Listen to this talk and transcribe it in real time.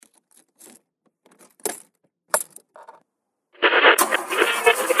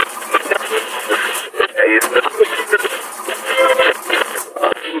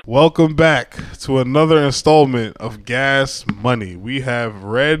Welcome back to another installment of Gas Money. We have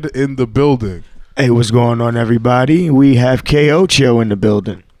Red in the building. Hey, what's going on, everybody? We have KO Cho in the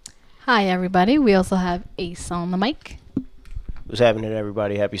building. Hi, everybody. We also have Ace on the mic. What's happening,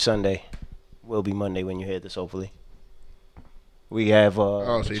 everybody? Happy Sunday. Will be Monday when you hear this, hopefully. We have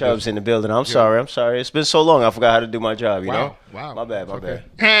Chubbs in the building. I'm sorry. It's been so long, I forgot how to do my job, you know? Wow. My bad.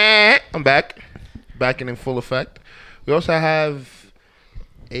 I'm back. Back and in full effect. We also have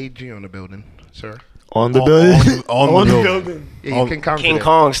AG on the building, sir. On the building? On the building. Yeah, you can King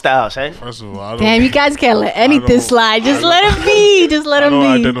Kong styles, eh? First of all, Damn, you guys can't let anything slide. Just let him be. Just let him I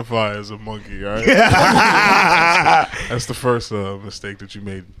don't be. identify as a monkey, all right? That's the first mistake that you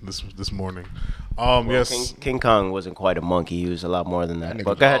made this morning. Yes. King Kong wasn't quite a monkey. He was a lot more than that.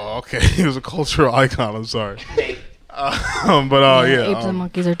 But go ahead. Oh, okay. He was a cultural icon. I'm sorry. Apes and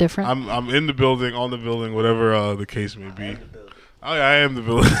monkeys are different. I'm in the building, on the building, whatever the case may be. I am the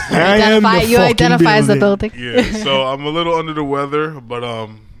building. You identify as the building. Yeah, so I'm a little under the weather, but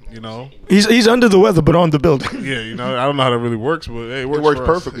you know. He's under the weather, but on the building. Yeah, you know, I don't know how that really works, but hey, it works for us.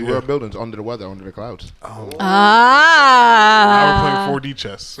 perfectly. Yeah. We're buildings under the weather, under the clouds. Now we're playing 4D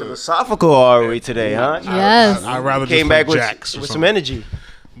chess. Philosophical are we today, huh? Yes. I'd rather Came just back play with jacks or some something. energy.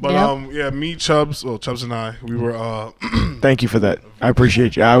 But me, Chubbs and I, we were Thank you for that. I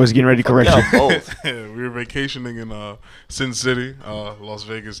appreciate you. I was getting ready to correct you. Both. we were vacationing in Sin City, Las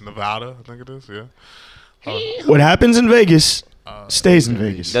Vegas, Nevada, I think it is. Yeah. What happens in Vegas stays in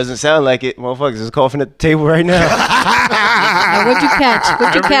Vegas. Doesn't sound like it. Motherfuckers is coughing at the table right now. Now, what'd you catch?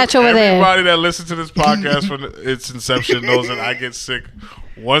 What'd you catch over there? Everybody that listens to this podcast from its inception knows that I get sick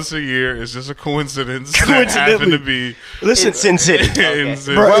once a year. It's just a coincidence. That happened to be Listen, in Sin City. in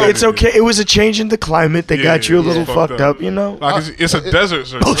Sin bro, City. it's okay. It was a change in the climate that got you a little it's fucked up, you know? Like it's a desert,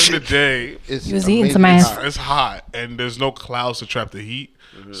 so during the day He was eating some ass. it's hot and there's no clouds to trap the heat.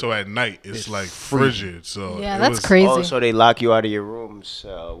 So at night it's like frigid. So Yeah, it that's was, crazy. Oh, so they lock you out of your rooms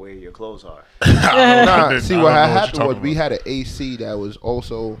where your clothes are. Nah, see what happened was about. we had an AC that was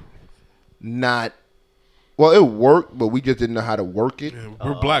also not. Well, it worked, but we just didn't know how to work it. Yeah,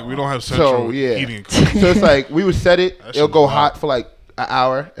 we're black. We don't have central heating. So it's like we would set it. That It'll shit's go wild. hot for like an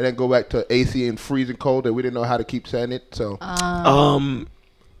hour, and then go back to AC and freezing cold, and we didn't know how to keep setting it. So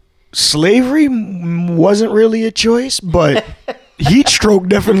Slavery wasn't really a choice, but heat stroke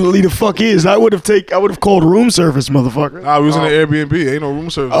definitely the fuck is. I would have called room service, motherfucker. Nah, we was in an Airbnb. Ain't no room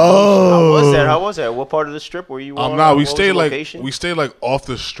service. How was that? What part of the strip were you on? Nah, we What was stayed the like location? off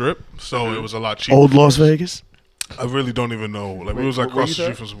the strip, so it was a lot cheaper. Old Las Vegas? I really don't even know. Like we was like what across the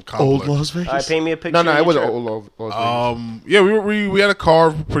you street said? from some Old complex. Las Vegas? All right, paint me a picture. no, of it your wasn't trip. old Las Vegas. Yeah, we had a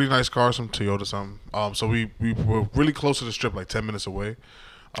car, pretty nice car, some Toyota something. So we were really close to the strip, like 10 minutes away.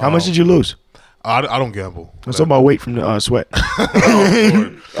 How much did you lose? I don't gamble. Let's talk about weight from the sweat.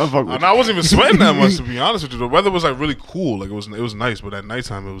 And I wasn't even sweating that much, to be honest with you. The weather was like really cool, like it was nice, but at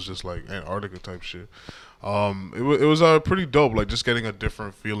nighttime it was just like Antarctica type shit. It was pretty dope, like just getting a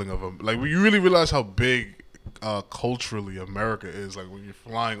different feeling of them. Like you really realize how big culturally America is. Like when you're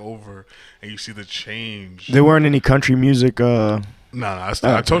flying over and you see the change. There weren't any country music.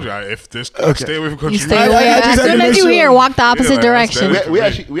 I told you I stay away from country. You stay music. away. I just As had to soon as make you sure. hear, walk the opposite like, direction. that's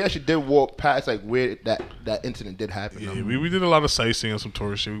We actually did walk past like where that incident did happen. Yeah, we did a lot of sightseeing and some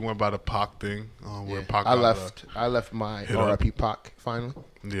tourist shit. We went by the Pac thing. Where Pac I got, left my hit up. RIP Pac finally.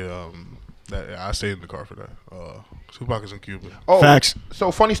 I stayed in the car for that. Tupac is in Cuba. Oh, Facts.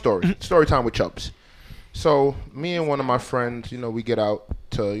 So funny story time with Chubbs. So me and one of my friends, we get out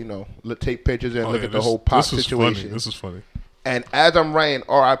to take pictures and look at the whole Pac situation. This is funny. And as I'm writing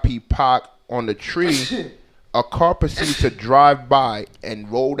RIP Pac on the tree, a car proceeds to drive by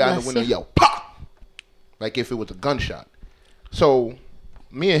and roll down the window and yell Pac, like if it was a gunshot. So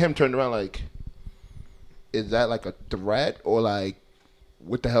me and him turned around like, is that like a threat or like,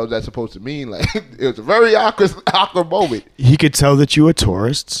 what the hell is that supposed to mean? Like, it was a very awkward moment. He could tell that you were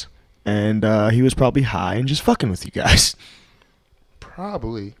tourists, and he was probably high and just fucking with you guys.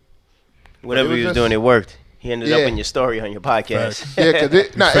 Probably. Whatever It was he was just- doing, it worked. He ended Yeah. up in your story on your podcast. Yeah,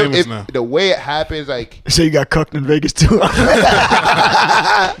 because famous now. the way it happens, like, So you got cucked in Vegas too?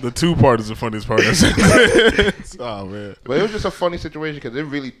 The two part is the funniest part. Oh man. but it was just a funny situation because it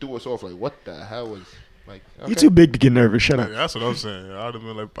really threw us off. Like, what the hell was like? Okay. You're too big to get nervous. Shut Yeah, up. that's what I'm saying. I would have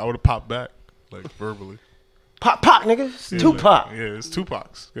been like, I would have popped back, like verbally. Pop, nigga. It's Tupac. Yeah, it's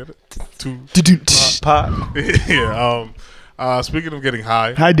Tupac's. Get it? Two. Pop. Yeah. Speaking of getting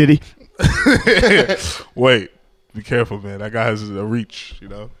high, Hi, Diddy. wait. Be careful, man. That guy has a reach.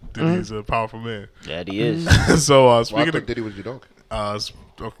 Diddy is a powerful man. That he is. So Well, I speaking thought of Diddy was your dog.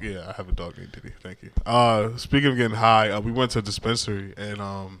 Oh, yeah, I have a dog named Diddy. Thank you. Speaking of getting high, we went to a dispensary and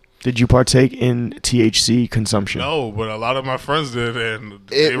Did you partake in THC consumption? No, but a lot of my friends did, and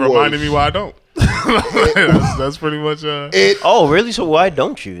they reminded me why I don't. that's pretty much Oh, really? So why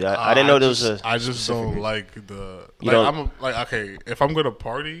don't you? I didn't know there was a. I just don't like the. Okay, if I'm gonna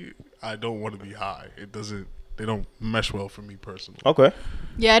party, I don't want to be high. They don't mesh well for me personally. Okay.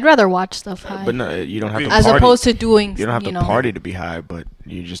 Yeah, I'd rather watch stuff high. But no, you don't have to as party. opposed to doing. You don't have to party to be high, but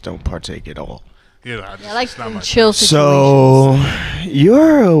you just don't partake at all. Yeah, I like chill situations. So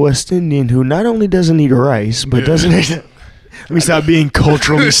you're a West Indian who not only doesn't eat rice, but doesn't. Let me stop being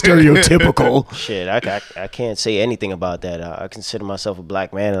culturally stereotypical. Shit, I can't say anything about that. I consider myself a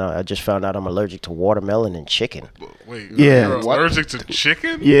black man, and I just found out I'm allergic to watermelon and chicken. Wait, yeah, you're allergic to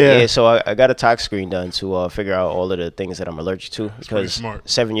chicken? Yeah, so I got a tox screen done to figure out all of the things that I'm allergic to. That's because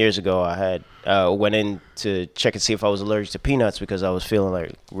 7 years ago, I had went in to check and see if I was allergic to peanuts because I was feeling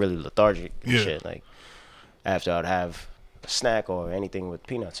like really lethargic and shit. Like after I'd have a snack or anything with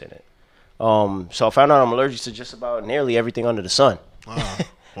peanuts in it. So I found out I'm allergic to just about nearly everything under the sun. Wow.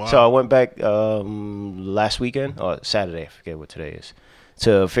 So I went back last weekend, or Saturday, I forget what today is,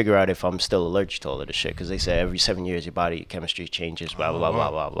 to figure out if I'm still allergic to all of this shit. Because they say every 7 years your body chemistry changes, blah, blah,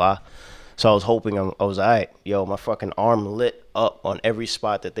 blah, blah, blah. So I was hoping I was all right. Yo, my fucking arm lit up on every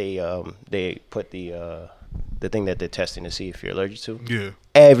spot that they put the thing that they're testing to see if you're allergic to. Yeah.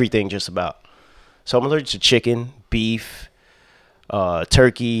 Everything just about. So I'm allergic to chicken, beef,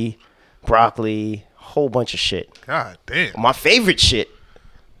 turkey, broccoli, whole bunch of shit. God damn. My favorite shit.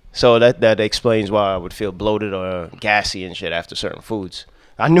 So that explains why I would feel bloated or gassy and shit after certain foods.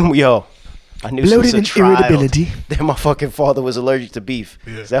 I knew bloated and irritability. That my fucking father was allergic to beef.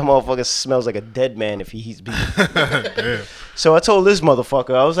 Yeah. That motherfucker smells like a dead man if he eats beef. So I told this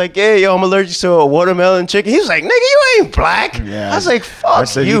motherfucker, I was like, yeah, yo, I'm allergic to a watermelon chicken. He was like, nigga, you ain't black. Yeah. I was like,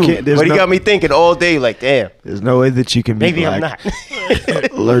 fuck you. But he got me thinking all day, like, damn. There's no way that you can be Maybe black. I'm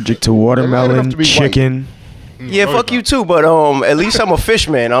not. Allergic to watermelon, chicken. Yeah, fuck you too, but at least I'm a fish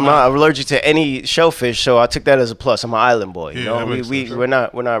man. I'm not allergic to any shellfish, so I took that as a plus. I'm an island boy. You know, we're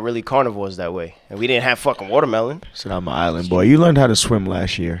not really carnivores that way, and we didn't have fucking watermelon. So I'm an island boy. You learned how to swim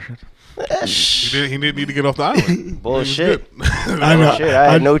last year. He didn't need to get off the island. Bullshit. I know. Shit,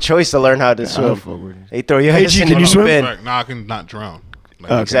 I had no choice to learn how to swim. They throw your head in can you swim? Nah, I can not drown.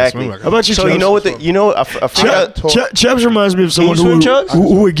 Exactly. How about you? So Chubbs? you know what? I forgot. Chubbs reminds me of someone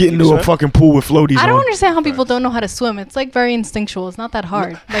who would get into a fucking pool with floaties. I don't understand how people don't know how to swim. It's like very instinctual. It's not that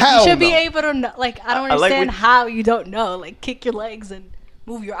hard. Like you should be able to know. Like I don't understand how you don't know. Like kick your legs and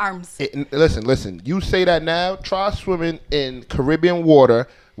move your arms. Listen. You say that now. Try swimming in Caribbean water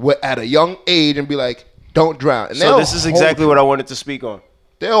at a young age and be like, don't drown. And so this is exactly what I wanted to speak on.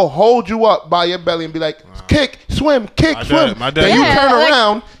 They'll hold you up by your belly and be like, kick, swim, kick, swim. Then you turn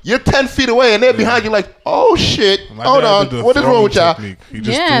around, you're 10 feet away, and they're behind you like, oh, shit. Hold on. What is wrong with y'all?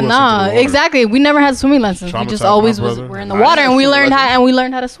 Yeah, no, exactly. We never had swimming lessons. We just always were in the water, and we learned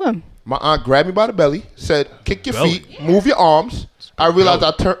how to swim. My aunt grabbed me by the belly, said, kick your feet, move your arms. I realized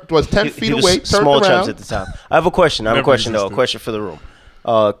I was 10 feet away, turned small around. Chubs at the time. I have a question. A question for the room.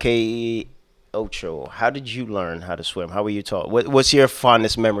 Ocho, how did you learn how to swim? How were you taught? What's your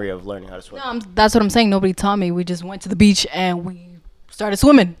fondest memory of learning how to swim? No, that's what I'm saying. Nobody taught me. We just went to the beach and we started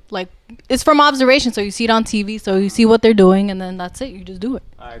swimming. Like, it's from observation, so you see it on TV, so you see what they're doing, and then that's it. You just do it.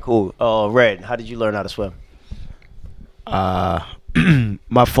 All right, cool. Red, how did you learn how to swim?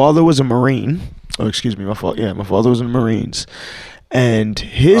 My father was a Marine. Oh, excuse me. My father was in the Marines. And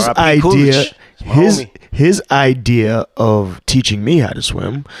his idea of teaching me how to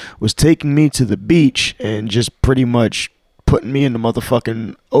swim was taking me to the beach and just pretty much putting me in the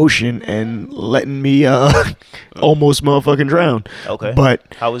motherfucking ocean and letting me almost motherfucking drown. Okay.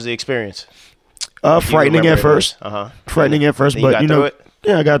 But how was the experience? Frightening at first. Frightening at first, but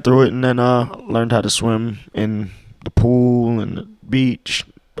yeah, I got through it and then learned how to swim in the pool and the beach,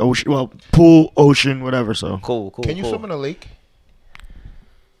 ocean. Well, pool, ocean, whatever. So cool. Can you swim in a lake?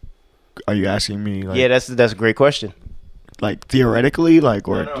 Are you asking me? Like, yeah, that's a great question. Like theoretically, like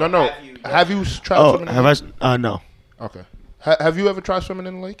or no. Have you tried swimming? No. Okay. Have you ever tried swimming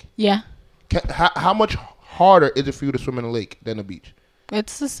in a lake? Yeah. How much harder is it for you to swim in a lake than a beach?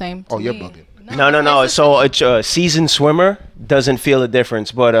 It's the same. You're bugging. No. So a seasoned swimmer doesn't feel a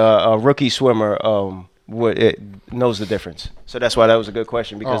difference, but a rookie swimmer knows the difference. So that's why that was a good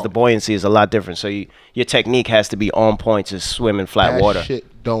question, because the buoyancy is a lot different. So your technique has to be on point to swim in flat water. That shit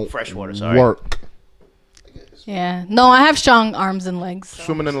don't freshwater, work. Yeah. No, I have strong arms and legs. So.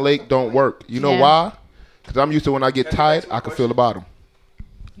 Swimming in the lake don't work. You know why? Because I'm used to when I get tired, I can feel the bottom.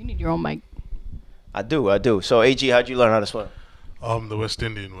 You need your own mic. I do. So, AG, how'd you learn how to swim? The West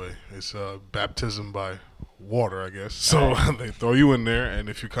Indian way. It's baptism by water, I guess. So they throw you in there, and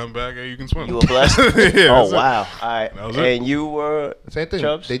if you come back, you can swim. You were blessed? Yeah, oh, wow. All right. That was And you were... Same thing.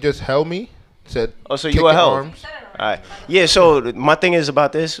 Chubbs? They just held me, said, Oh, so kick you were your held. arms. All right. Yeah, so my thing is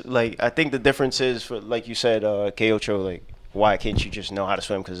about this, like, I think the difference is, for, like you said, K-Ocho, like, why can't you just know how to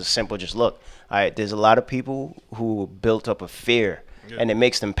swim? Because it's simple, just look. All right, there's a lot of people who built up a fear, and it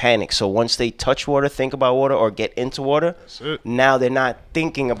makes them panic. So once they touch water, think about water, or get into water, now they're not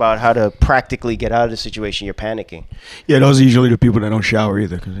thinking about how to practically get out of the situation. You're panicking. Yeah, those are usually the people that don't shower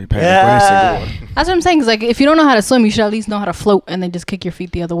either because they panic when they sink in water. That's what I'm saying. Cause like, if you don't know how to swim, you should at least know how to float and then just kick your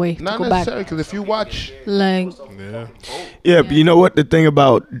feet the other way. Not to go back. necessarily, because if you watch... Like, Yeah, but you know what? The thing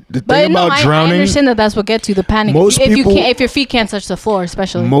about drowning... I understand that's what gets you, the panic. Most people, if your feet can't touch the floor,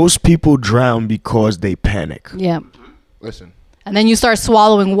 especially. Most people drown because they panic. Yeah. Listen. And then you start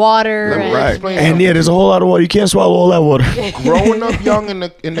swallowing water. Right. And yeah, there's a whole lot of water. You can't swallow all that water. Growing up young in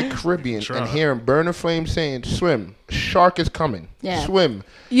the Caribbean and hearing Burner Flame saying, swim, shark is coming. Yeah. Swim.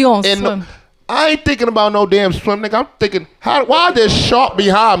 You gonna swim. I ain't thinking about no damn swim, nigga. I'm thinking, why there's shark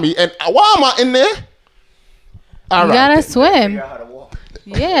behind me? And why am I in there? All you right, gotta swim.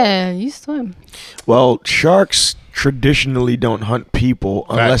 Yeah, you swim. Well, sharks traditionally don't hunt people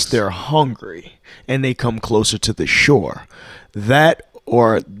unless they're hungry and they come closer to the shore. That,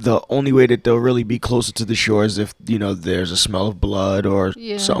 or the only way that they'll really be closer to the shore is if, there's a smell of blood or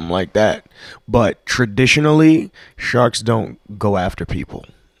something like that. But traditionally, sharks don't go after people.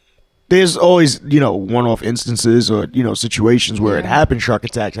 There's always, one-off instances or, situations where it happens, shark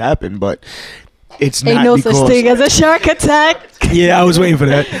attacks happen, but it's not no such thing as a shark attack. Yeah, I was waiting for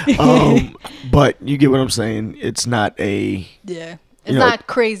that. But you get what I'm saying. It's not a... Yeah. It's not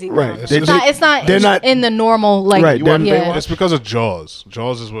crazy. Right. It's not in the normal, like... Right. It's because of Jaws.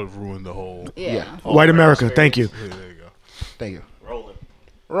 Jaws is what ruined the whole... Yeah. White America. Thank you. Yeah, there you go. Thank you.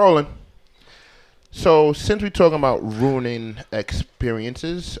 Rolling. So, since we're talking about ruining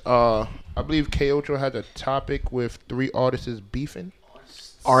experiences, I believe K-Ocho had a topic with 3 artists beefing.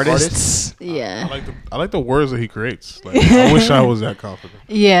 Artists. Yeah. I like the words that he creates. Like, I wish I was that confident.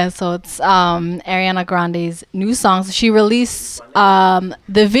 Yeah, so it's Ariana Grande's new song. So she released the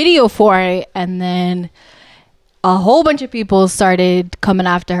video for it, and then a whole bunch of people started coming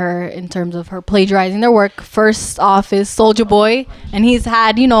after her in terms of her plagiarizing their work. First off is Soulja Boy, and he's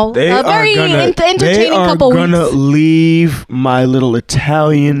had, a very entertaining couple weeks. They are gonna leave my little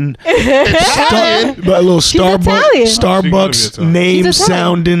Italian, my little Starbucks name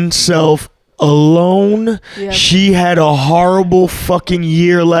sounding self alone. Yep. She had a horrible fucking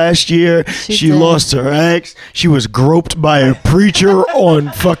year last year. She lost her ex. She was groped by a preacher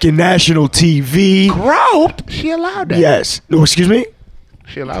on fucking national TV. Groped? She allowed that? Yes. No, excuse me?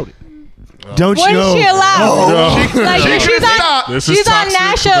 She allowed it. Don't you know? What is she allowed? She's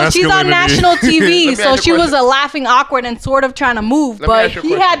on national TV, so she was laughing awkward and sort of trying to move, but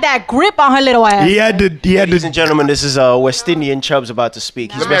he had that grip on her little ass. Ladies and gentlemen, this is West Indian Chubbs about to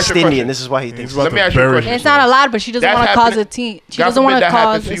speak. He's West Indian. This is why he thinks. Let me ask you a question. It's not allowed, but she doesn't want to cause a teen. She doesn't want to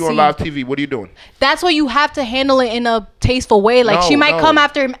cause a scene. on live TV. What are you doing? That's why you have to handle it in a tasteful way. Like she might come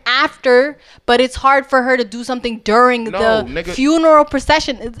after him after, but it's hard for her to do something during the funeral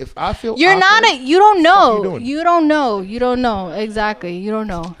procession. If I feel you don't know. You don't know. Exactly. You don't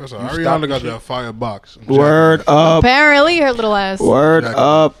know. Ariana got that fire box. Word up. Apparently her little ass. Word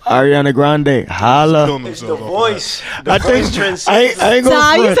up. Ariana Grande. Holla. It's the voice. I ain't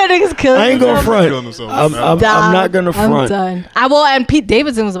going front. I ain't going front. I'm not going to front. I'm done. And Pete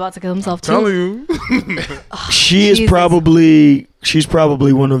Davidson was about to kill himself too. Telling you. She's probably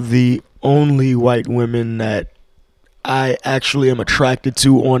one of the only white women that I actually am attracted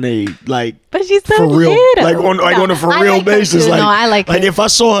to on a but she's so for real, on a for real basis. I like her. If I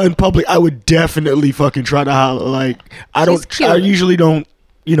saw her in public, I would definitely fucking try to holler. I usually don't,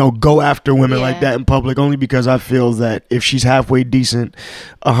 go after women like that in public, only because I feel that if she's halfway decent,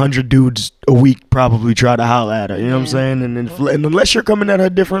 100 dudes a week probably try to holler at her. You know what I'm saying? And unless you're coming at her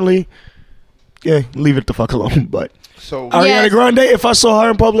differently, leave it the fuck alone. But. So Ariana Grande, if I saw her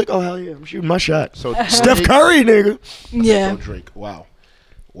in public, oh hell yeah, I'm shooting my shot. So Steph Curry, nigga. Yeah. So Drake. Wow.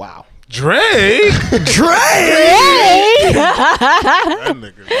 Drake. That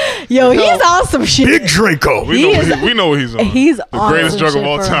nigga. Yo, he's awesome shit. Big Draco. We know what he's on. He's the greatest drug of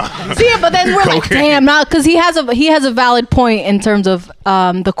all time. See, but then we're like, damn, not because he has a valid point in terms of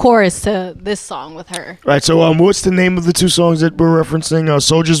the chorus to this song with her. Right. So what's the name of the 2 songs that we're referencing?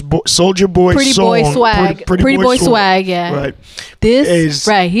 Soulja Boy, Pretty song, Boy Swag, Pretty Boy Swag. Yeah. Right. This is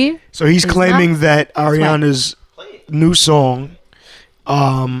right here. So he's claiming that Ariana's new song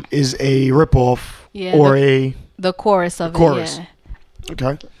is a ripoff or The chorus of chorus. it. Yeah.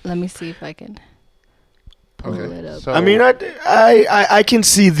 Okay. Let me see if I can pull it up. So, I mean, I can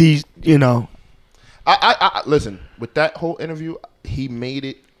see the, you know. I listen, with that whole interview, he made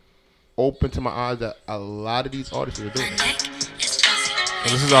it open to my eyes that a lot of these artists are doing it.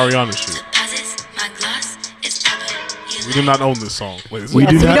 So this is Ariana's shit. We do not own this song. Wait, We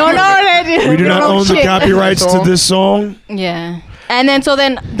do not don't know that. We do not own the copyrights to this song. Yeah. And then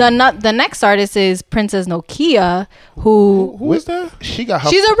the next artist is Princess Nokia, Who is that? She got her.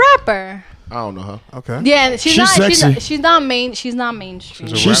 she's a rapper. I don't know her. Okay. Yeah, She's sexy. she's not mainstream. She's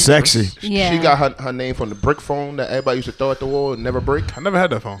a She's rapper. sexy. Yeah. She got her name from the brick phone that everybody used to throw at the wall and never break. I never had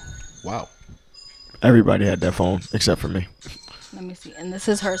that phone. Wow. Everybody had that phone except for me. Let me see. And this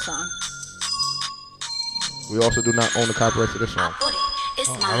is her song. We also do not own the copyrights to this song.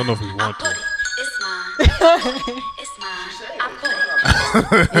 I don't know if we want to.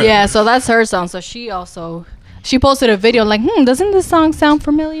 Yeah, so that's her song. So she posted a video like, doesn't this song sound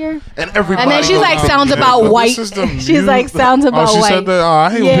familiar? And everybody. And then she's knows like, the sounds music. about But white. this is the She's like, sounds about she white. said that. Oh, I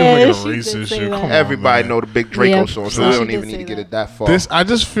hate Yeah, when people she make did a racist say shit. that. Come on, Everybody man. know the big Draco Yeah, song, she so we don't did even say need to get that. it that far. This, I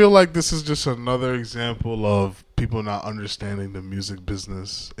just feel like this is just another example of people not understanding the music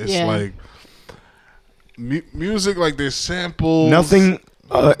business. It's Yeah. like music, like there's samples. Nothing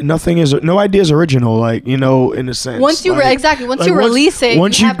is, no idea is original. Like, you know, in a sense. Once you like, once you release it,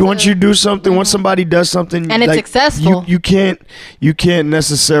 once you do something, once somebody does something, And it's like, successful. you can't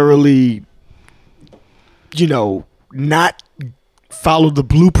necessarily, you know, not follow the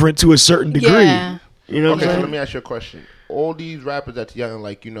blueprint to a certain degree. Yeah. You know what Okay, I'm so saying? let me ask you a question. All these rappers that's young,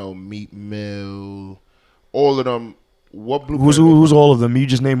 like, you know, Meat Mill, all of them, what blueprint? Who's all of them? You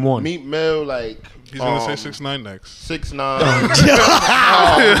just name one. Meat Mill, like, He's gonna say 6ix9ine next.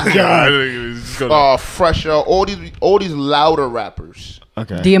 6ix9ine, Fresher, all these louder rappers.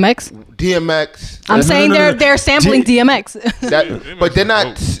 Okay. DMX. DMX. I'm saying no. they're sampling DMX. But they're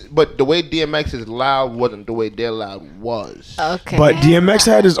not. But the way DMX is loud wasn't the way their loud was. Okay. But DMX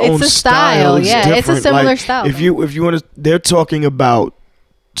had his own a style, It's yeah. It's a different. similar Like, style, If you want to, they're talking about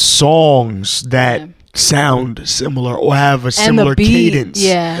songs that sound similar or have a similar and the beat, cadence.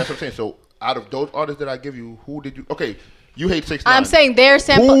 Yeah. That's what I'm saying. So out of those artists that I give you, who did you? Okay, you hate 6ix9ine. I'm saying they're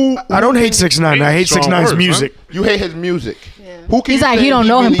sampling. I don't hate 6ix9ine. I hate Strong 6ix9ine's words, music. You hate his music. Who can He's you like, say he don't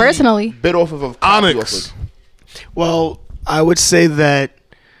know him personally. Bit off of Onyx. Well, I would say that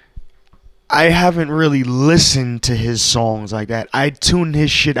I haven't really listened to his songs like that. I tune his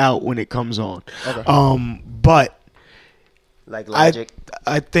shit out when it comes on. Okay. But Like Logic.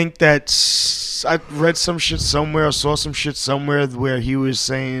 I think that's, I read some shit somewhere or saw some shit somewhere where he was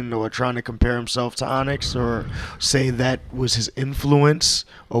saying or trying to compare himself to Onyx or say that was his influence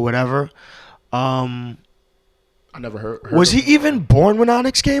or whatever. I never heard Was of he even born when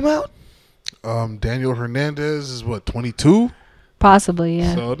Onyx came out? Daniel Hernandez is what, 22? Possibly,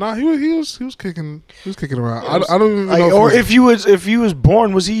 yeah. So he was kicking around. I don't even Like, know. or if he was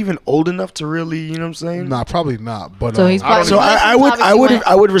born, was he even old enough to really, you know what I'm saying? Nah, probably not. But So he's probably- So I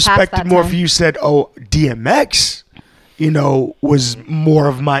would respect past it more that if you said, "Oh, DMX, you know, was more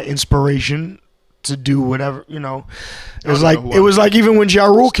of my inspiration to do whatever." You know, it was like even when Ja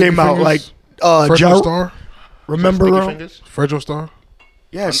Rule came out, like Fredro Star. Remember? Sticky Fingers? Fredro Star.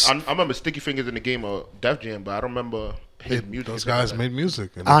 Yes, I remember Sticky Fingers in the game of Def Jam, but I don't remember his music. Those guys made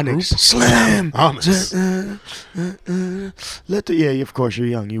music. in a Onyx, group. Slam, Onyx. of course you're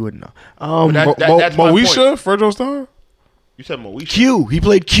young, you wouldn't know. That's my Moesha, Fredro Star. You said Moesha. Q, he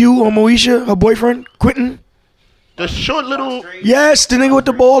played Q on Moesha, her boyfriend, Quentin. The short little. Yes, the nigga with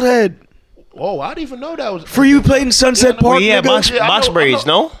the bald head. Oh, I didn't even know that was. For you played in Sunset Yeah, Park. Yeah, nigga? box braids,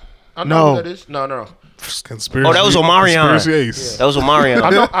 no? I know No. who that is. No. Conspiracy. Oh, that was Omarion. Conspiracy Ace. That was Omarion.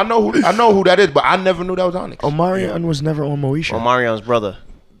 I know who that is, but I never knew that was Onyx. Omarion was never on Moesha. Omarion's brother.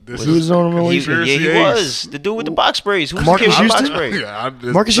 This He was on He, Moesha. yeah, he Ace. was. The dude with the box braids. Who's Marcus the kid with the box Houston? braids?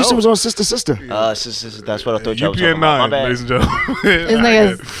 Yeah, Marcus Houston was on Sister. That's what I thought y'all was talking UPN about. My 9, bad. ladies and gentlemen. His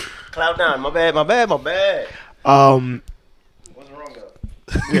niggas. Cloud9. My bad.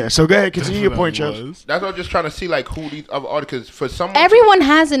 Yeah, so go ahead, continue your point, Chubbs. That's what I'm just trying to see, like, who these other artists. Because for some, Everyone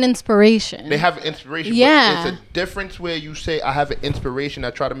has an inspiration. they have an inspiration. Yeah. But it's a difference where you say I have an inspiration. I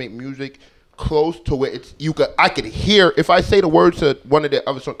try to make music close to where it's I could hear if I say the words to one of the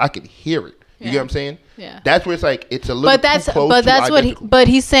other songs, I could hear it. You get what I'm saying? Yeah. That's where it's like it's a little. But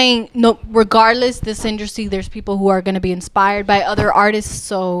he's saying no. Regardless, this industry, there's people who are going to be inspired by other artists.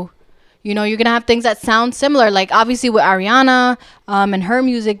 So, you know, you're gonna have things that sound similar. Like obviously with Ariana, and her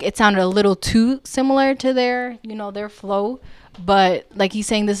music, it sounded a little too similar to their flow. But like he's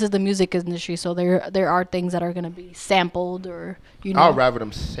saying, this is the music industry, so there are things that are gonna be sampled or I'd rather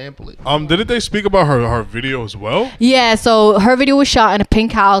them sample it. Didn't they speak about her video as well? Yeah, so her video was shot in a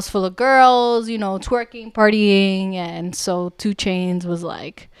pink house full of girls, twerking, partying, and so 2 Chainz was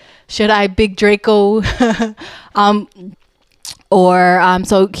like, "Should I Big Draco?"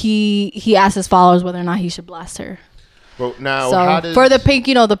 So he asked his followers whether or not he should blast her. Well, now So for the pink,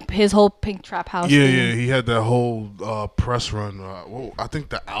 his whole pink trap house. Yeah, thing. he had that whole press run. I think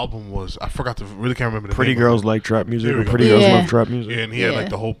the album was, I forgot really can't remember the Pretty name Girls Like Trap Music. There we Or go. Pretty Girls Yeah. Love Trap Music. Yeah, and he had like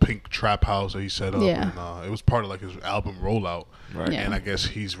the whole pink trap house that he set up. Yeah. And it was part of like his album rollout. Right. Yeah. And I guess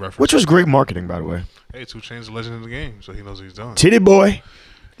he's referenced. Which was great marketing, by the way. Hey, 2 Chainz is a legend in the game, so he knows what he's done. Titty Boy.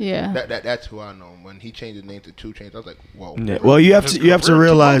 Yeah. That's who I know. When he changed his name to 2 Chainz, I was like, whoa. Yeah. Well, you have to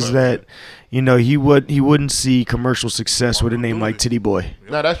realize career that he wouldn't see commercial success with a name like Titty Boy.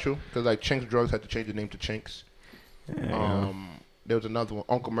 No, that's true. Because like Chinks Drugs had to change the name to Chinks. There was another one.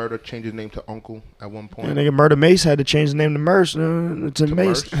 Uncle Murder changed his name to Uncle at one point. And nigga Murder Mace had to change the name to Merce. To Mace.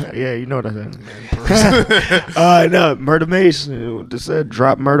 Merce? Yeah, you know what I said. No, Murder Mace. Just said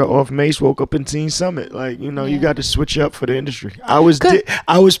drop murder off Mace. Woke up in Teen Summit. Like you got to switch up for the industry. I was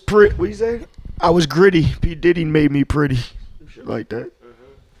pretty. What you say? I was gritty. P Diddy made me pretty. Shit like that.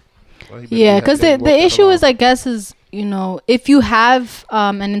 Yeah, because the issue is, I guess, is if you have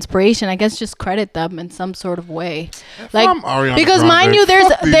an inspiration, I guess just credit them in some sort of way, like because mind you, there's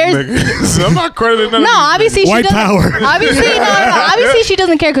I'm not crediting them. no, obviously White she power. doesn't. Obviously she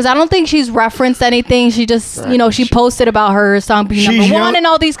doesn't care because I don't think she's referenced anything. She just she posted about her song being number one in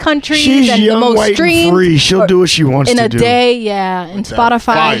all these countries She's and young, the most white, and streamed. free. She'll do what she wants in to a do. day, yeah, in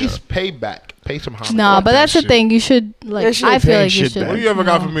Spotify. Please pay back. Pay some homage. No, but that's the shit. thing. You should I feel like you should. What do you ever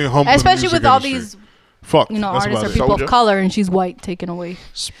got from being humble? Especially with all these artists are people Soulja. of color, and she's white, taken away.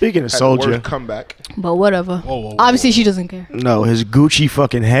 Speaking of Had the worst Soulja, comeback. But whatever. Whoa. Obviously, she doesn't care. no, his Gucci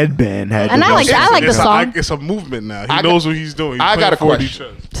fucking headband had. And the I like best- that. I like the song. It's a movement now. He I knows what he's doing. He's I got a playing 4D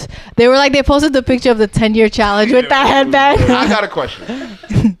question. chess. They posted the picture of the 10-year challenge with that headband. I got a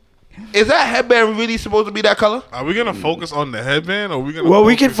question. Is that headband really supposed to be that color? Are we gonna focus on the headband, or are we gonna? Well,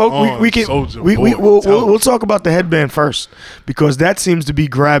 we can focus. we can Soulja we'll Boy? talk about the headband first because that seems to be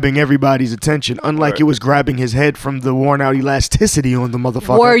grabbing everybody's attention, unlike it was grabbing his head from the worn out elasticity on the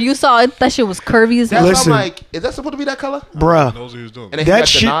motherfucker. Where you saw it, that shit was curvy as hell. That's Listen. why I'm like, is that supposed to be that color? He Bruh. knows what he was doing. And then he got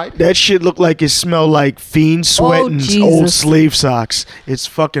denied? That shit looked like it smelled like fiend sweat and Jesus. old slave socks. It's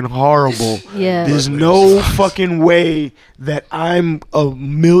fucking horrible. Yeah. There's no fucking way that I'm a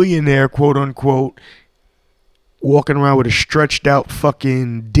millionaire, quote unquote, walking around with a stretched out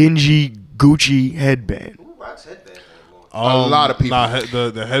fucking dingy Gucci headband. A lot of people. Nah,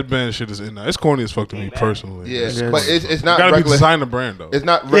 the headband shit is in there. It's corny as fuck to me personally. Yeah, Yes. but it's not Gotta be regular. designer brand though. It's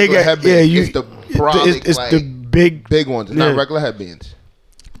not regular headbands. It's the brolic, it's like, the big big ones. It's yeah. not regular headbands.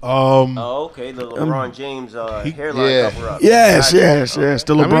 Oh, okay. The LeBron James hairline yeah. cover up. Yes. The I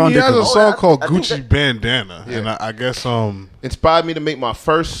LeBron mean, he has a Dick. song called I think Gucci Bandana, and I guess Inspired me to make my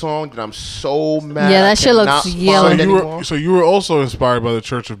first song that I'm so mad. Yeah, that I shit looks cannot yellow. find So anymore. you were also inspired by the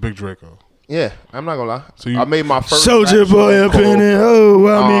Church of Big Draco. Yeah, I'm not gonna lie. So you- I made my first Soulja rap Boy song up in called, it. Oh,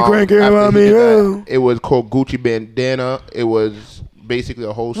 why me crank it? after Why he me did that, oh. It was called Gucci Bandana. It was basically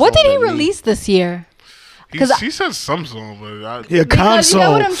a whole song. What did he that me- release this year? He said some song, but Yeah, Because you know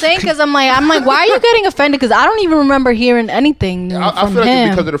console. what I'm saying? Because I'm like, why are you getting offended? Because I don't even remember hearing anything new I from feel like him,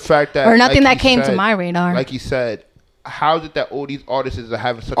 it's because of the fact that or nothing like that he came to said- my radar. Like he said, how is it that all these artists are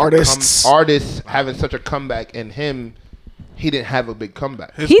having such Artists. artists having such a comeback, and him, he didn't have a big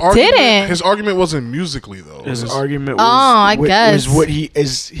comeback. He didn't. His argument wasn't musically though. His His- argument was, I guess. was what he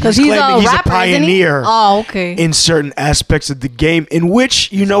is. Because He's he's claiming a he's rapper, a pioneer isn't he? Oh, okay. in certain aspects of the game, in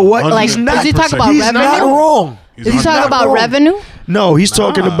which you know what? Like, he's not. is he talking about he's revenue? not wrong. He's Is he not talking about wrong. revenue? No, he's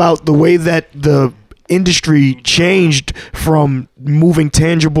talking about the way that the industry changed from moving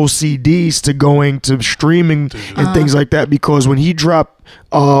tangible CDs to going to streaming and things like that. Because when he dropped,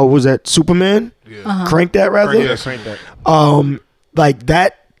 was that Superman? Crank that rather. Yeah, crank that. Like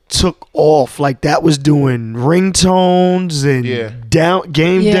that took off. Like that was doing ringtones and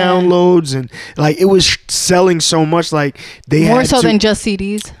game Yeah. downloads, and like it was selling so much. Like they More had so to, than just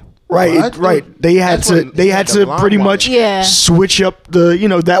CDs. right, Well, that's right. when- They had that's to. when They had the to pretty limelight. much Yeah. switch up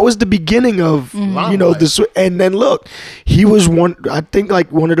the. That was the beginning of Limelight. and then look, he was one. I think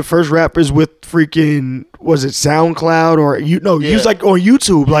like one of the first rappers with freaking was it SoundCloud or he was like on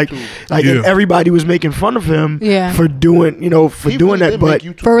YouTube, like and everybody was making fun of him Yeah. for doing He doing really that, did but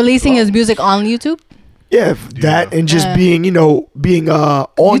make YouTube For releasing blow. his music on YouTube? Yeah, that and just being, being on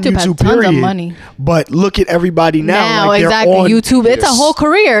YouTube, has tons period. of money. But look at everybody now. Like exactly. On YouTube, it's a whole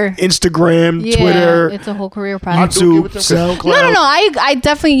career. Instagram, Twitter. It's a whole career project. YouTube, SoundCloud. No. I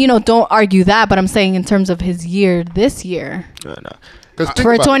definitely, don't argue that, but I'm saying in terms of his year, this year. No.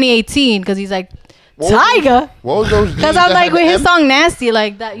 For 2018, because he's like, Tyga. What was those? Because I was like, with his song "Nasty,"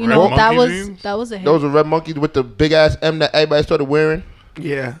 like that, that was a hit. Those were red monkeys with the big ass M that everybody started wearing.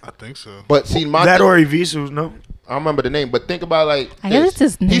 Yeah, I think so. But see, or Evisus, no. I don't remember the name, but think about like I guess it's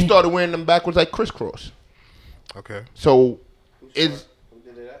his name. He started wearing them backwards like crisscross. Okay. So Soulja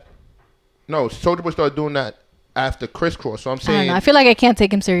Boy started doing that after crisscross. So I'm I saying, don't know. I feel like I can't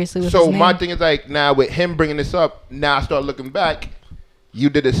take him seriously with his name. my thing is like now with him bringing this up, now I start looking back. You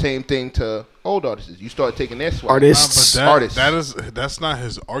did the same thing to old artists. You started taking their swag. Artists. That's not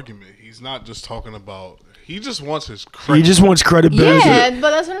his argument. He's not just talking about. He just wants his credit. He just wants credibility. Yeah,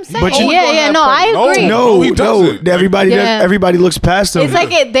 but that's what I'm saying. But I agree. No. Everybody looks past him. It's like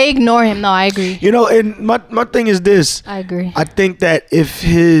they ignore him. No, I agree. And my thing is this. I agree. I think that if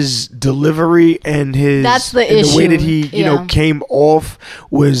his delivery and that's the and issue. the way that he came off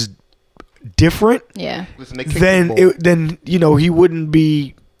was different, then he wouldn't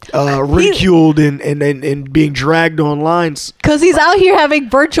be ridiculed and being dragged on lines. Because he's out here having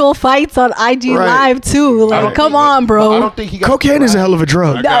virtual fights on IG Live too. Like, come on, bro. I don't think he got cocaine is a hell of a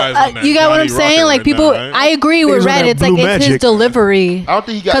drug. You got what I'm saying? Like people, right? I agree with Red. It's like it's his delivery. I don't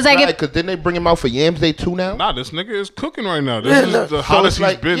think he got because didn't they bring him out for Yams Day 2 now? Nah, this nigga is cooking right now. This is the hottest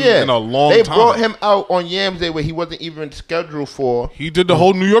he's been in a long time. They brought him out on Yams Day where he wasn't even scheduled for. He did the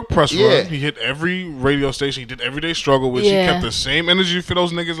whole New York press run. He hit every radio station. He did Everyday Struggle, which he kept the same energy for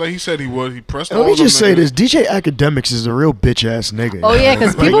those niggas like he said he would. He pressed. Let me just say this: DJ Academics is a real bitch ass nigga. Oh yeah,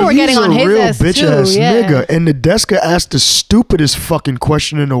 because people were getting on his ass too. He's a real bitch ass nigga. And Nadeska asked the stupidest fucking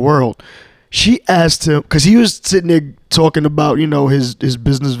question in the world. She asked him because he was sitting there talking about his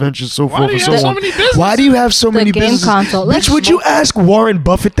business ventures, so forth and so on. Why do you have so many businesses? Bitch, would you ask Warren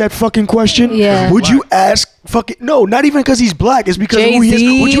Buffett that fucking question? Yeah. Would you ask no, not even because he's black. It's because of who he is.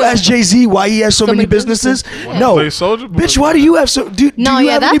 Would you ask Jay-Z why he has so many businesses? No, bitch. Why do you have so? Do you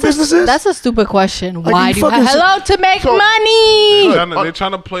have any businesses? That's a stupid question. Like, why do you have to make money? They're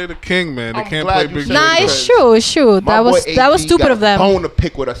trying to play the king, man. They can't play big. Nah, it's true. That was stupid of them. Bone to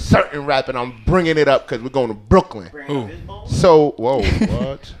pick with a certain rap, and I'm bringing it up because we're going to Brooklyn. So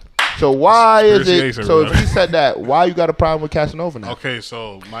what? So why is it? So if he said that, why you got a problem with Casanova now? Okay,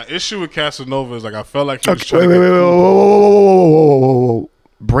 so my issue with Casanova is like I felt like he was trying to whoa.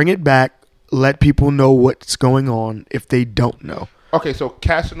 Bring it back. Let people know what's going on if they don't know. Okay, so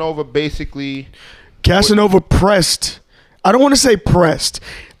Casanova pressed. I don't want to say pressed.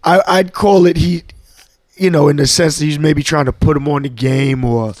 I'd call it in the sense that he's maybe trying to put him on the game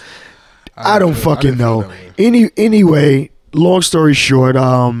or I don't fucking know. Anyway, long story short,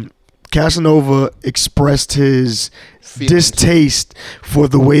 Casanova expressed his distaste for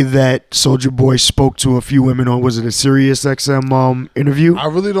the way that Soulja Boy spoke to a few women on, was it a Sirius XM interview? I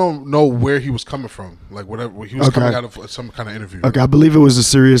really don't know where he was coming from. Like whatever he was coming out of some kind of interview. Okay, I believe it was a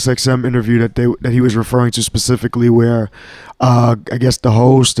Sirius XM interview that he was referring to specifically, where I guess the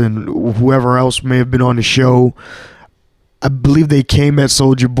host and whoever else may have been on the show, I believe they came at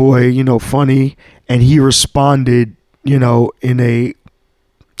Soulja Boy, funny, and he responded, in a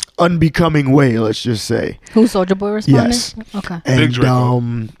unbecoming way, let's just say. Who, Soulja Boy responded? Yes. Okay. And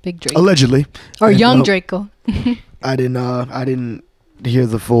Big Draco. Allegedly. Or young Draco. I didn't hear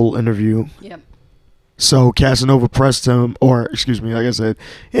the full interview. Yep. So Casanova pressed him, or excuse me, like I said,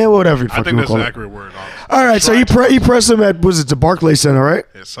 whatever. I think that's an accurate word. All right, so he pressed him at, was it the Barclays Center, right?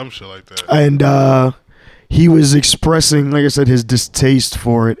 Yeah, some shit like that. And he was expressing, like I said, his distaste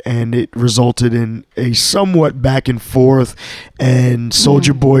for it, and it resulted in a somewhat back and forth. And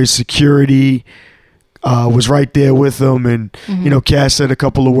Soulja Boy's security was right there with him, and Cass said a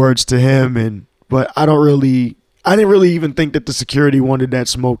couple of words to him, but I didn't really even think that the security wanted that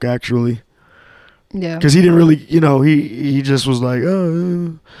smoke actually. Yeah, because he didn't really, he just was like,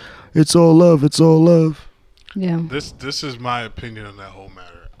 oh, it's all love, it's all love. Yeah. This is my opinion on that whole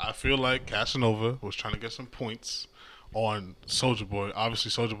matter. I feel like Casanova was trying to get some points on Soulja Boy.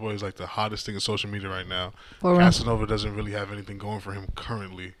 Obviously, Soulja Boy is like the hottest thing in social media right now. Casanova doesn't really have anything going for him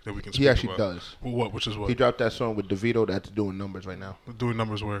currently that we can speak about. He actually does. Which is what? He dropped that song with DeVito that's doing numbers right now. Doing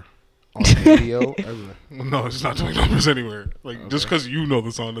numbers where? On radio, everywhere. No, it's not doing numbers anywhere. Just because you know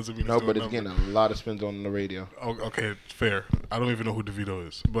the song doesn't mean no, it's doing but it's getting a lot of spins on the radio. Okay, fair. I don't even know who DeVito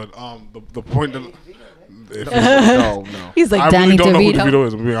is, but the point that No. He's like I Danny really don't know who DeVito. DeVito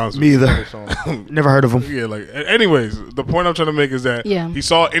is. I'm being honest. Me with either. Never heard of him. you. Yeah, like. Anyways, the point I'm trying to make is that he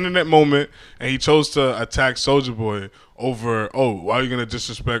saw an internet moment and he chose to attack Soulja Boy over. Oh, why are you gonna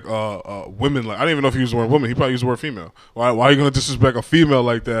disrespect women? Like I didn't even know if he used the word woman. He probably used the word female. Why are you gonna disrespect a female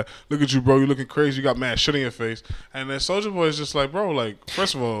like that? Look at you, bro. You looking crazy. You got mad shit in your face. And then Soulja Boy is just like, bro. Like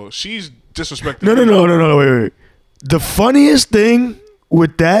first of all, she's disrespecting. No. Wait. The funniest thing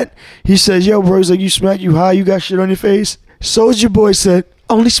with that, he says, yo, bro, he's like, you smack, you high, you got shit on your face. Soulja Boy said,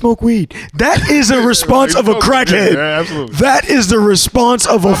 only smoke weed. That is a response of a crackhead. Yeah, absolutely. That is the response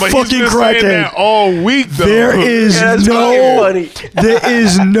of a fucking crackhead. That all week, though. There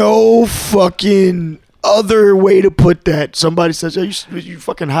is no fucking other way to put that. Somebody says, "Hey, you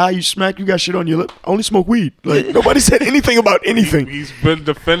fucking high, you smack, you got shit on your lip. Only smoke weed." Like nobody said anything about anything. He's been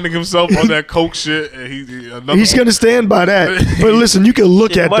defending himself on that coke shit. And he's gonna stand by that. But listen, you can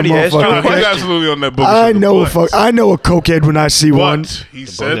look at the motherfucker. He's absolutely on that book. I know a cokehead when I see one. He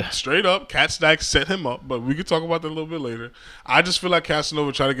said straight up, Cat Stack set him up. But we can talk about that a little bit later. I just feel like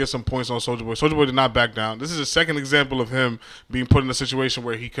Casanova tried to get some points on Soulja Boy. Soulja Boy did not back down. This is a second example of him being put in a situation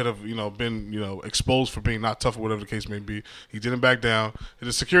where he could have, been, exposed for being not tough or whatever the case may be. He didn't back down.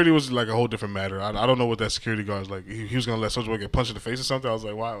 The security was like a whole different matter. I don't know what that security guard is like. He was gonna let Soulja Boy get punched in the face or something. I was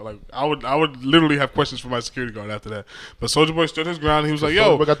like, wow. Like I would literally have questions for my security guard after that. But Soulja Boy stood his ground. He was like,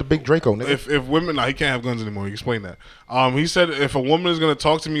 yo, we got the big Draco, nigga. If women, he can't have guns anymore. He explained that. He said if a woman is gonna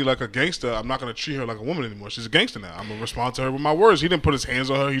talk to me like a gangster, I'm not gonna treat her like a woman anymore. She's a gangster now. I'm gonna respond to her with my words. He didn't put his hands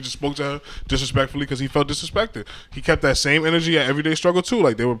on her. He just spoke to her disrespectfully because he felt disrespected. He kept that same energy at Everyday Struggle too.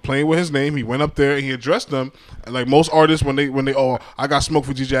 Like they were playing with his name. He went up there and he addressed them. And like most artists, when they I got smoked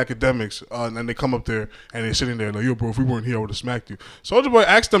for DJ Academics, and they come up there and they're sitting there like, yo, bro, if we weren't here, I would have smacked you. Soulja Boy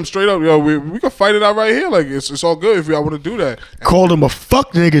asked them straight up, yo, we can fight it out right here. Like it's all good if y'all want to do that. And called him a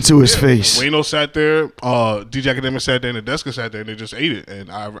fuck nigga to his face. Wayno sat there, DJ Academics sat there, and the Deska sat there, and they just ate it. And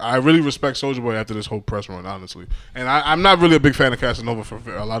I really respect Soulja Boy after this whole press run, honestly. And I'm not really a big fan of Casanova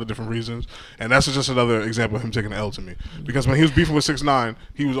for a lot of different reasons. And that's just another example of him taking an L to me. Because when he was beefing with 6ix9ine,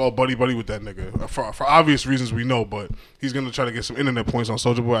 he was all buddy with that nigga for obvious reasons we know. But he's gonna try to get some internet points on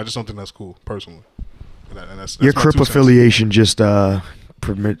Soulja Boy. I just don't think that's cool, personally. And that's your Crip affiliation just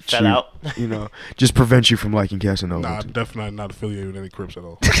permits Fell you, out. Just prevents you from liking Casanova. Nah, I'm definitely not affiliated with any Crips at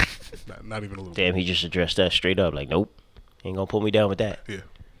all. not even a little. Damn, he just addressed that straight up. Like, nope, ain't gonna pull me down with that. Yeah.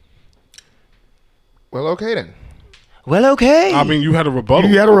 Well, okay then. Well, okay. I mean, you had a rebuttal.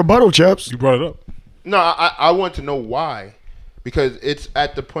 You had a rebuttal, Chaps. You brought it up. No, I want to know why, because it's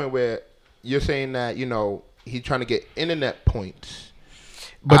at the point where you're saying that he's trying to get internet points.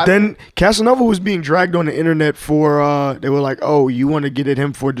 But then Casanova was being dragged on the internet for they were like, oh, you want to get at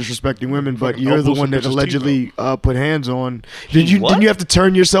him for disrespecting women, but you're the one that allegedly put hands on. Didn't you have to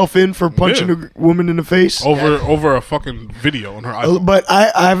turn yourself in for punching a woman in the face over a fucking video on her iPhone? But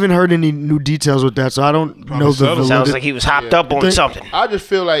I haven't heard any new details with that, so I don't know the validity. Sounds like he was hopped up on something. I just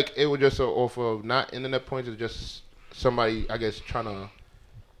feel like it was just an offer of not internet points. It's just somebody, I guess, trying to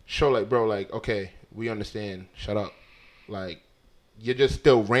show like, bro, like, okay, we understand. Shut up. Like, you're just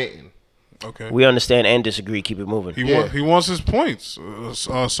still ranting. Okay. We understand and disagree. Keep it moving. He wants his points.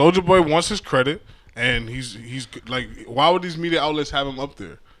 Soulja Boy wants his credit, and he's like, why would these media outlets have him up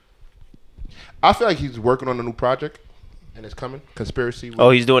there? I feel like he's working on a new project, and it's coming. Conspiracy.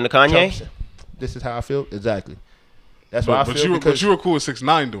 Oh, he's doing the Kanye? Trump. This is how I feel. Exactly. That's what I feel. But you were cool with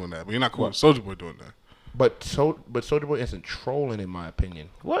 6ix9ine doing that, but you're not cool with Soulja Boy doing that. But Soulja Boy isn't trolling, in my opinion.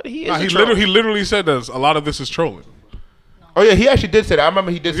 What? He literally said that a lot of this is trolling. Oh yeah, he actually did say that. I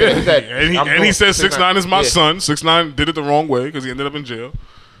remember he did say that. He said, he said 6ix9ine is my son. 6ix9ine did it the wrong way because he ended up in jail.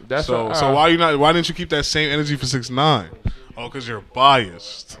 So why didn't you keep that same energy for 6ix9ine? Oh, because you're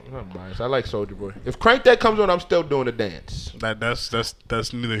biased. I'm not biased. I like Soulja Boy. If Crank That comes on, I'm still doing the dance.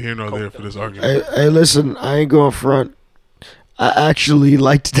 That's neither here nor there for this argument. Hey, listen, I ain't going front. I actually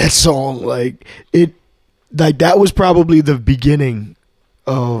liked that song. Like that was probably the beginning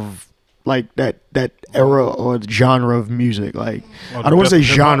of like that era or genre of music. Like I don't want to say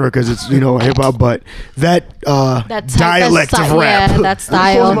genre because it's hip hop, but that dialect of rap. Yeah, that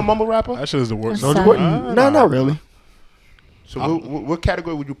style. You call him a mumble rapper? That shit is the worst. No, not really. So what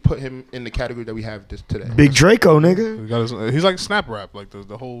category would you put him in the category that we have this today? Big Draco, nigga. He's like snap rap, like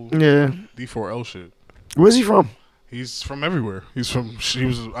the whole D4L shit. Where's he from? He's from everywhere. I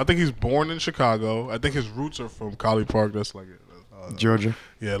think he's born in Chicago. I think his roots are from Colley Park. That's like Georgia.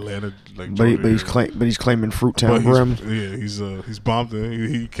 Yeah, Atlanta. Like Georgia, but he's claiming Fruittown Brim. He's Bompton.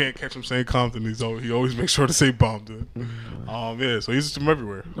 He can't catch him saying Compton. He always makes sure to say Bompton. So he's from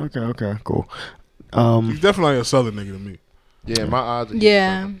everywhere. Okay, cool. He's definitely a Southern nigga to me. Yeah, my odds.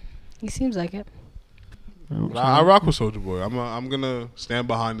 Yeah, he seems like it. I rock with Soulja Boy. I'm gonna stand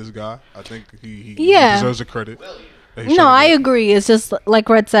behind this guy. I think he deserves the credit. No, I agree. It's just like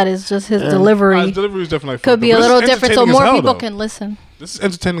Red said. It's just his delivery. His delivery is definitely could be a little different, so more people can listen. This is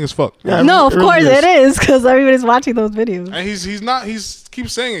entertaining as fuck. Yeah, no, of course it is, because everybody's watching those videos. And he's not. He's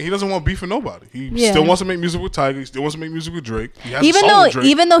keeps saying it. He doesn't want beef with nobody. He still wants to make music with Tiger. He still wants to make music with Drake. He has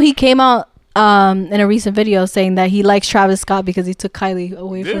even though he came out in a recent video saying that he likes Travis Scott because he took Kylie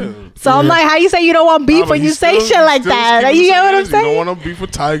away from him. So I'm like, how you say you don't want beef when you say shit like that? You get what I'm saying? You don't want to beef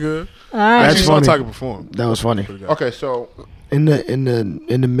with Tiger. All right. That's funny. Tiger perform. That was funny. Okay, so in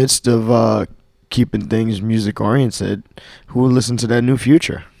the midst of keeping things music oriented, who will listen to that new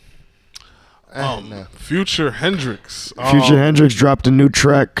Future? Future Hendrix. Future Hendrix dropped a new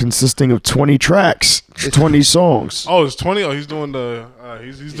track consisting of 20 tracks, 20 songs. Oh, it's 20. Oh, he's doing the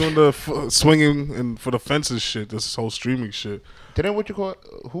he's doing the swinging and for the fences shit. This whole streaming shit. Didn't what you call it?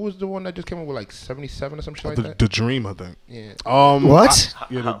 Who was the one that just came up with like 77 or some shit like that? The Dream, I think. Yeah. What?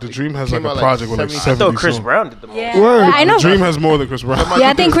 The Dream has like a project with like 70 I thought Chris songs. Brown did the most. Yeah, I know. The Dream has more than Chris Brown. Yeah,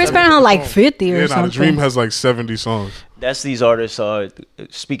 I think Chris Brown had like 50 or something. The Dream has like 70 songs. That's these artists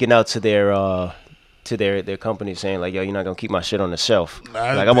speaking out to their company saying like, yo, you're not gonna keep my shit on the shelf.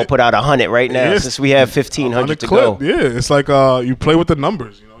 Like I'm gonna put out 100 right now since we have 1,500 to go. Yeah, it's like you play with the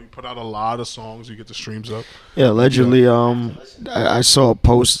numbers. You know, you put out a lot of songs, you get the streams up. Yeah, allegedly, I saw a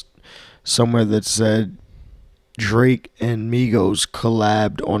post somewhere that said Drake and Migos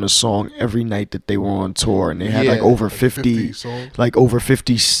collabed on a song every night that they were on tour, and they had like over 50 songs. like over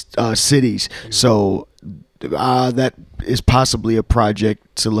 50 cities. Yeah. So that is possibly a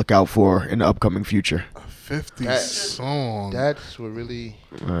project to look out for in the upcoming future. 50 songs. That's what really.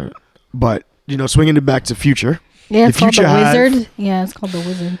 Right. But swinging it back to Future. Yeah, it's called The Wizard. Yeah, it's called The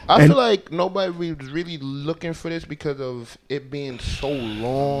Wizard. I feel like nobody was really looking for this because of it being so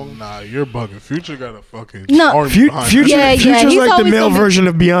long. Nah, you're bugging. Future got a fucking Future's like the male version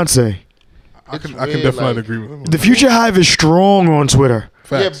of Beyonce. I can definitely agree with him. The Future Hive is strong on Twitter.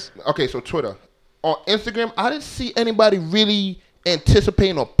 Facts. Yeah, okay, so Twitter. On Instagram, I didn't see anybody really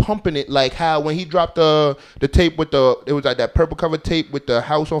anticipating or pumping it like how when he dropped the tape with it was like that purple cover tape with the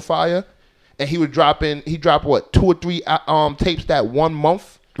house on fire, and he dropped what 2 or 3 tapes that 1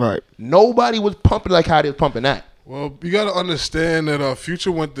 month. Right. Nobody was pumping like how they was pumping that. Well, you got to understand that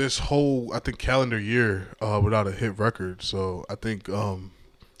Future went this whole, I think, calendar year without a hit record. So I think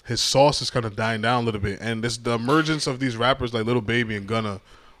his sauce is kind of dying down a little bit, and the emergence of these rappers like Lil Baby and Gunna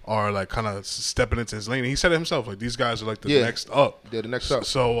are like kind of stepping into his lane. And he said it himself, like these guys are like the next up. Yeah, the next up.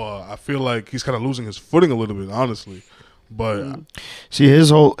 So I feel like he's kind of losing his footing a little bit, honestly. But see his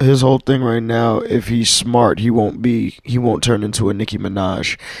whole thing right now, if he's smart, he won't turn into a Nicki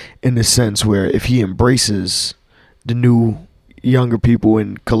Minaj in the sense where if he embraces the new younger people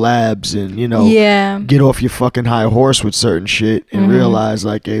and collabs and get off your fucking high horse with certain shit and realize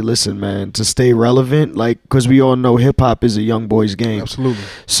like, hey, listen, man, to stay relevant, like, because we all know hip hop is a young boy's game. Absolutely.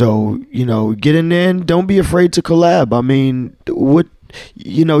 So get in there and don't be afraid to collab. I mean,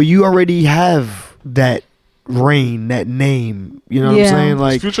 you already have that reign, that name. You know what I'm saying?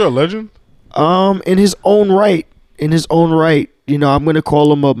 Like, is Future a legend? In his own right. I'm gonna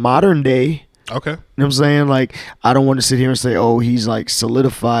call him a modern day. Okay. You know what I'm saying? Like, I don't want to sit here and say, oh, he's like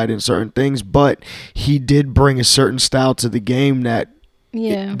solidified in certain things, but he did bring a certain style to the game that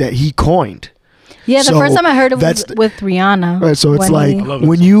he coined. Yeah, the first time I heard it was with Rihanna. Right, so it's like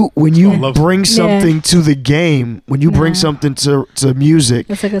when you bring something to the game, when you bring something to music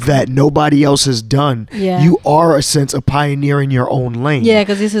that nobody else has done, you are a sense of pioneering your own lane. Yeah,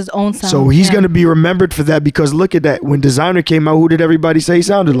 because it's his own sound. So he's going to be remembered for that because look at that. When Designer came out, who did everybody say he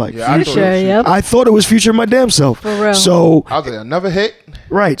sounded like? Yeah, Future, yep. I thought it was Future my damn self. For real. So I was like, another hit?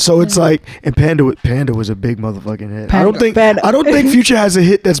 Right, so it's like, and Panda was a big motherfucking hit. I don't think Future has a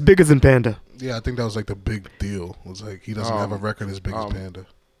hit that's bigger than Panda. Yeah, I think that was like the big deal. It was like he doesn't have a record as big as Panda.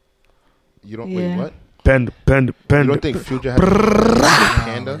 You don't wait, what? Panda. You don't think Future has a record as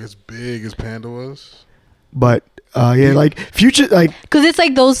Panda? As big as Panda was. But like Future, like because it's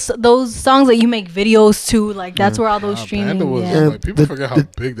like those songs that you make videos to, like that's where all those streaming. Panda was, like, people forget how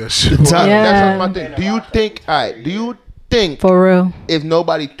big that shit was. That's my thing. Do you think for real? If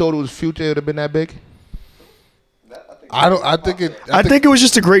nobody thought it was Future, it would have been that big? I think it was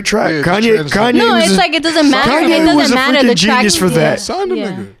just a great track. Yeah, Kanye. No, it's like it doesn't matter. Kanye It doesn't matter. The genius track for that. Sound a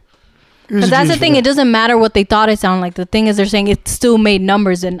nigga. Because that's the thing. It doesn't matter what they thought it sounded like. The thing is, they're saying it still made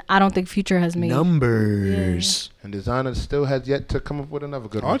numbers, and I don't think Future has made numbers. Yeah. And Designer still has yet to come up with another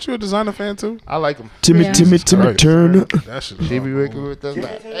good one. Aren't you a Designer fan too? I like him. Timmy Turner. That shit. She be working with us.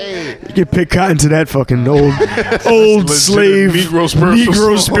 Hey, you can pick cotton to that fucking old slave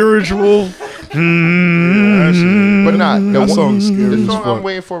Negro spiritual. But nah, that song's scary. The song I'm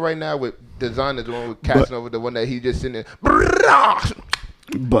waiting for right now with Designer, the one with Casanova, the one that he just sitting there.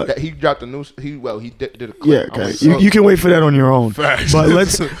 But that he dropped a new. He did a clip. yeah, okay. You can wait for that on your own. Facts. But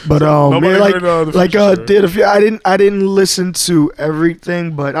let's. But I didn't listen to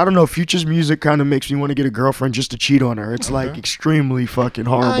everything, but I don't know. Future's music kind of makes me want to get a girlfriend just to cheat on her. It's like extremely fucking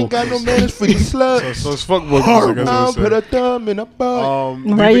horrible. I ain't got no manners for you slut. So it's fuck boy music. I'll put a thumb in a butt.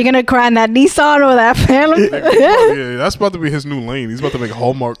 Right, you gonna cry in that Nissan or that Phantom? Yeah, that's about to be his new lane. He's about to make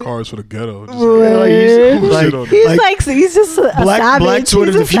Hallmark cars for the ghetto. He's just a Black savage. Twitter.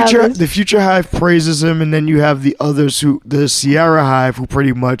 The Future Hive praises him, and then you have the others the Sierra Hive, who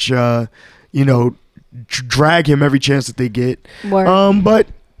pretty much drag him every chance that they get. But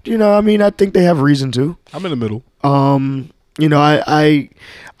I think they have reason to. I'm in the middle.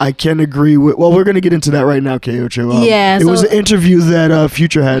 I can agree with. Well, we're gonna get into that right now, Keocho. It was an interview that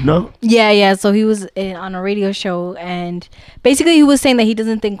Future had. No. Yeah. So he was on a radio show, and basically he was saying that he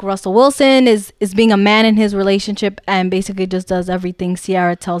doesn't think Russell Wilson is being a man in his relationship, and basically just does everything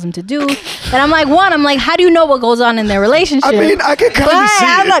Ciara tells him to do. And I'm like, how do you know what goes on in their relationship? I mean, I can kind of see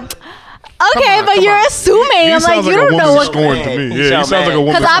it. Okay, but you're assuming. I'm like, you don't know what. Scorned to me. Yeah, he sounds like a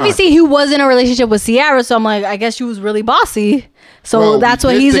woman. Because obviously he was in a relationship with Ciara, so I'm like, I guess she was really bossy. So that's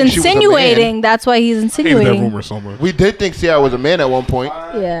what he's insinuating. That's why he's insinuating. That rumor somewhere. We did think Ciara was a man at one point.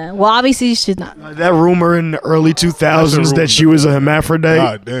 Yeah. Well, obviously she's not. That rumor in the early 2000s that she was a hermaphrodite.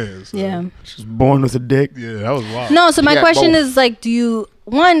 God damn. So. Yeah. She was born with a dick. Yeah, that was wild. No, so my question is like,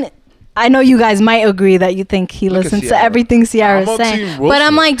 I know you guys might agree that you think he listens to everything Ciara is saying. But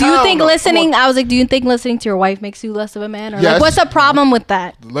I'm like, do you think listening to your wife makes you less of a man? Or like, what's the problem with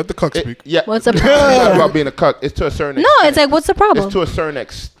that? Let the cuck speak. Yeah. What's the problem? It's not about being a cuck. It's to a certain extent. No, it's like, what's the problem? It's to a certain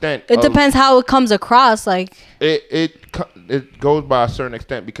extent. It depends how it comes across. Like it goes by a certain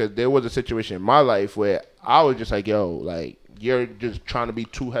extent, because there was a situation in my life where I was just like, yo, like, you're just trying to be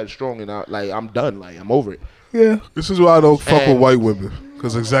too headstrong, and I'm done. Like, I'm over it. Yeah. This is why I don't fuck with white women.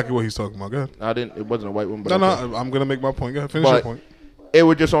 Because exactly what he's talking about. Go ahead. It wasn't a white woman. But no, I'm going to make my point. Go ahead. Finish your point. It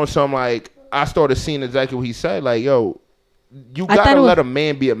was just on some, like, I started seeing exactly what he said. Like, yo, you got to let a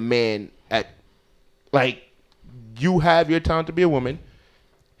man be a man like, you have your time to be a woman.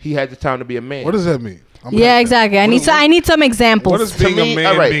 He had the time to be a man. What does that mean? Exactly. I need some examples. What is being a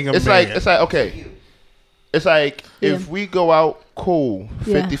man being a man? It's like, okay. It's like, if we go out, cool.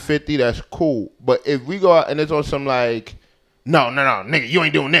 50-50, that's cool. But if we go out and it's on some, like, no, nigga, you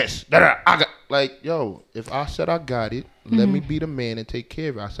ain't doing this. I got, like, yo, if I said I got it, let me be the man and take care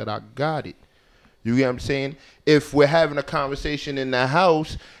of it. I said I got it. You get what I'm saying? If we're having a conversation in the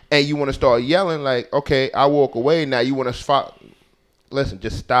house and you want to start yelling, like, okay, I walk away, now you want to listen,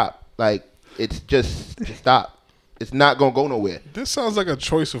 just stop. Like, it's just stop. It's not going to go nowhere. This sounds like a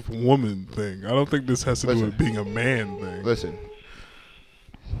choice of woman thing. I don't think this has to do with being a man thing. Listen.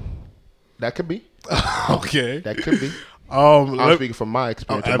 That could be. Okay. That could be. I'm speaking from my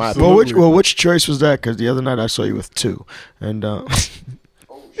experience. Which choice was that? Because the other night I saw you with two, and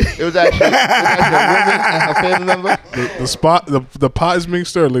it was actually a family member. The pot is being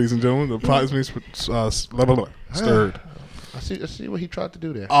stirred, ladies and gentlemen. The pot is being stirred. I see what he tried to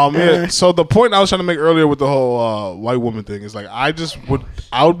do there. Yeah. So the point I was trying to make earlier with the whole white woman thing is like, I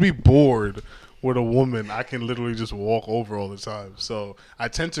would be bored with a woman I can literally just walk over all the time. So I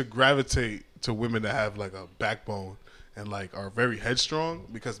tend to gravitate to women that have like a backbone and like are very headstrong,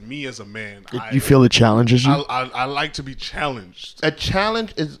 because me as a man, you feel it challenges you. I like to be challenged. A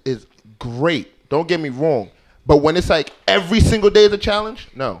challenge is great. Don't get me wrong, but when it's like every single day is a challenge,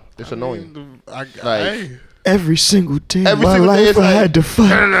 no, it's annoying. Every single day of my life I had to fight.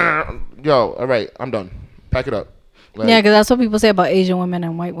 No. Yo, all right, I'm done. Pack it up. Like, yeah, because that's what people say about Asian women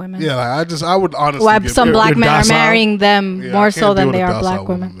and white women. Yeah, like I would honestly. Why some black men are marrying them more so than they are black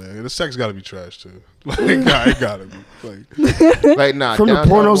women. Man. The sex got to be trash too. Like, it gotta be. Like nah. From the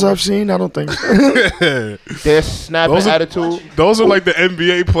pornos I've seen, I don't think so. Their snapping attitude. Those are like the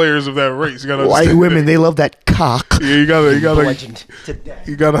NBA players of that race. You gotta white women, they love that cock. Yeah, you gotta compare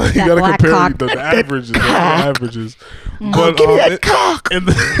the averages. The averages. But give me that cock.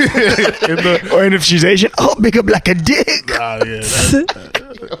 And if she's Asian, big up like a dick. Yeah.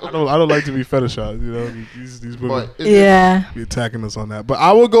 I don't like to be fetishized. You know, these women be attacking us on that. But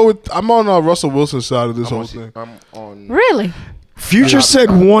I will go with. I'm on Russell Wilson's side of this whole thing. I'm on. Really? Future said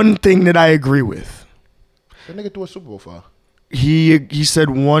one thing that I agree with. That nigga threw a Super Bowl for. He said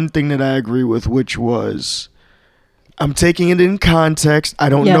one thing that I agree with, which was, I'm taking it in context. I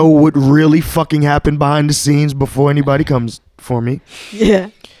don't know what really fucking happened behind the scenes before anybody comes for me. Yeah.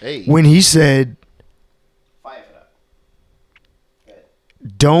 Hey. When he said,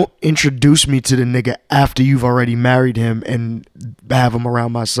 don't introduce me to the nigga after you've already married him and have him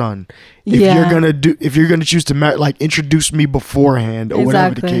around my son. If you're gonna choose to marry, like, introduce me beforehand or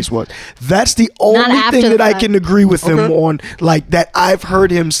whatever the case was. That's the only thing that I can agree with him on, like, that I've heard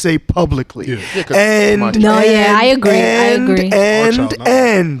him say publicly. I agree.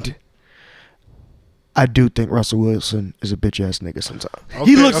 And I do think Russell Wilson is a bitch ass nigga sometimes.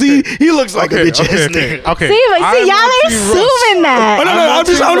 He looks like a bitch ass nigga. Okay. See, y'all are assuming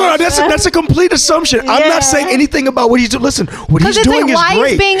that. That's a complete assumption. I'm not saying anything about what he's doing. Listen, what he's doing is why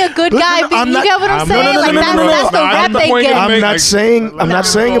great. He's being a good guy. You get what I'm saying? That's the rap they get. I'm not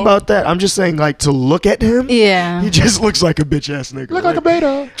saying about that. I'm just saying, like, to look at him. Yeah. He just looks like a bitch ass nigga. Look like a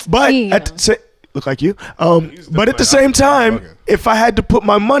beta. But look like you. But at the same time, if I had to put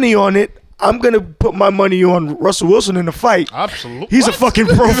my money on it, I'm going to put my money on Russell Wilson in the fight. Absolutely. He's a fucking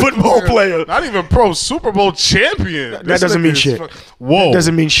pro football player. Not even pro Super Bowl champion. That doesn't mean shit. Whoa. That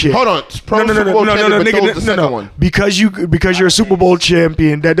doesn't mean shit. Hold on. No. Because you're a Super Bowl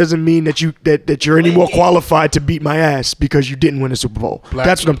champion, that doesn't mean that you're any more qualified to beat my ass because you didn't win a Super Bowl.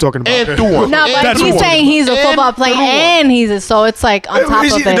 That's what I'm talking about. No, but he's saying he's a football player and so it's like on top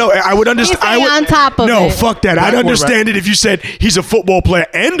of it. No, I would understand. On top of it. No, fuck that. I'd understand it if you said he's a football player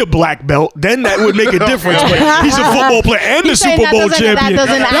and a black belt. Then that would make a difference. But he's a football player and a Super Bowl champion.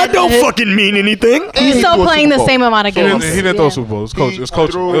 That don't fucking mean anything. He's still playing the same amount of games. He didn't throw a Super Bowl. It was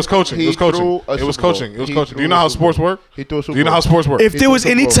coaching. Do you know how sports work? Do you know how sports work? If there was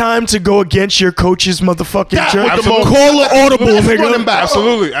any time to go against your coach's motherfucking church, call an audible, nigga.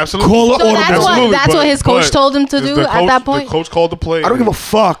 Absolutely. Call an audible. That's what his coach told him to do at that point? The coach called the play. I don't give a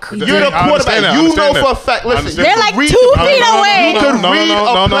fuck. You're the quarterback. You know for a fact. Listen, they're like 2 feet away. You could read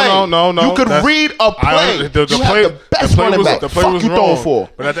a play. You could read a play. The best running back. Fuck you throwing for?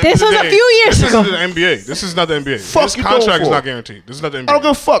 This was a few years ago. This is the NBA. This is not the NBA. Fuck this you contract is not guaranteed. This is not the NBA. I don't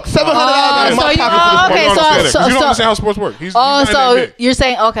give a fuck. $700 in my pocket. Okay, you don't understand how sports work. So you're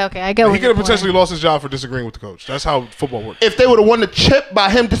saying okay, I get what he could have potentially lost his job for disagreeing with the coach. That's how football works. If they would have won the chip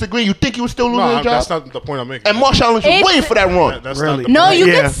by him disagreeing, you think he would still lose his job? That's not the point I'm making. And Marshawn Lynch was waiting for that run. That's really? not you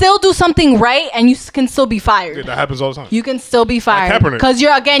can still do something right and you can still be fired. Yeah, that happens all the time. You can still be fired Kaepernick. because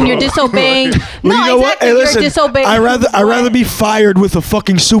you're disobeying. Well, you know what? Hey, listen, you're disobeying. I'd rather be fired with a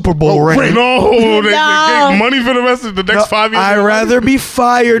fucking Super Bowl ring. No, they get money for the rest of the next 5 years. I'd rather be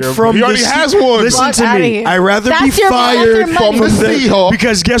fired from. He already has one. Listen to me. I'd rather be fired from the Seahawks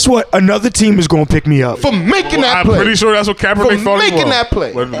because guess what? Another team is going to pick me up for making that play. I'm pretty sure that's what Kaepernick thought. Making that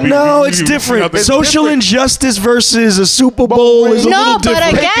play. No, it's different. Social injustice versus a Super Bowl is a little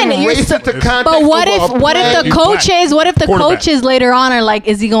different. But again, but what if the coaches later on are like,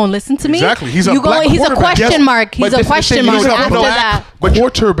 is he going to listen to me? Exactly. He's a black He's a question mark. He's a question mark after that.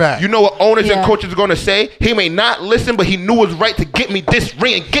 Quarterback. You know what owners and coaches are going to say? He may not listen, but he knew it was right to get me this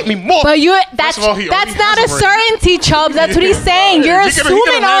ring and get me more. But that's not a certainty, Chubbs. That's what he's saying. You're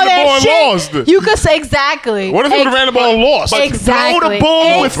assuming all that shit. You could say exactly. What if he would have ran the ball and lost? Exactly. Throw the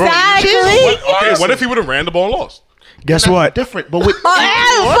ball with okay, what if he would have ran the ball and lost? Guess what? Different, but with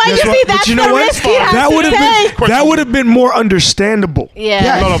that's you know the what? risk he has That would have been more understandable.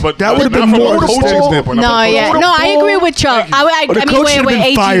 Yeah. No, but that would have been more understandable. No, I agree with Chubb. The coach should have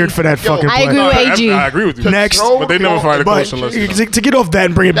been fired for that fucking play. I agree with AG. I agree with you. Next, but they never fired a coach unless to get off that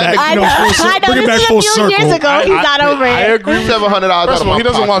and bring it back. Bring it back full circle. Years ago, he's not over it. I agree. $700. First of all, he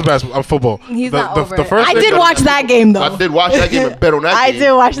doesn't watch football. He's not over it. I did watch that game though. I did watch that game and bet on that game. I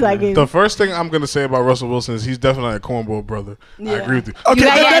did watch that game. The first thing I'm gonna say about Russell Wilson is he's definitely a cornball brother. I agree with you. Okay, you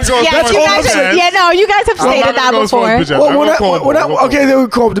guys have stated that before. Okay, they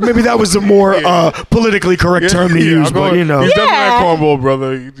would call. Maybe that was a more politically correct term to use, but you know, he's definitely a cornball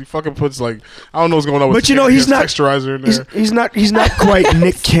brother. He fucking puts like I don't know what's going on. But you know, he's not texturizer in there. He's not quite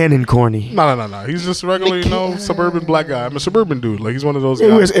Nick Cannon corny. No. He's just a regular, suburban black guy. I'm a suburban dude. Like he's one of those guys.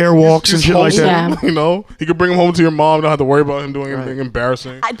 He wears airwalks and shit like that. You know, he could bring him home to your mom. Don't have to worry about him doing anything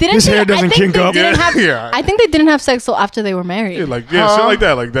embarrassing. His hair doesn't kink up. I think they didn't have sex till after they were married. Yeah, shit like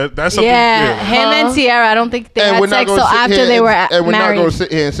that. Like that's something. Him and Sierra. I don't think they had sex till after they were married. And we're not going to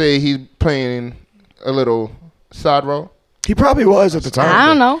sit here and say he's playing a little side role. He probably was at the time. I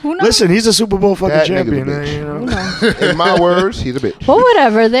don't know. Who knows? Listen, he's a Super Bowl fucking champion. You know? In my words, he's a bitch. Well,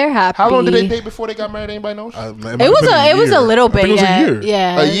 whatever. They're happy. How long did they date before they got married? Anybody knows? It was a little bit. It was a year.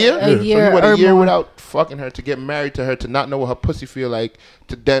 Yeah, a year. A year. So he went a year more. without fucking her, to get married to her, to not know what her pussy feel like,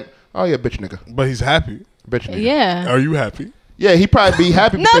 to then bitch nigga. But he's happy. Bitch nigga. Yeah. Are you happy? Yeah, he probably be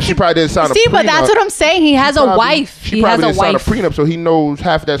happy because she probably didn't sign a prenup. See, but that's what I'm saying. He has a wife. She probably didn't sign a prenup, so he knows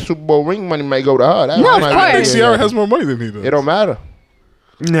half of that Super Bowl ring money might go to her. No, of course. I think Ciara has more money than he does. It don't matter.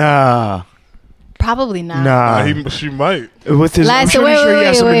 Nah. Probably not. Nah. She might. With his, I'm sure he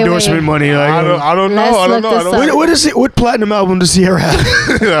has some endorsement money. Like, I don't know. What is it? What platinum album does Sierra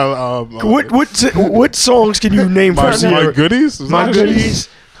have? What songs can you name for Sierra? My Goodies? My Goodies.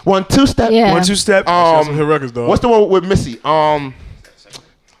 1 2 Step. Yeah. 1 2 Step. Some hit records, though. What's the one with Missy?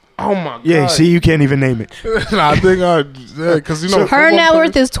 Oh my god. Yeah, see, you can't even name it. I think because her net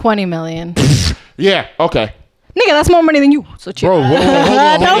worth is $20 million. Yeah. Okay. Nigga, that's more money than you. So chill. Bro,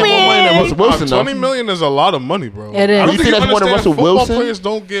 Don't be. Wilson, $20 million is a lot of money, bro. It is. I don't You think think that's more than Russell football Wilson? players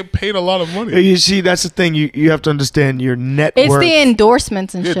don't get paid a lot of money. You see, that's the thing. You have to understand your net It's worth. the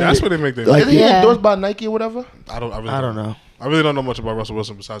endorsements and Yeah, shit. that's where they make their Like, money. Is he Yeah. endorsed by Nike or whatever? I don't know. I really don't know much about Russell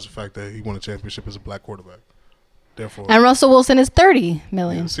Wilson besides the fact that he won a championship as a black quarterback. Therefore, And Russell Wilson is $30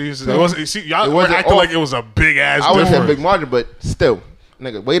 million. Y'all were wasn't acting all- like it was a big ass I would say difference. big margin, but still,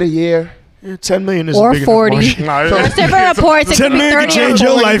 nigga, wait a year. Yeah, 10 million is Or a big 40. enough margin. Nah, There's different reports. It 10 could be million can 30 or change your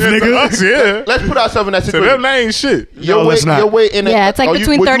 40. life, nigga. Yeah. Let's put ourselves in that To them, situation. that ain't shit. No, let's not. Your way in Yeah, it's like are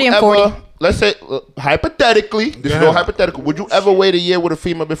between would 30 and ever- 40. Let's say, hypothetically, this is all hypothetical. Would you ever wait a year with a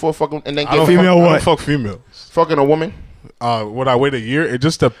female before fucking and then I don't get Female fuck, I what? don't fuck females. fucking a woman? Would I wait a year? It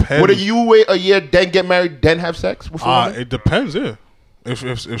just depends. Would you wait a year, then get married, then have sex with a woman? It depends, yeah.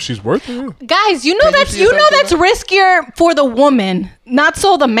 If she's worth it, yeah. Guys, you know Can you that's see you know yourself that's riskier for the woman, not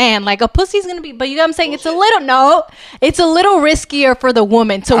so the man. Like a pussy's gonna be, but you know what I'm saying? It's a little riskier for the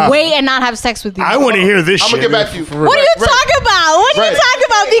woman to wait and not have sex with you. I want to hear this I'm shit. gonna get back to you. What are you talking about? What are you Right. talking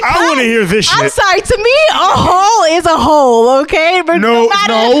about? Because I want to hear this I'm shit. sorry. To me, a hole is a hole. Okay, but No, no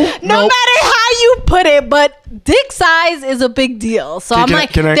matter how you put it, but dick size is a big deal. So I'm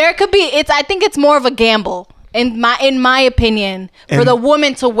like, there could be. I think it's more of a gamble. In my opinion, for the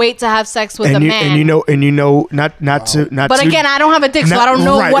woman to wait to have sex with a man, and you know, not to. But again, I don't have a dick, so I don't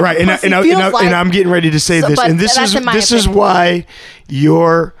know what pussy feels like. And I'm getting ready to say this, but and this that's in my is opinion. why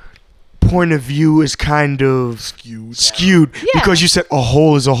your point of view is kind of skewed Yeah. because you said a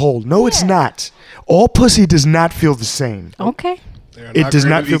hole is a hole. No, it's not. All pussy does not feel the same. Okay, It does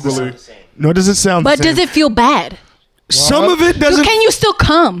not feel the same. No, it doesn't sound. but the same. does it feel bad? Some of it doesn't. Can you still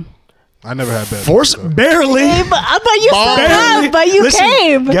come? I never had that. Force barely. But you still Barely. come. But you Listen,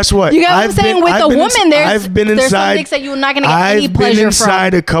 came. Guess what? You got what I'm saying? With a woman, there's I've been some inside. dicks that you're not gonna get any I've pleasure been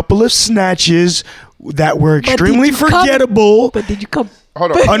inside from. a couple of snatches that were But extremely did you come? forgettable. But did you come?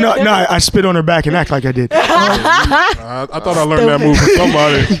 Hold on. Oh no, I spit on her back and act like I did. I thought I learned that move from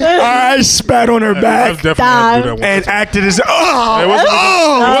somebody. I spat on her I've back definitely had to do that one. and acted as It wasn't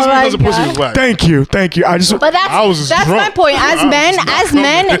because the pussy was black. Thank you. I just But I was that's just my drunk. point. As I was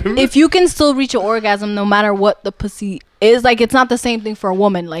men, just drunk. if you can still reach an orgasm no matter what the pussy is, like it's not the same thing for a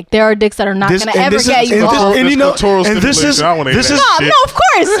woman. Like there are dicks that are not gonna ever get you. and you know, and this is I wanna hear this that is shit. No, of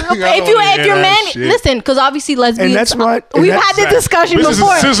course. don't If you wanna if hear your that man shit. listen, because obviously lesbians. And that's why- and we've that's had this exact- discussion This is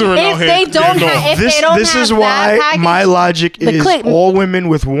before. scissoring out If here. they don't Yeah, no. have, if they don't this have is that why package, my logic the is clip- all women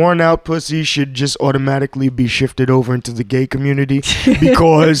with worn out pussy should just automatically be shifted over into the gay community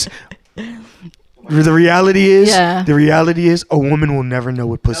because the reality is a woman will never know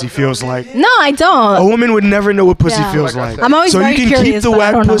what pussy feels like. No, I A don't. woman would never know what pussy Yeah. feels Like I like. said. I'm always So very you can keep curious, the but I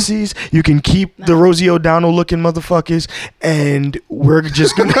whack don't know. pussies, you can keep the Rosie O'Donnell looking motherfuckers, and we're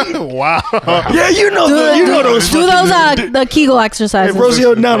just gonna. Wow. Yeah, you know those. Do those the Kegel exercises. Rosie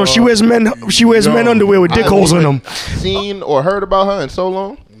O'Donnell, she wears men underwear with dick holes in them. Seen or heard about her in so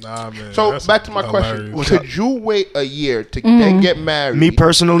long. Nah, man. So that's back to my question: hilarious. could you wait a year to Mm-hmm. then get married? Me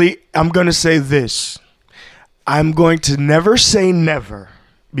personally, I'm gonna say this. I'm going to never say never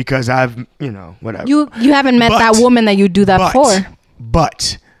because I've, whatever. You haven't met But- that woman that you do that for.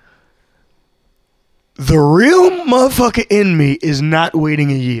 But the real motherfucker in me is not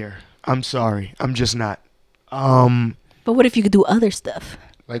waiting a year. I'm sorry. I'm just not. But what if you could do other stuff?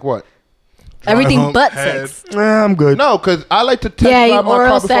 Like what? Everything hump, but head. sex. I'm good. No, because I like to test Yeah, drive my oral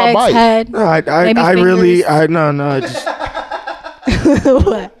car before I sex, Oh, buy it. head. No, Maybe I really, fingers. no. Just,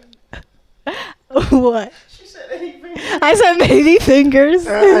 What? What? I said baby fingers.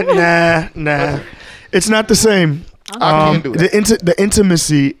 nah. It's not the same. I can't do that. The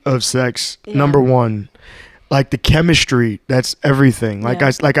intimacy of sex, number one. Like the chemistry, that's everything. Like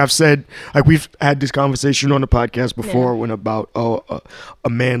Yeah. I've said, like we've had this conversation on the podcast before when about a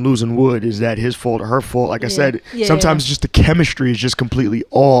man losing wood, is that his fault or her fault? Like I said, Yeah, sometimes just the chemistry is just completely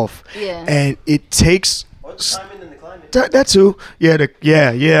off, Yeah. and it takes Or the timing and the climate. that too. Yeah,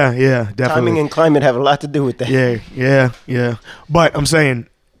 definitely. Timing and climate have a lot to do with that. Yeah. But I'm saying,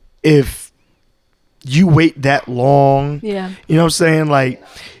 if you wait that long, Yeah. you know what I'm saying? Like,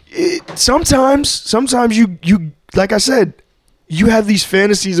 sometimes you like I said, you have these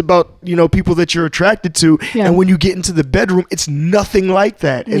fantasies about, you know, people that you're attracted to, and when you get into the bedroom, it's nothing like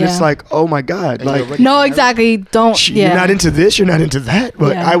that, and it's like, oh my god, like no, exactly. Don't. You're not into this, you're not into that,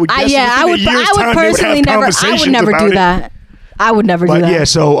 but I would guess I would personally never. I would never do that. I would never do that. But yeah,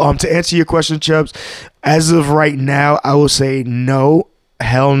 so to answer your question, Chubbs, as of right now, I will say no,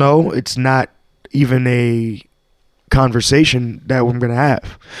 hell no. It's not even a conversation that we're gonna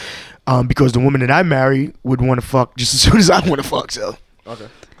have. Because the woman that I marry would want to fuck just as soon as I want to fuck. So okay,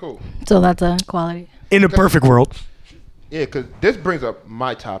 cool. So that's a quality. In a perfect world. Yeah, because this brings up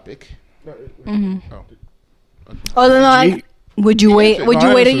my topic. Mm-hmm. Oh no! Would you wait? Would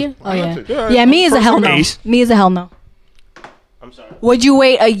you wait a year? Oh yeah. Me is a hell no. Me is a hell no. I'm sorry. Would you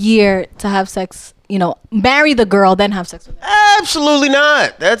wait a year to have sex? You know, marry the girl, then have sex with her? Absolutely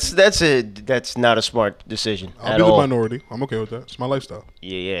not. That's not a smart decision. I'll be the minority. I'm okay with that. It's my lifestyle.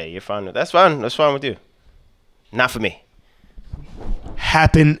 Yeah, you're fine. That's fine. That's fine with you. Not for me.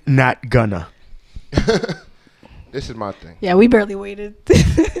 Happen, not gonna. This is my thing. Yeah, we barely waited.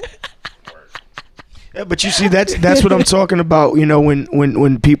 Yeah, but you see, that's what I'm talking about. You know,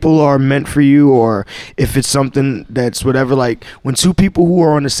 when people are meant for you, or if it's something that's whatever, like when two people who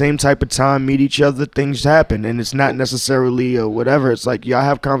are on the same type of time meet each other, things happen, and it's not necessarily whatever. It's like y'all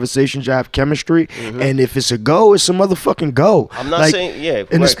have conversations, y'all have chemistry, and if it's a go, it's a motherfucking go. I'm not saying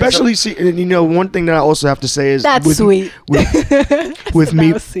and right, especially and you know, one thing that I also have to say is that's sweet. With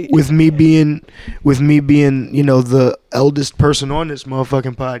me being you know the eldest person on this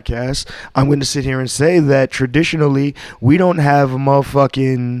motherfucking podcast, I'm going to sit here and say that traditionally we don't have a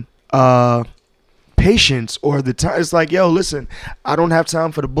motherfucking patience or the time. It's like, yo, listen, I don't have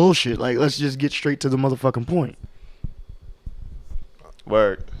time for the bullshit. Like, let's just get straight to the motherfucking point.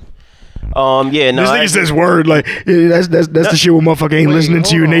 Word. Yeah, no. This nigga says word like that's the shit where motherfucker ain't listening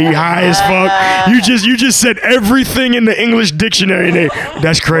to you and they high as fuck. You just said everything in the English dictionary.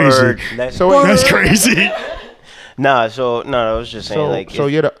 That's crazy. That's crazy. Nah, I was just saying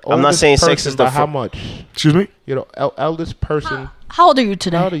you're the I'm not saying sex is the how much? Excuse me? You're the eldest person. How old are you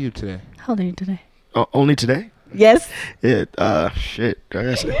today? How old are you today? Only today? Yes. Yeah. Shit. I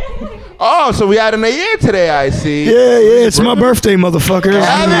guess. Oh, so we adding a year today. I see. Yeah. It's my birthday, motherfuckers.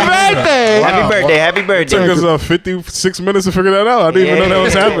 Happy birthday! Wow. Happy birthday! It took us 56 minutes to figure that out. I didn't even know that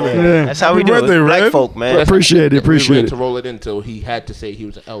was happening. Yeah. That's how we do it. Black folk, man. Appreciate it. We went to roll it until he had to say he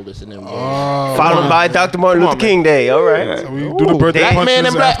was the eldest, and then followed by Dr. Martin Luther King Day. All right. So we do the birthday black man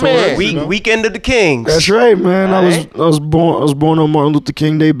and black man. Weekend of the Kings. That's right, man. I was born on Martin Luther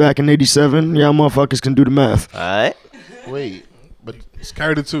King Day back in '87. Y'all motherfuckers can do the math. All right. Wait, but it's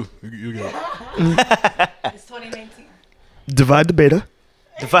carried it too. You get it. It's 2019. Divide the beta.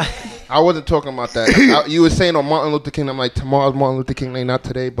 I wasn't talking about that. You were saying on Martin Luther King. I'm like, tomorrow's Martin Luther King Day, not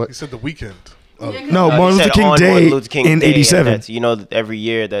today. But he said the weekend. No, Martin Luther King Day in '87. You know, every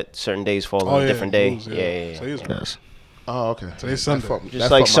year that certain days fall on a different day. Yeah. So yes. Oh, okay. Today's Sunday.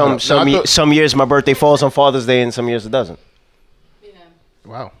 Just like some years my birthday falls on Father's Day and some years it doesn't. Yeah.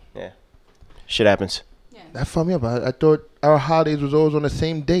 Wow. Yeah. Shit happens. That fucked me up. I thought our holidays was always on the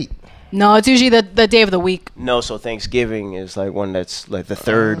same date. No, it's usually the day of the week. No, so Thanksgiving is like one that's like the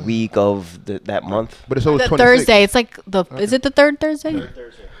third week of that month. But it's always the Thursday. It's like is it the third Thursday? Third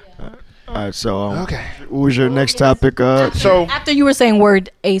Thursday. All right, so what was your next topic? So after you were saying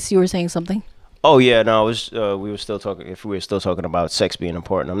word, Ace, you were saying something. Oh yeah, no, we were still talking. If we were still talking about sex being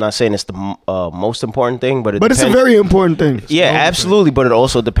important, I'm not saying it's the most important thing, but it's a very important thing. Yeah, absolutely, but it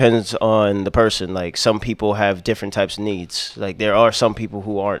also depends on the person. Like some people have different types of needs. Like there are some people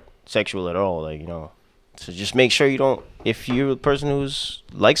who aren't sexual at all. Like so just make sure you don't. If you're a person who's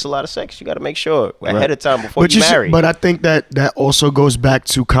likes a lot of sex, you got to make sure ahead of time before you marry. But I think that also goes back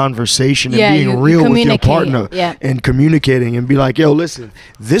to conversation and being real with your partner and communicating and be like, yo, listen,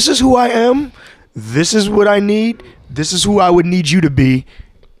 this is who I am. This is what I need. This is who I would need you to be.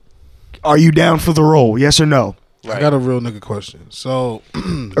 Are you down for the role? Yes or no? Right. I got a real nigga question. So,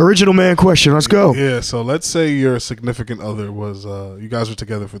 original man question. Let's go. Yeah. So let's say your significant other was you guys were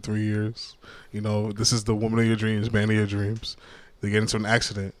together for 3 years. You know, this is the woman of your dreams, man of your dreams. They get into an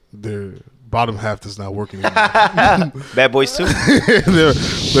accident. Their bottom half does not work anymore. Bad Boys 2.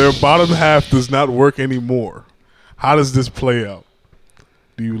 their bottom half does not work anymore. How does this play out?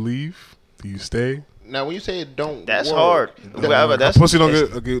 Do you leave? Do you stay? Now, when you say it don't that's work, hard. That's pussy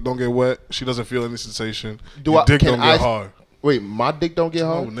don't get wet. She doesn't feel any sensation. Your dick don't get hard. Wait, my dick don't get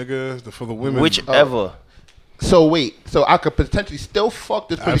hard? No, nigga, for the women. Whichever. So I could potentially still fuck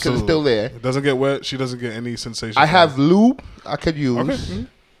this pussy because it's still there. It doesn't get wet. She doesn't get any sensation. I have lube I could use. Okay.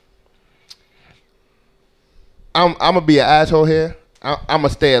 I'm gonna be an asshole here. I'm gonna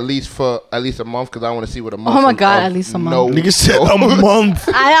stay at least a month because I want to see what a month. Oh my god, at least a month. Nigga said a month.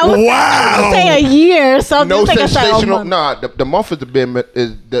 Wow. Say a year. So no think sensational. Nah, the month is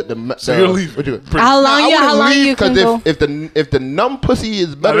the. So you'll leave. How long you can go? If the numb pussy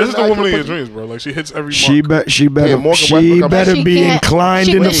is better. This is the woman in your dreams, bro. Like she hits every. She better She be inclined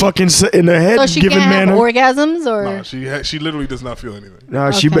in the fucking in the head so she given can't manner. Have orgasms or nah, she literally does not feel anything. No,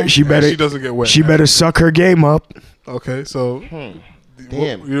 Okay. she better. She doesn't get wet. She better suck her game up. Okay, so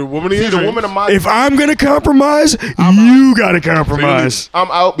Damn. you're a woman in See, your the dreams. woman of my. If I'm gonna compromise, you gotta compromise. I'm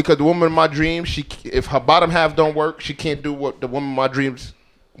out because the woman in my dreams, if her bottom half don't work, she can't do what the woman in my dreams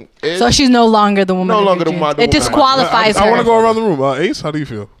is. so she's no longer the woman. No of longer your the dreams. woman- It disqualifies I her. want to go around the room. Ace, how do you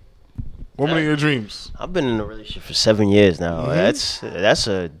feel? Woman in your dreams. I've been in a relationship for 7 years now. That's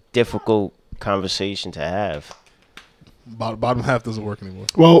a difficult conversation to have. Bottom half doesn't work anymore.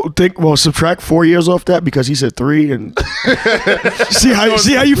 Well, subtract 4 years off that because he said 3, and see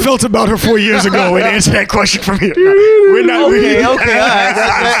how you felt about her 4 years ago, and answer that question from here. We're not Okay, all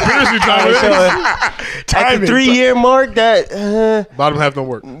Seriously, right. So, at the 3-year mark, that bottom half don't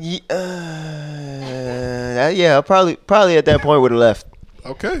work. yeah, probably at that point would have left.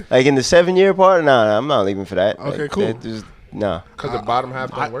 Okay. Like in the 7-year part, nah, I'm not leaving for that. Okay, like, cool. Nah. Because the bottom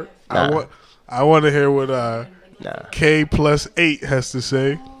half don't work. I want to hear what K plus 8 has to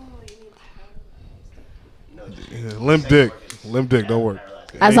say. Yeah, limp dick, don't work.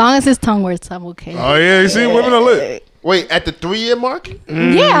 As long as his tongue works, I'm okay. Oh yeah, you see, women are lit. Wait, at the 3-year mark?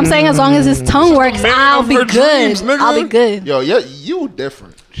 Yeah, I'm saying as long as his tongue works, man I'll of be her good. dreams, nigga. I'll be good. Yo, you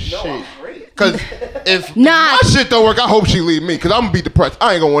different. Shit. Because if Nah. my shit don't work, I hope she leave me because I'm going to be depressed.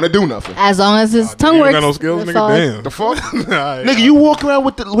 I ain't going to want to do nothing. As long as his tongue You works. got no skills, that's nigga. all. Damn. The fuck? Nah, Nigga, you walk around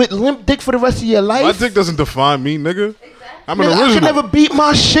with limp dick for the rest of your life? my dick doesn't define me, nigga. I'm an Nigga, I original. can never beat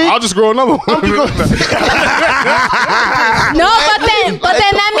my shit. I'll just grow another one. No, but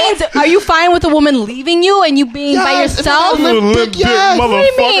then that means, are you fine with a woman leaving you and you being by Yes, yourself? if I Limp limp dick, dick, yes. What do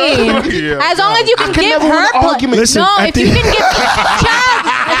you mean? motherfucker. Yeah, As long as you can could give never win her an argument. Listen, no, at if the- you can give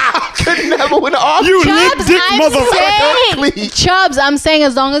Could never win an argument. You limp Chubbs, dick I'm motherfucker. saying, Chubbs, I'm saying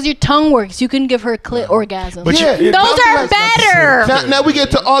as long as your tongue works, you can give her clit orgasms. But Yeah. you, Those are better. Now we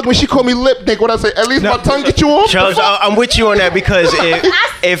get to argument. She called me lip dick. What I say? At least my tongue get you off. Charles, I'm with you on that because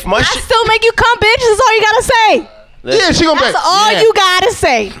if my I shit, still make you come, bitch. That's all you gotta say. Yeah, she gonna be. That's all you gotta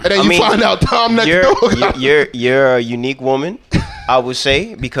say. And then I you mean, find out Tom next door. you're a unique woman, I would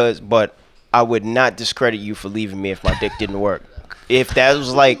say, but I would not discredit you for leaving me if my dick didn't work. If that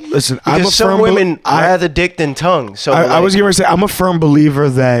was like, Listen, because I'm a some firm women I rather dick than tongue. So I was going to say I'm a firm believer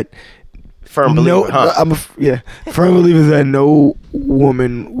that firm believer, huh? firm believer that no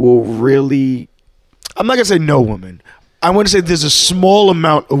woman will really. I'm not gonna say no woman. I want to say there's a small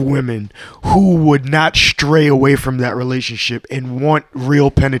amount of women who would not stray away from that relationship and want real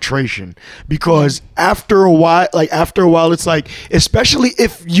penetration, because after a while, it's like, especially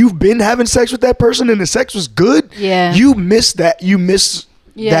if you've been having sex with that person and the sex was good, Yeah. you miss that. You miss.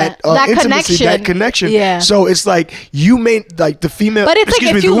 Yeah. That That intimacy, that connection. Yeah. So it's like you may like the female. But it's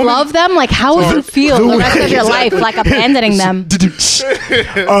like if you love them, like how would you feel the rest of your life, like abandoning them?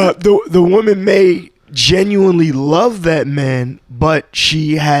 The woman may genuinely love that man, but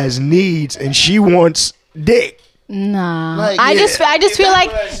she has needs and she wants dick. Nah, Like, I yeah. just feel like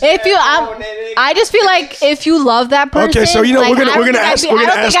if you, I just feel like if you love that person. Okay, so you know like, we're gonna ask the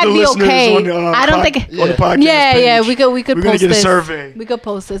listeners on the I don't think. on the podcast. Yeah, page. we could We're gonna post get a this. survey. We could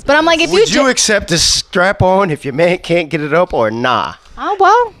post this, but I'm like, if Would you, you accept a strap on if your man can't get it up or nah? oh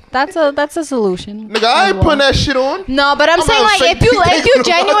well, that's a solution. Nigga, I ain't putting that shit on. No, but I'm saying out like fake if you dick.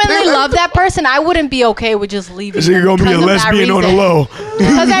 genuinely love that person, I wouldn't be okay with just leaving. So you're gonna be a lesbian on the low.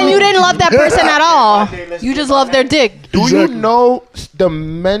 Because then you didn't love that person at all. You just love their dick. Do Exactly. you know the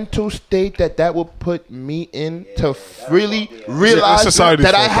mental state that would put me in to really realize society's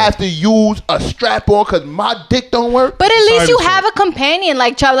that I fucked have to use a strap on because my dick don't work? But at least you Society's have a companion,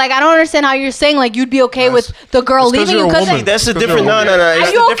 like Chubb. Like I don't understand how you're saying like you'd be okay with the girl It's 'cause leaving you're you. a Because woman. That's a Because different. you're a No. woman. are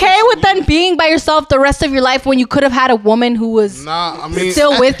It's you a okay different- with then being by yourself the rest of your life when you could have had a woman who was Nah, I mean,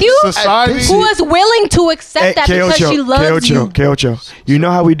 still with you, society. who was willing to accept that because she loves you? Keocho, you know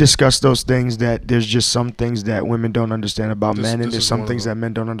how we discuss those things, that there's just some things that women don't understand about men, and this there's is some one of things them. that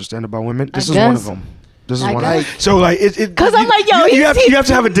men don't understand about women. This I is one of guess. them. This is I one guess. of them. So like it 'Cause I'm like, yo, you you have see- you have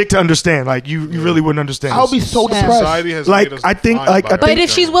to have a dick to understand. Like you really wouldn't understand. I'll be so Yeah. depressed. Society has Like, made us I think- defined like, by I it. But if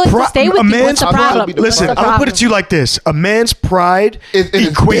she's willing to stay with a you, man's what's the problem? Listen, What's the I'll put it problem? to you like this: a man's pride Is in his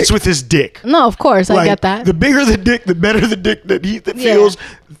equates dick. with his dick. No, of course I Like, get that. The bigger the dick, the better the dick that he Yeah. feels,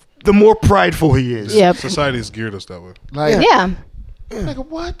 the more prideful he is. Yeah, Society has geared us that way. Like, yeah. nigga,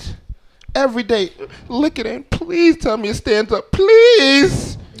 what? every day. Lick it in. Please tell me it stands up.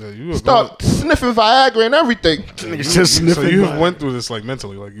 Please. Yeah, start sniffing Viagra and everything. So you went through this like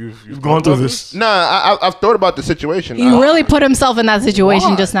mentally, like you've gone through this. Nah, I've thought about the situation. He really put himself in that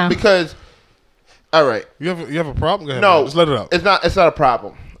situation just now. Because, all right, you have a problem. Go ahead, no, man. Just let it out. It's not a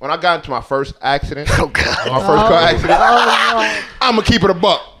problem. When I got into my first accident, my first car accident, I'm gonna keep it a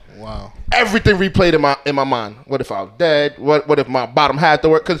buck. Wow. Everything replayed in my mind. What if I was dead? What if my bottom half to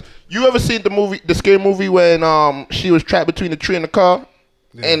work? Because you ever seen the scary movie when she was trapped between the tree and the car?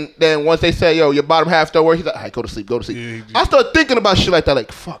 Yeah. And then once they say, "Yo, your bottom half don't work," he's like, "All right, go to sleep, go to sleep." Yeah. I start thinking about shit like that. Like,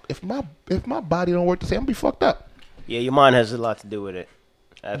 fuck, if my body don't work the same, I'm gonna be fucked up. Yeah, your mind has a lot to do with it.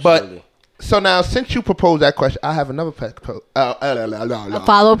 Absolutely. But so now, since you proposed that question, I have another a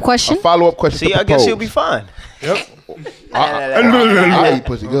follow-up question. See, I guess you'll be fine. Yep. I eat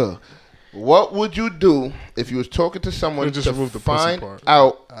pussy good. What would you do if you was talking to someone just to find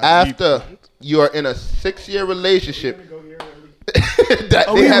out after you are in a 6-year relationship that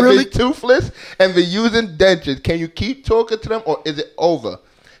they have been toothless and they're using dentures? Can you keep talking to them or is it over?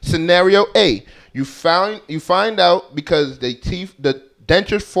 Scenario A: you find out because the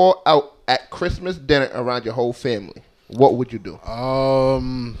dentures fall out at Christmas dinner around your whole family. What would you do?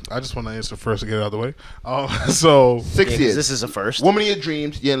 I just want to answer first to get it out of the way. So 6 years. This is a first. Woman of your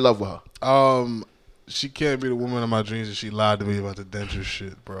dreams. You're in love with her. She can't be the woman of my dreams, and she lied to me about the denture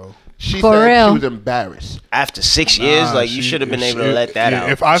shit, bro. She said she was embarrassed. After 6 years, like you should have been able to let that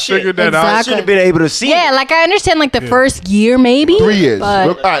out. If I figured that out, I should have been able to see. Yeah, like I understand, like the first year maybe. 3 years.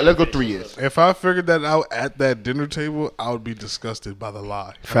 All right, let's go 3 years. If I figured that out at that dinner table, I would be disgusted by the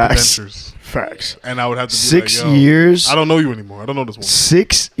lie. Facts. And I would have to be 6 like, years. I don't know you anymore. I don't know this woman.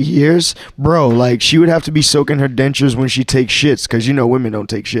 6 years, bro. Like she would have to be soaking her dentures when she takes shits, because you know women don't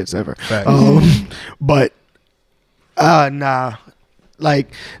take shits ever. But nah.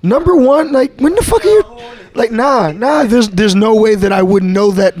 Like, number one, like, when the fuck are you? Like, nah. There's no way that I wouldn't know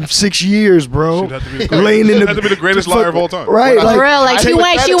that in 6 years, bro. She'd have to be the greatest liar of all time. Right. For real, like, she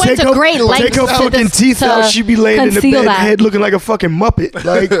went to great lengths. Take her fucking teeth out. She'd be laying in the bed, head looking like a fucking Muppet.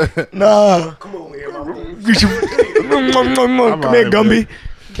 Like, nah. Come on here, come here, Gumby.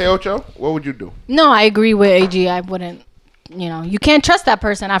 K-Ocho, what would you do? No, I agree with AG. I wouldn't, you can't trust that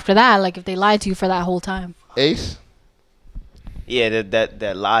person after that. Like, if they lied to you for that whole time. Ace? Yeah,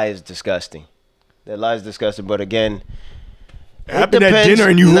 that lie is disgusting. That lie is disgusting. But again, after that dinner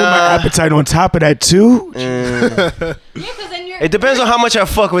and you ruined my appetite on top of that too. It depends on how much I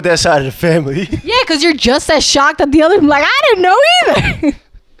fuck with that side of the family. Yeah, because you're just as shocked at the other. Like, I didn't know either.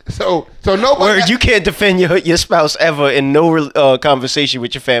 So nobody. You can't defend your spouse ever in no conversation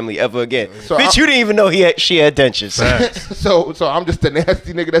with your family ever again. So bitch, you didn't even know she had dentures. So I'm just a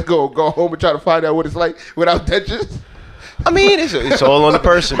nasty nigga that's go home and try to find out what it's like without dentures. I mean, it's all on the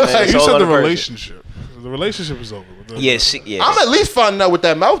person, man. You said the relationship. The relationship is over. Yes. I'm at least finding out what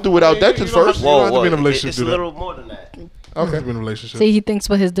that mouth do without dentures first. You don't have to be in a relationship. It's a little more than that. Okay. Be in a relationship. See, he thinks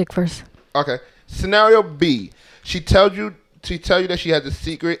with his dick first. Okay. Scenario B: she tell you that she has a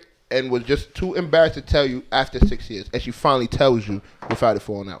secret and was just too embarrassed to tell you after 6 years, and she finally tells you without it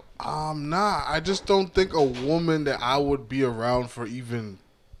falling out. Nah. I just don't think a woman that I would be around for even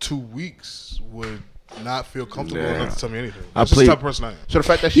 2 weeks would not feel comfortable enough to tell me anything. That's just the type of person I am. So the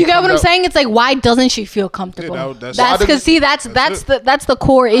fact that you get what I'm saying? It's like, why doesn't she feel comfortable? Yeah, that's because that's the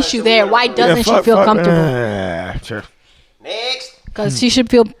core issue there. Why doesn't she feel comfortable? Sure. Next. Because she should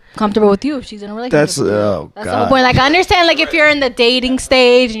feel comfortable with you if she's in a relationship. That's the whole point. Like, I understand, like, if you're in the dating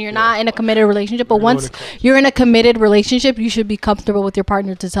stage and you're not in a committed relationship, but once you're in a committed relationship, you should be comfortable with your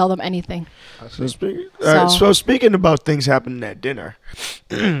partner to tell them anything. So speaking about things happening at dinner.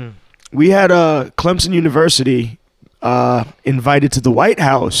 We had Clemson University invited to the White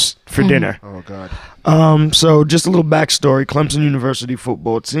House for dinner. Oh, God. So just a little backstory. Clemson University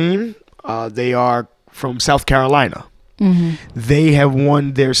football team, they are from South Carolina. Mm-hmm. They have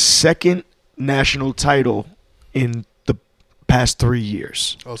won their second national title in the past 3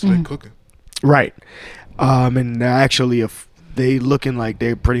 years. Oh, so they're cooking. Right. And they're actually they looking like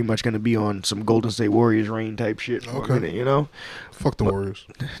they're pretty much going to be on some Golden State Warriors reign type shit for a minute, Fuck the Warriors.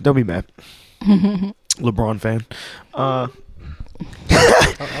 Don't be mad. LeBron fan. I'll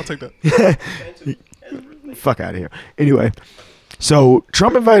take that. Fuck out of here. Anyway, so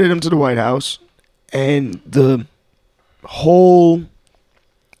Trump invited him to the White House, and the whole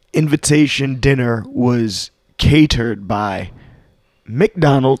invitation dinner was catered by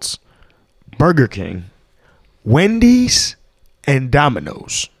McDonald's, Burger King, Wendy's, and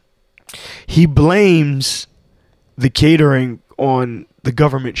Domino's. He blames the catering on the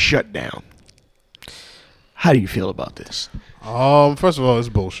government shutdown. How do you feel about this? First of all, it's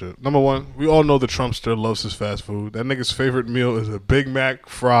bullshit. Number one, we all know the Trumpster loves his fast food. That nigga's favorite meal is a Big Mac,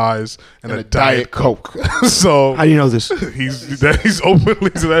 fries, and a Diet Coke. So how do you know this? He's openly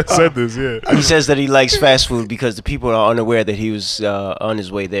said this. Yeah, he says that he likes fast food because the people are unaware that he was on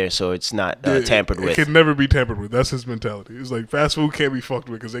his way there, so it's not tampered with. It can never be tampered with. That's his mentality. It's like fast food can't be fucked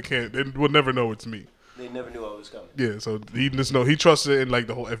with because they will never know it's me. They never knew I was coming. Yeah, so he trusts it in like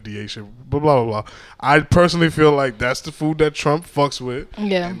the whole FDA shit. Blah blah blah. I personally feel like that's the food that Trump fucks with.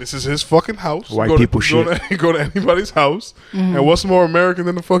 Yeah, and this is his fucking house. White people shit. Go to anybody's house, and what's more American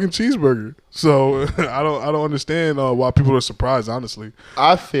than a fucking cheeseburger? So I don't understand why people are surprised. Honestly,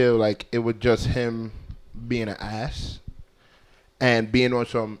 I feel like it was just him being an ass and being on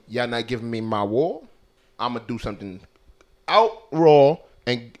some. Y'all not giving me my war. I'm gonna do something uproar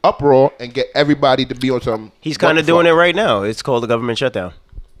and get everybody to be on some. He's kind of doing it right now. It's called the government shutdown.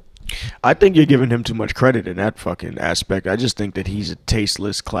 I think you're giving him too much credit in that fucking aspect. I just think that he's a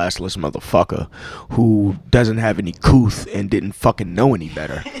tasteless, classless motherfucker who doesn't have any couth and didn't fucking know any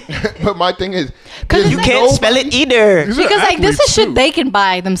better. But my thing is, you can't spell it either. Because like this is shit they can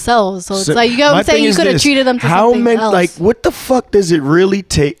buy themselves. So it's like, you know what I'm saying? You could have treated them to something else. Like, what the fuck does it really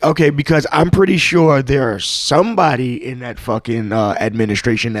take? Okay, because I'm pretty sure there are somebody in that fucking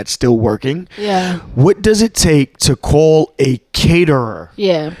administration that's still working. Yeah. What does it take to call a caterer?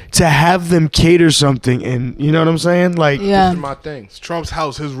 Yeah. To have them cater something, and you know what I'm saying? Like, yeah. This is my thing. It's Trump's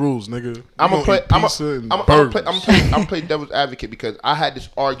house, his rules, nigga. I'm gonna play devil's advocate because I had this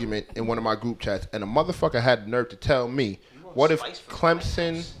argument in one of my group chats, and a motherfucker had the nerve to tell me, what if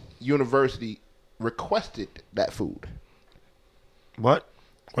Clemson University requested that food? What?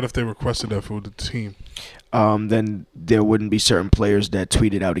 What if they requested that food, the team? Then there wouldn't be certain players that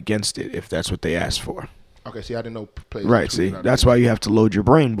tweeted out against it if that's what they asked for. Okay, see, I didn't know players. Right, see, that's why you have to load your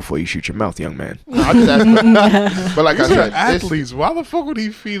brain before you shoot your mouth, young man. I just asked, but like I said, athletes. Why the fuck would he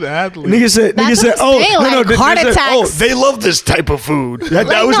feed athletes? Nigga said, heart attacks. They love this type of food. That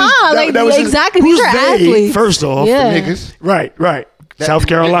was exactly. These are athletes. First off, niggas. Right. South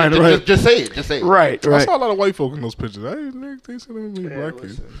Carolina, right? Just say it. Right. I saw a lot of white folk in those pictures. They said black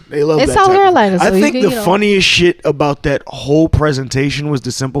kids. They love it's that. South Carolina. So I think the funniest shit about that whole presentation was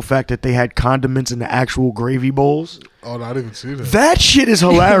the simple fact that they had condiments in the actual gravy bowls. Oh, no, I didn't even see that. That shit is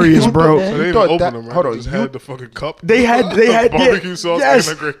hilarious, bro. So they didn't open them, right? Hold on, just had the fucking cup. They had barbecue sauce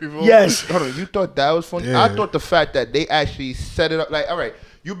in the gravy bowl. Yes. Hold on, you thought that was funny? Yeah. I thought the fact that they actually set it up like, all right,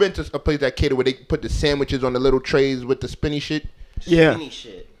 you've been to a place that cater where they put the sandwiches on the little trays with the spinny shit. Yeah. Spinny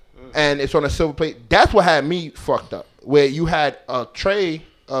shit. And it's on a silver plate. That's what had me fucked up. Where you had a tray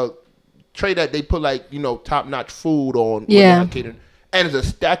that they put like, top notch food on. Yeah. And it's a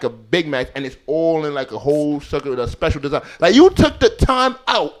stack of Big Macs, and it's all in like a whole circle with a special design. Like you took the time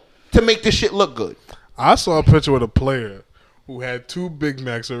out to make this shit look good. I saw a picture with a player who had 2 Big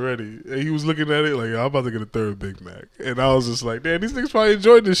Macs already, and he was looking at it like, I'm about to get a 3rd Big Mac, and I was just like, damn, these niggas probably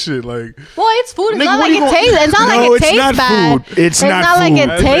enjoyed this shit. Like, well, it's food. It's not like it tastes. It's not like it tastes bad. It's not like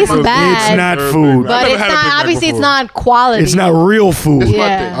it tastes bad. It's not food. But it's not. Obviously, it's not quality. It's not real food.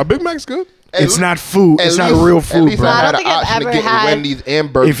 Yeah. Are Big Macs good? It's not food. It's not real food, bro. I don't think I've ever had Wendy's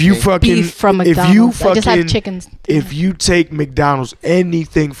and Burger If you fucking beef from McDonald's. I just had chickens. If you take McDonald's,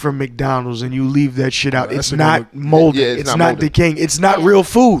 anything from McDonald's, and you leave that shit out, it's not molded. It's not decaying. It's not real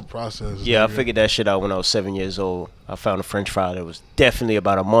food. Yeah, I figured that shit out when I was 7 years old. I found a French fry that was definitely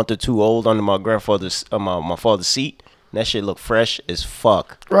about a month or 2 old under my grandfather's, my father's seat. And that shit looked fresh as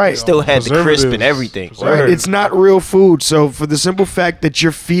fuck. Right. Still had the crisp and everything. Right. It's not real food. So for the simple fact that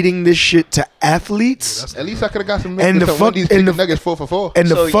you're feeding this shit to athletes, at least I could have got some nuggets 4 for 4. And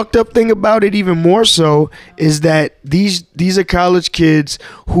the fucked up thing about it, even more so, is that these are college kids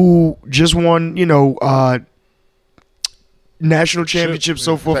who just won, national championships,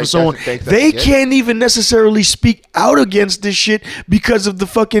 so forth and so on. They can't even necessarily speak out against this shit because of the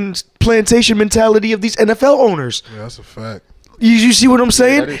fucking plantation mentality of these NFL owners. Yeah, that's a fact. You see what I'm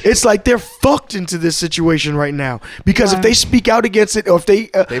saying? It's like they're fucked into this situation right now because if they speak out against it, or if they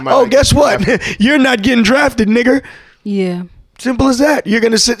guess what? You're not getting drafted, nigga. Yeah. Simple as that. You're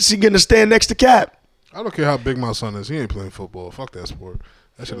gonna stand next to Cap. I don't care how big my son is. He ain't playing football. Fuck that sport.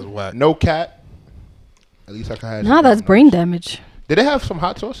 That shit is whack. No cat. At least I can have. No, that's brain damage. Did they have some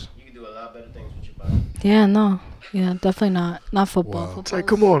hot sauce? You can do a lot better things with your body. Yeah, no. Yeah, definitely not. Not football. Wow. It's like,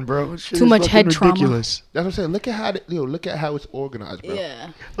 come on, bro. Too much head ridiculous. That's what I'm saying. Look at how it's organized, bro.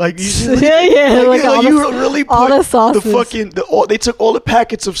 Yeah. Like you see, like you really put all the sauces. They took all the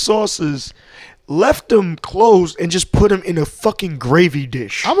packets of sauces, left them closed, and just put them in a fucking gravy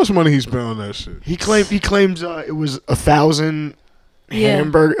dish. How much money he spent on that shit? He claims it was $1,000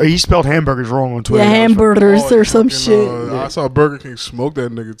 Hamburger. He spelled hamburgers wrong on Twitter. Yeah, hamburgers or some shit. I saw Burger King smoke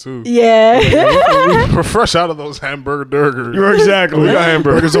that nigga too. Yeah. We're fresh out of those hamburger burgers. You're exactly. We got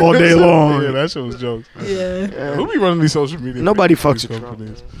hamburgers all day long. Yeah, that shit was jokes. Yeah. Who be running these social media? Nobody fucks these with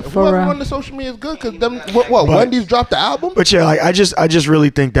companies. Whoever run the social media is good because them. What? Wendy's dropped the album. But yeah, like I just really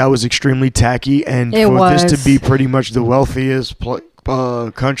think that was extremely tacky, and this to be pretty much the wealthiest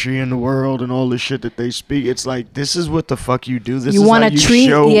country in the world and all the shit that they speak, it's like, this is what the fuck you do. This You is want how a you treat?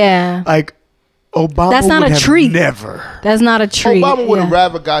 show, Yeah. like Obama. That's not would a have treat. Never. That's not a treat. Obama would have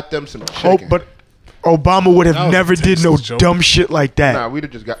rather got them some chicken. But Obama would That have was never a did no joke. dumb shit like that. Nah, we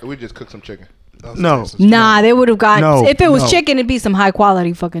just cooked some chicken. No. Nah, they would have got. No, if it was no. chicken, it'd be some high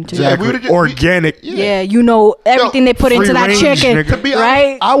quality fucking chicken. Yeah, we would've just- organic. Yeah, you know everything they put into free that range, chicken, nigga. To be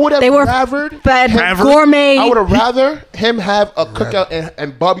right? honest, I would have They were rathered fed him- gourmet. I would have rather him have a cookout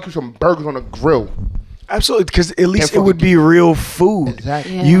and barbecue some burgers on a grill. Absolutely, because at least it fucking would be real food.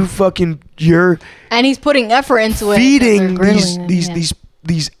 Exactly. Yeah. You're and he's putting effort into it. feeding They're grilling it,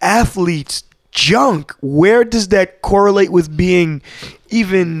 these athletes junk. Where does that correlate with being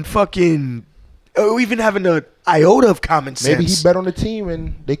even fucking, or even having an iota of common sense? Maybe he bet on the team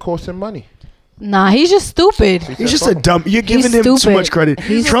and they cost him money. Nah, he's just stupid. He's just a dumb. You're He's giving him too stupid. much credit.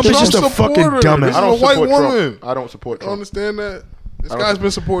 He's Trump is just a Trump fucking supporter. dumbass. This I don't is a white support woman. Trump. I don't support I Trump. understand that. This guy's been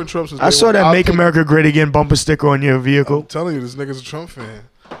supporting Trump since I day saw one. that I'll "Make take- America Great Again" bumper sticker on your I'm vehicle. telling you, this nigga's a Trump fan.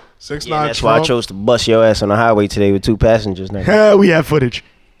 6ix9ine Yeah, that's Trump. why I chose to bust your ass on the highway today with 2 passengers. Nigga. Yeah, we have footage.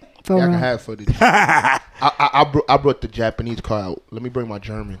 For Yeah, I real. can have footage. I brought the Japanese car out. Let me bring my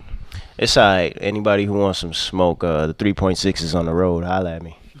German. It's alright. Anybody who wants some smoke, the 3.6 is on the road. Holla at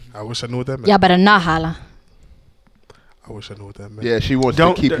me. I wish I knew what that meant. Y'all better not holla. I wish I knew what that meant. Yeah, she wants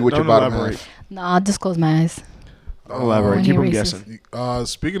Don't- to keep you with your don't bottom elaborate. half. Nah, I'll just close my eyes. Elaborate. When Keep he them races. guessing.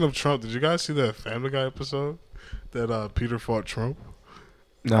 Speaking of Trump, did you guys see that Family Guy episode that Peter fought Trump?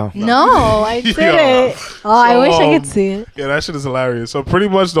 No. No, I didn't. Yeah. Oh, I wish I could So, see it. Yeah, that shit is hilarious. So pretty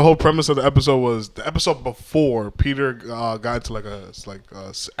much the whole premise of the episode was the episode before Peter got into like a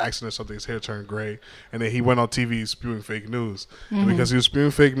accident or something. His hair turned gray, and then he went on TV spewing fake news. And because he was spewing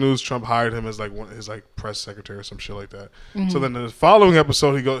fake news, Trump hired him as like his press secretary or some shit like that. So then in the following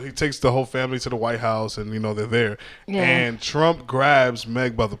episode, he takes the whole family to the White House, and they're there, Yeah. and Trump grabs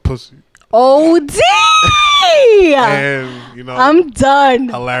Meg by the pussy, Oh, D! and I'm done.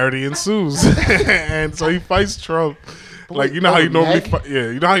 hilarity ensues. And so he fights Trump. Like, you know how he normally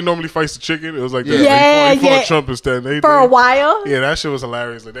fights the chicken? It was like that. Yeah, He fought yeah. Trump instead. For a while. Yeah, that shit was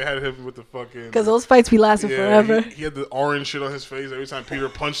hilarious. Like, they had him with the fucking... Because those fights be lasting forever. He had the orange shit on his face every time Peter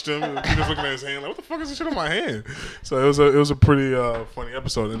punched him. And Peter's looking at his hand like, what the fuck is this shit on my hand? So it was a pretty funny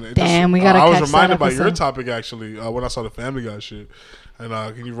episode. And Damn, we gotta I was catch reminded that by your episode. topic, actually, when I saw the Family Guy shit. And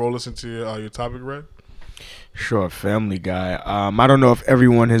can you roll us into your topic, Red? Sure, Family Guy. I don't know if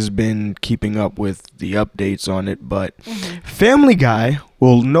everyone has been keeping up with the updates on it, but Family Guy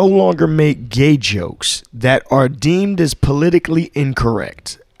will no longer make gay jokes that are deemed as politically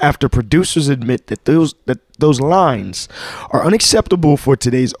incorrect after producers admit that those lines are unacceptable for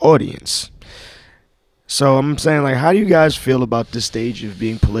today's audience. So I'm saying, like, how do you guys feel about this stage of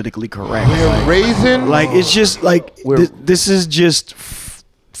being politically correct? We're raising. Like, it's just like this is just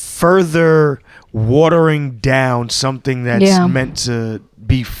further watering down something that's meant to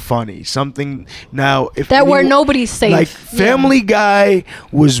be funny. Something now, if That where nobody's safe. Like Family Guy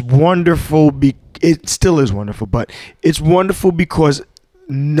was wonderful. It still is wonderful, but it's wonderful because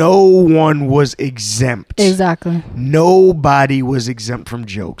no one was exempt. Exactly. Nobody was exempt from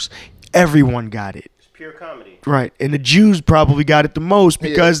jokes. Everyone got it. Pure comedy. Right, and the Jews probably got it the most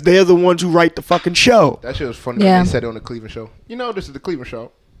because they're the ones who write the fucking show. That shit was funny Yeah. when they said it on the Cleveland show. You know, this is the Cleveland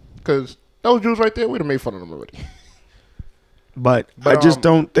show. Because those Jews right there, we'd have made fun of them already. But I just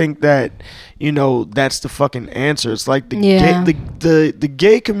don't think that, that's the fucking answer. It's like the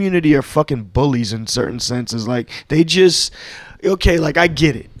gay community are fucking bullies in certain senses. Like, they just, like, I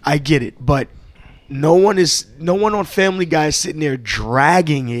get it, but no one on Family Guy is sitting there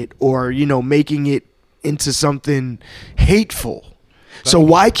dragging it or, making it into something hateful. So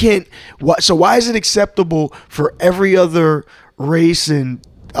why is it acceptable for every other race and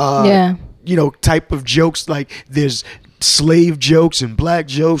type of jokes? Like, there's slave jokes and black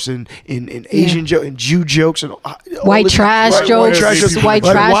jokes and Asian jokes and Jew jokes and White trash jokes. White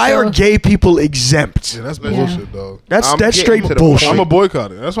Like, trash why are jokes. gay people exempt? Yeah, that's bullshit, dog. That's getting straight to the bullshit. I'm a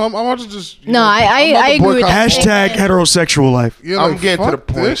boycott it. That's why I'm about to just... No, I agree with that. Hashtag heterosexual life. Yeah, I'm getting to the fuck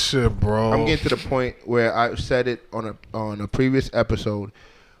point. This shit, bro. I'm getting to the point where I said it on a previous episode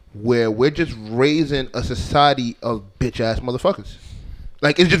where we're just raising a society of bitch-ass motherfuckers.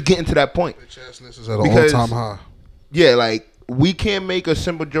 Like, it's just getting to that point. Bitch-assness is at an all-time high. Yeah, like, we can't make a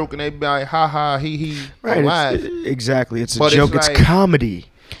simple joke and they be like, ha ha, he, Right. laugh. Exactly. It's a But joke. it's It's like- comedy.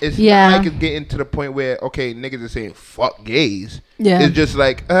 It's Yeah. not like it's getting to the point where, okay, niggas are saying fuck gays. Yeah. It's just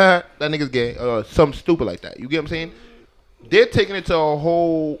like, that nigga's gay, or something stupid like that. You get what I'm saying? They're taking it to a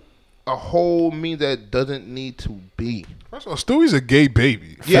whole mean that doesn't need to be. First of all, Stewie's a gay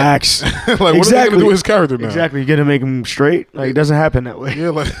baby. Yeah. Facts. Like, what are they gonna do with his character now? Exactly. You're gonna make him straight. Like, it doesn't happen that way. Yeah,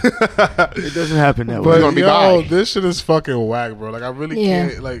 like. It doesn't happen that But way. gonna be yo, bi. this shit is fucking whack, bro. Like, I really Yeah.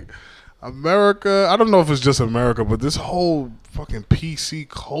 can't. Like, America. I don't know if it's just America, but this whole fucking PC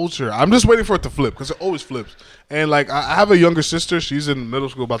culture. I'm just waiting for it to flip because it always flips. And like, I have a younger sister. She's in middle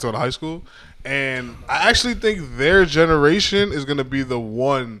school, about to go to high school, and I actually think their generation is gonna be the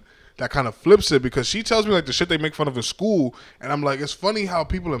one that kind of flips it, because she tells me like the shit they make fun of in school, and I'm like, it's funny how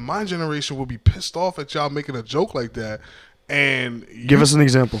people in my generation will be pissed off at y'all making a joke like that. And Give us an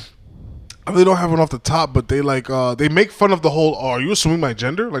example. I really don't have one off the top, but they like they make fun of the whole, oh, are you assuming my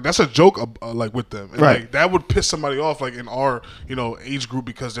gender? Like, that's a joke like with them. And Right. like, that would piss somebody off, like in our age group,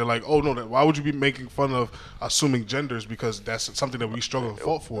 because they're like, oh no, why would you be making fun of assuming genders, because that's something that we struggle and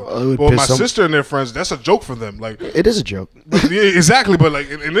fought for. It would But with my piss sister and their friends, that's a joke for them. Like, It is a joke. yeah, exactly, but like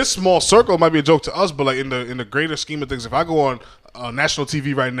in this small circle, it might be a joke to us, but like in the greater scheme of things, if I go on national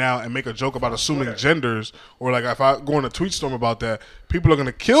TV right now and make a joke about assuming genders, or like if I go on a tweet storm about that, people are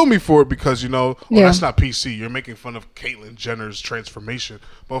gonna kill me for it, because Yeah. that's not PC. You're making fun of Caitlyn Jenner's transformation.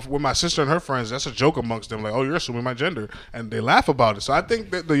 But with my sister and her friends, that's a joke amongst them. Like, oh, you're assuming my gender, and they laugh about it. So I think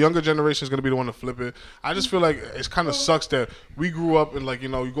that the younger generation is gonna be the one to flip it. I just feel like it kind of sucks that we grew up and like you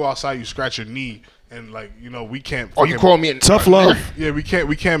go outside, you scratch your knee. And like we can't. Or you call me Tough love. Yeah, we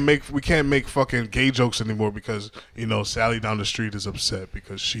can't make fucking gay jokes anymore, because Sally down the street is upset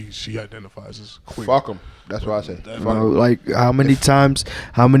because she identifies as queer. Fuck them. That's what I say. Fuck 'em. Like how many times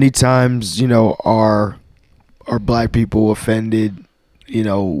are black people offended,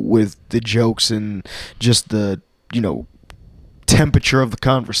 with the jokes and just the temperature of the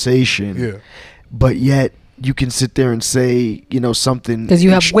conversation. Yeah. But yet you can sit there and say, something Because you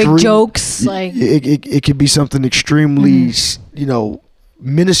have wig extreme- jokes, like it could be something extremely,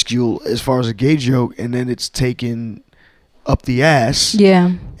 minuscule as far as a gay joke, and then it's taken up the ass.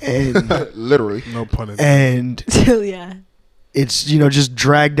 yeah, And Literally. No pun intended. and yeah. it's just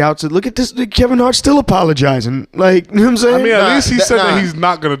dragged out to look at this. Kevin Hart's still apologizing. Like, you know what I'm saying? I mean, at Nah, least he that- said that nah. he's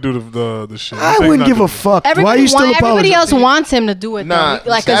not gonna do the shit. He I said he's wouldn't not give a gonna- fuck. Why are Everybody, you still everybody else apologizing? wants him to do it, Nah, though.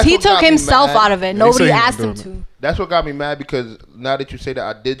 Like, because that's he what took got me himself mad. out of it. Yeah, he Nobody said he asked him wasn't doing to. That's what got me mad, because now that you say that,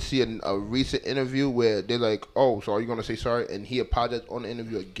 I did see a recent interview where they're like, oh, so are you going to say sorry? And he apologized on the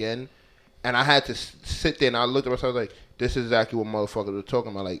interview again. And I had to sit there and I looked at myself, like, this is exactly what motherfuckers were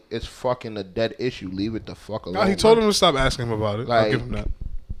talking about. Like, it's fucking a dead issue. Leave it the fuck alone. Nah, he told him to stop asking him about it. I'll Like- give him that.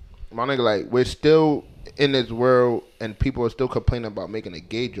 My nigga, like, we're still in this world and people are still complaining about making a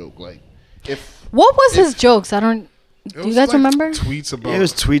gay joke. Like, if What was his jokes? I don't. It Do you was guys like remember? tweets about? Yeah, it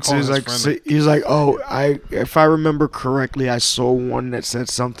was tweets. calling He was his like, friend he was like, oh, if I remember correctly, I saw one that said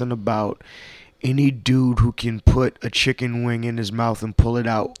something about any dude who can put a chicken wing in his mouth and pull it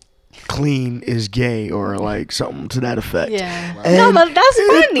out clean is gay, or like something to that effect. Yeah. And No, but that's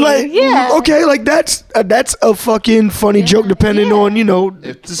funny. like, Yeah. okay, like that's a fucking funny joke, depending Yeah. on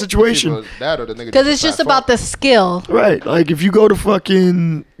if the situation. either that or the nigga Because it's just about the skill. Right, like if you go to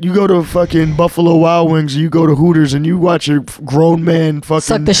fucking Buffalo Wild Wings, or you go to Hooters, and you watch a grown man fucking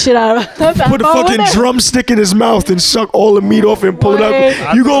Suck the shit out of that put a phone fucking there. drumstick in his mouth and suck all the meat off and pull it Word.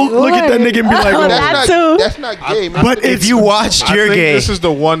 out. You go look at that nigga and be like, Oh, oh. that too. That's not gay, man. But If you watched, I you're think gay. this is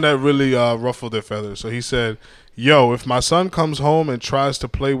the one that really ruffled their feathers. So he said, yo, if my son comes home and tries to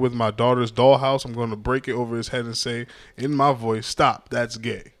play with my daughter's dollhouse, I'm going to break it over his head and say, in my voice, stop, that's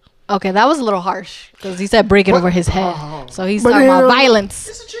gay. Okay, that was a little harsh because he said break it over his head. So he's But talking about yeah. violence.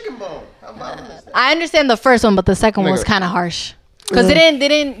 It's a chicken bone. How violent is that? I understand the first one, but the second one was Nigga. kind of harsh. Because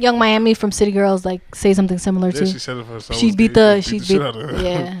didn't Young Miami from City Girls like say something similar Yeah, too? she said it for herself. She beat the shit shit out of her.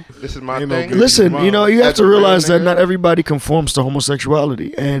 yeah. This is my Ain't no thing. good. Listen, Wow. you have As to a real realize that nigga- not everybody conforms to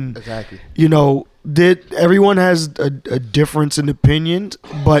homosexuality, and Exactly. everyone has a difference in opinions,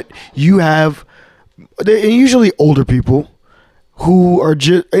 but you have they're usually older people who are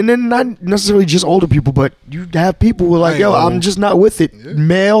just, and then not necessarily just older people, but you have people who are like, I ain't yo, I'm old. just not with it. Yeah.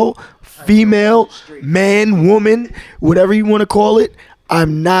 Male, female, man, woman, whatever you want to call it,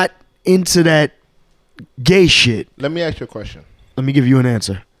 I'm not into that gay shit. Let me ask you a question. Let me give you an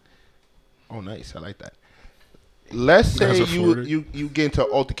answer. Oh, nice. I like that. Let's say That's a you 40. you get into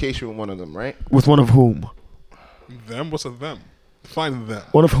an altercation with one of them, right? With one of whom? Them? What's a them? Find them.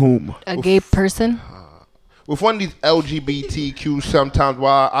 One of whom? A gay person. with one of these LGBTQ sometimes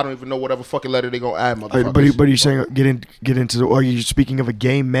why I don't even know whatever fucking letter they gonna add, motherfuckers. But you're saying get into are you speaking of a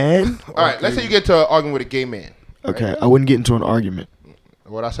gay man? All right, let's say you get to an argument with a gay man. Okay, right? I wouldn't get into an argument.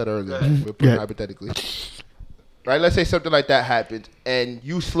 What I said earlier, we're putting hypothetically. Right, let's say something like that happens, and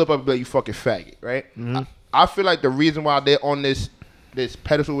you slip up and be like, you fucking faggot, right? Mm-hmm. I feel like the reason why they're on this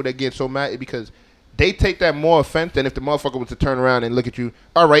pedestal where they're getting so mad is because they take that more offense than if the motherfucker was to turn around and look at you,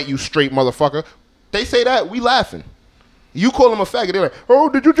 all right, you straight motherfucker. They say that, we laughing. You call them a faggot, they're like, oh,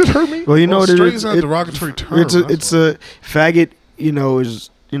 did you just hurt me? Well, you know, straight is not a derogatory term. It's a faggot, is...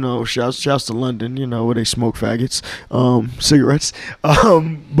 shouts to London, where they smoke faggots, cigarettes.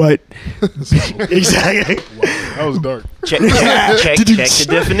 But exactly. Wow, that was dark. Check the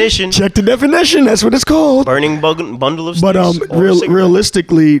definition. Check the definition. That's what it's called. Burning bundle of sticks. But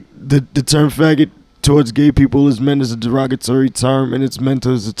realistically, the term faggot towards gay people is meant as a derogatory term, and it's meant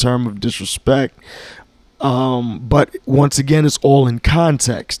as a term of disrespect. But once again, it's all in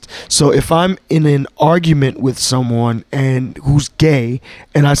context. So if I'm in an argument with someone and who's gay,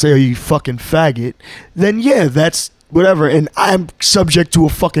 and I say, "Are you fucking faggot?" then yeah, that's whatever, and I'm subject to a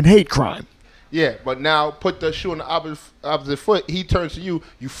fucking hate crime. Yeah, but now put the shoe on the opposite foot. He turns to you,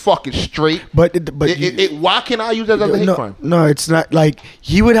 you fucking straight. But why can't I use that as a hate crime? No, it's not. Like,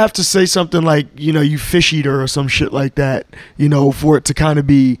 he would have to say something like, you fish eater or some shit like that, for it to kind of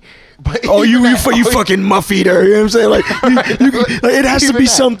be. But you fucking muff eater. You know what I'm saying? Like, it has to be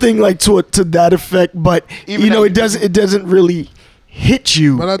something like to that effect. But it doesn't really hit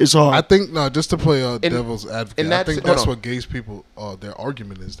you. But as hard. I think just to play devil's advocate. I think that's what gays people their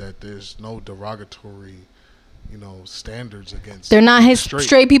argument is that there's no derogatory, standards against. They're not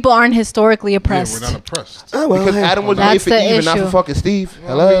straight people aren't historically oppressed. Yeah, we're not oppressed. Oh, well, because Adam was made for Eve and not for fucking Steve.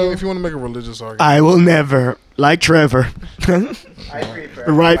 Well, I mean, if you want to make a religious argument, I will never like Trevor.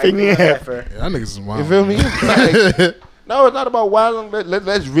 Right thing you have. Yeah, that niggas is wild. You feel me? No, it's not about wild.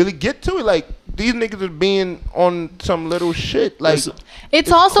 Let's really get to it. Like, these niggas is being on some little shit. Like,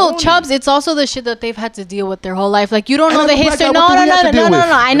 it's also corny. Chubbs. It's also the shit that they've had to deal with their whole life. Like, you don't know the history. No.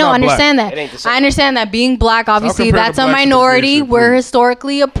 I know. Understand that. I understand that being black, obviously, that's a minority. We're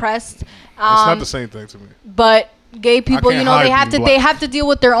historically oppressed. It's not the same thing to me. But gay people, they have to deal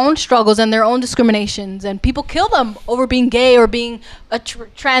with their own struggles and their own discriminations, and people kill them over being gay or being a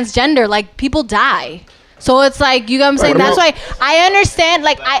transgender. Like, people die. So it's like, you know what I'm saying? That's why I understand.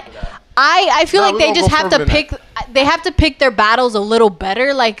 Like, I feel like they just have to pick. They have to pick their battles a little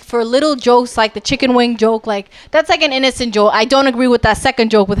better. Like, for little jokes, like the chicken wing joke, like that's like an innocent joke. I don't agree with that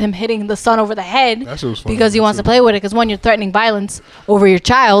second joke with him hitting the son over the head because he wants to play with it. Because one, you're threatening violence over your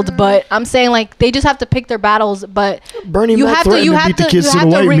child. But I'm saying, like, they just have to pick their battles. But you have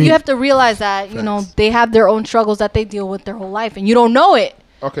to realize that they have their own struggles that they deal with their whole life, and you don't know it.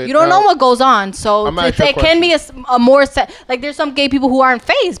 Okay, you don't know what goes on, so it can be a more like, there's some gay people who aren't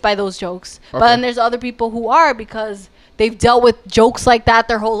fazed by those jokes, but then there's other people who are, because they've dealt with jokes like that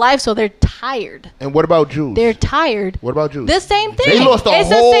their whole life, so they're tired. And what about Jews? They're tired. What about Jews? The same thing. They lost a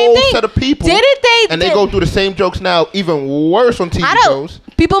whole set of people. Didn't they? And they go through the same jokes now, even worse on TV shows.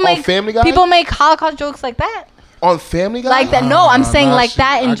 On Family Guy. People make Holocaust jokes like that. On Family Guy? Like that? No, I'm saying like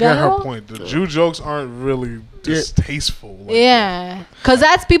that in general. I get her point. The Jew jokes aren't really distasteful. Like because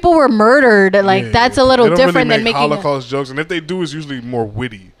that's people were murdered. Like, that's a little different than making Holocaust jokes. And if they do, it's usually more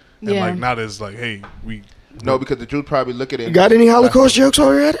witty and like not as like, hey, we. No, because the Jews probably look at it. You got any Holocaust jokes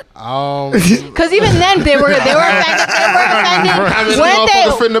while you're at it? Because even then they were offended.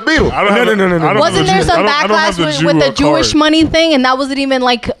 No. Wasn't there some backlash with the Jewish money thing, and that wasn't even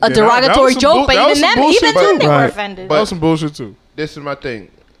like a derogatory joke? But even then, they were offended. That was some bullshit too. This is my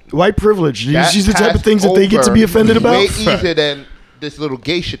thing. White privilege. These are the type of things that they get to be offended about. Way easier than this little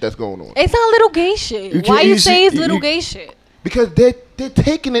gay shit that's going on. It's not little gay shit. Why you say it's little gay shit? Because they're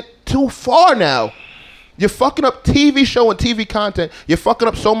taking it too far now. You're fucking up TV show and TV content. You're fucking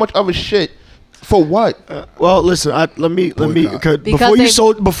up so much other shit. For what? Well, listen. Let me.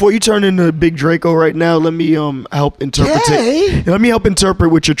 Before you turn into Big Draco right now, let me help interpret. Let me help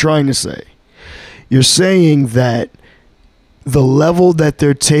interpret what you're trying to say. You're saying that the level that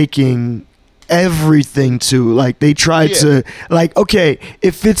they're taking everything to, like, they try to, like, okay,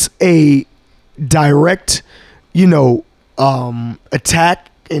 if it's a direct, attack,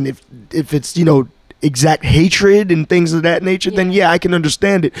 and if it's exact hatred and things of that nature, then I can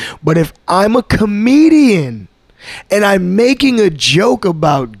understand it. But if I'm a comedian and I'm making a joke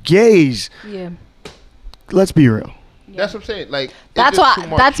about gays, let's be real. That's what I'm saying. Like, that's why.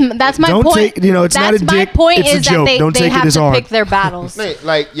 That's my point. It's not a dick. My point it's is a joke. That they have to pick their battles.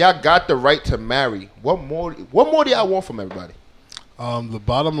 Like, y'all got the right to marry. What more do y'all want from everybody? The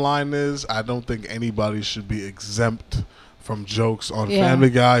bottom line is, I don't think anybody should be exempt from jokes on Family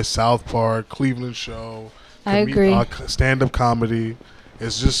Guy, South Park, Cleveland Show. I agree. Stand-up comedy.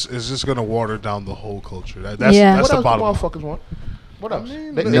 It's just gonna water down the whole culture. That's What the else bottom line. motherfuckers want? What else?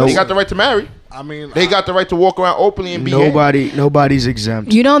 They no. got the right to marry. I mean, They got the right to walk around openly and be gay. Nobody's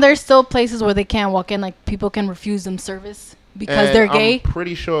exempt. You know, there's still places where they can't walk in. Like people can refuse them service because And they're gay. I'm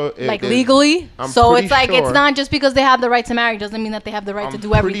pretty sure. Like legally. I'm So pretty it's like sure- it's not just because they have the right to marry doesn't mean that they have the right to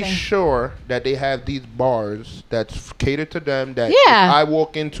do everything. I'm pretty sure that they have these bars that's catered to them. That Yeah. if I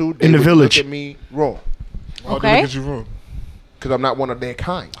walk into, they In the would village. look at me wrong why Okay. do they look at you wrong? because I'm not one of their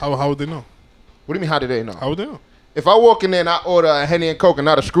kind. How would they know? What do you mean? How do they know? How would they know? If I walk in there and I order a Henny and Coke and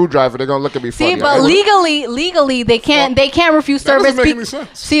not a screwdriver, they're gonna look at me See, funny. but Like, legally, they can't refuse That service. doesn't make any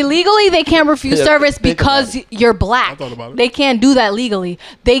sense. See, legally, they can't refuse Yeah, service think because about you're black. I thought about it. They can't do that legally.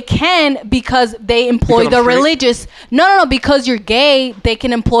 They can because they employ Because I'm the straight? religious. No. Because you're gay, they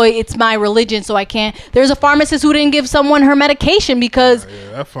can employ. It's my religion, so I can't. There's a pharmacist who didn't give someone her medication because.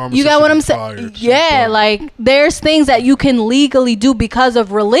 Yeah, that pharmacist You got should what be I'm saying? fired. She's Yeah, done. like there's things that you can legally do because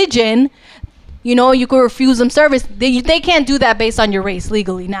of religion. You know, you could refuse them service. They can't do that based on your race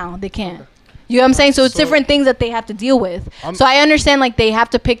legally now. They can't. You know what I'm saying? So it's different things that they have to deal with. So I understand like they have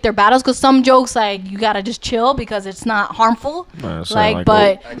to pick their battles because some jokes like you gotta just chill because it's not harmful. Nah, it's Like, not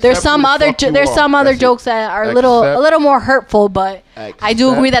but Accept there's some who the other fuck you there's are. some other That's it. jokes that are a little more hurtful. But I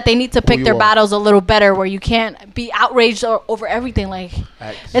do agree that they need to pick you their are. battles a little better where you can't be outraged over everything. Like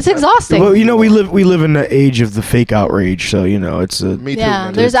it's Accept- exhausting. Well, you know, we live in the age of the fake outrage, so you know it's a Me too. Yeah,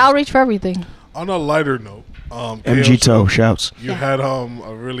 man. there's outrage for everything. On a lighter note, MG KO, Toe shouts. You had a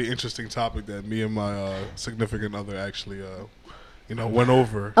really interesting topic that me and my significant other actually went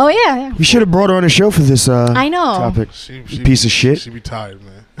over. Oh yeah. You should have brought her on the show for this I know. topic. She You piece of shit. She be tired,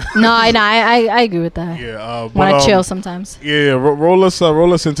 man. No, I agree with that. Yeah, When but, I chill sometimes. Yeah, roll us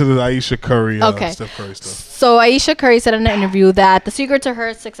into the Aisha Curry, Okay. Steph Curry stuff. So Aisha Curry said in an interview that the secret to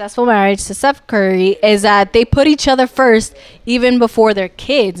her successful marriage to Steph Curry is that they put each other first even before their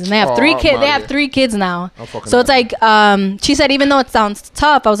kids, and they have three kids. They have 3 kids now. So it's like she said, even though it sounds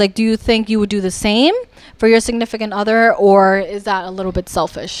tough, I was like, do you think you would do the same for your significant other, or is that a little bit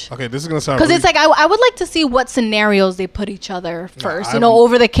selfish? Okay, this is gonna sound Because it's like I would like to see what scenarios they put each other first, I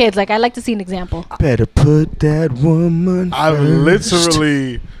over the kids. Like I'd like to see an example. Better put that woman I first.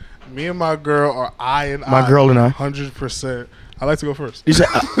 literally, me and my girl are My girl and I. 100%. I like to go first. You said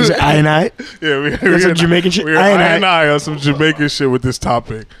I and I? Yeah, That's some Jamaican shit? We're I and I and I on some Jamaican shit with this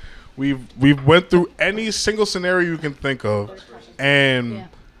topic. We've went through any single scenario you can think of, and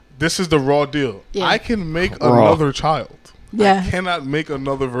this is the raw deal. Yeah. I can make Raw. another child. Yeah. I cannot make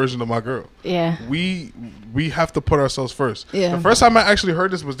another version of my girl. Yeah. We have to put ourselves first. Yeah. The first time I actually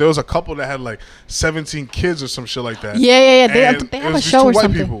heard this was there was a couple that had like 17 kids or some shit like that. Yeah. And They it have a was show or just two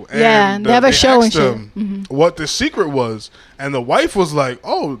white something. people. Yeah, And, they have a they show and asked shit. them what the secret was, and the wife was like,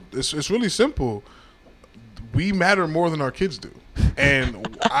 "Oh, it's really simple. We matter more than our kids do."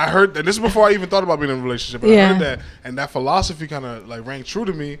 And I heard that this is before I even thought about being in a relationship. But I heard that, and that philosophy kind of like rang true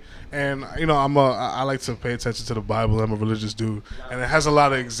to me. And you know, I like to pay attention to the Bible. I'm a religious dude, and it has a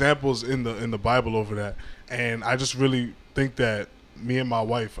lot of examples in the Bible over that. And I just really think that me and my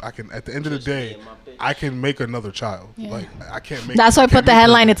wife, I can at the end of the day, I can make another child. Yeah. Like I can't make. That's why I put the make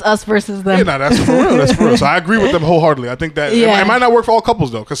headline. her. It's us versus them. Yeah, no, that's for real. That's for real. So I agree with them wholeheartedly. I think that it might not work for all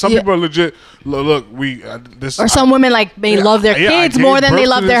couples though, because some people are legit. Look, Or some women like may love their kids more than they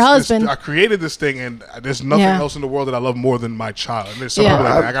love their husband. I created this thing, and there's nothing else in the world that I love more than my child. And there's some Yeah. people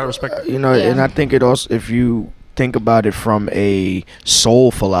like that. I gotta respect that. You know, and I think it also, if you think about it from a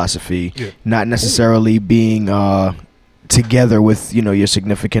soul philosophy, not necessarily being together with, you know, your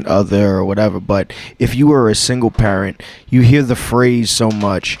significant other or whatever, but if you were a single parent, you hear the phrase so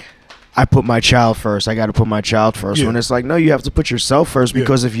much, I put my child first, I got to put my child first. When it's like, no, you have to put yourself first,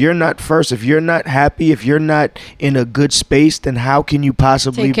 because if you're not first, if you're not happy, if you're not in a good space, then how can you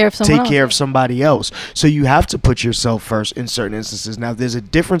possibly Take care of somebody else? So you have to put yourself first in certain instances. Now, there's a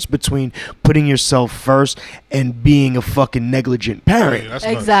difference between putting yourself first and being a fucking negligent parent. That's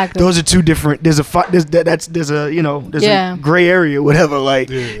nuts. Exactly. Those are two different. There's a gray area, whatever. Like,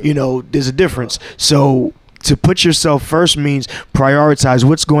 you know, there's a difference. So to put yourself first means prioritize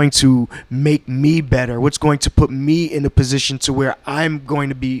what's going to make me better, what's going to put me in a position to where I'm going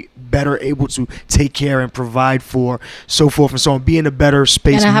to be better able to take care and provide for, so forth and so on. Be in a better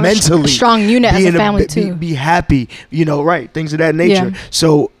space And have mentally. a strong unit as Be a in family too. Be happy, you know, right? Things of that nature. Yeah.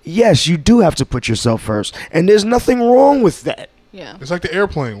 So yes, you do have to put yourself first, and there's nothing wrong with that. Yeah. It's like the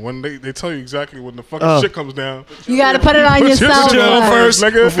airplane when they tell you exactly when the fucking shit comes down. You got to put it on yourself first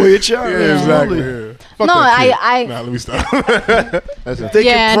before your child. Yeah, exactly. Yeah. Fuck No, that kid. Nah, let me stop. If they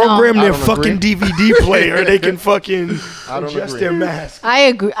can program their fucking DVD player, they can fucking adjust their mask. I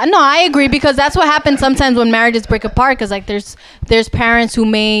agree. No, I agree because that's what happens sometimes when marriages break apart. Because like there's parents who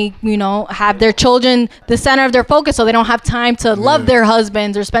may have their children the center of their focus, so they don't have time to love their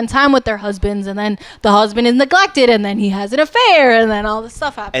husbands or spend time with their husbands, and then the husband is neglected, and then he has an affair, and then all this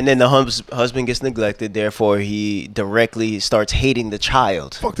stuff happens. And then the husband gets neglected, therefore he directly starts hating the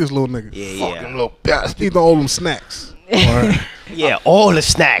child. Fuck this little nigga. Yeah. Fucking little bastard. Eat all them snacks. Yeah, all the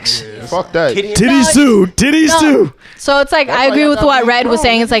snacks. Yeah. Fuck that. Titties too. So it's like I agree with what Red was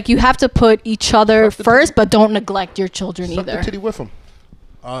saying. It's like you have to put each other first, but don't neglect your children either. The titty with him.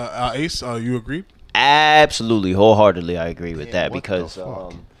 Ace, you agree? Absolutely, wholeheartedly, I agree with that because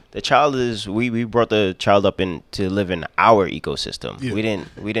the child is we brought the child up to live in our ecosystem. Yeah.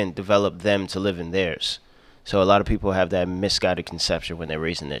 We didn't develop them to live in theirs. So a lot of people have that misguided conception when they're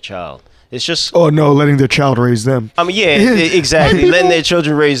raising their child. It's just letting their child raise them. I mean, yeah, exactly. Letting their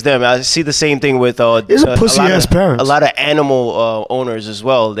children raise them. I see the same thing with it's a pussy ass parents. A lot of animal owners as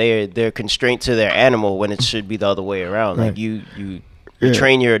well. They're constrained to their animal when it should be the other way around. Right. Like you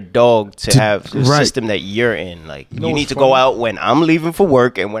train your dog to have the system that you're in. Like you need to go out when I'm leaving for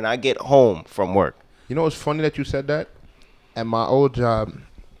work and when I get home from work. You know what's funny that you said that? At my old job,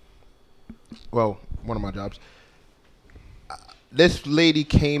 well, one of my jobs, this lady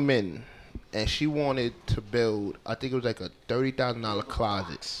came in and she wanted to build, I think it was like a $30,000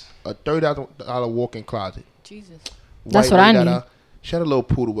 closet, a $30,000 walk-in closet. Jesus. That's what I need. She had a little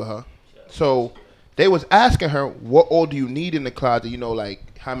poodle with her. So they was asking her, what all do you need in the closet?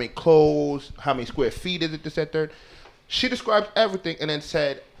 Like how many clothes, how many square feet is it, this, that, third. She described everything and then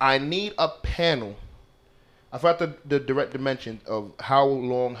said, I need a panel. I forgot the direct dimensions of how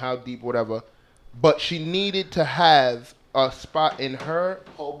long, how deep, whatever. But she needed to have a spot in her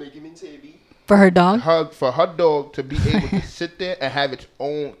for her dog. For her dog to be able to sit there and have its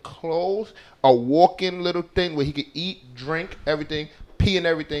own clothes, a walk-in little thing where he could eat, drink, everything, pee and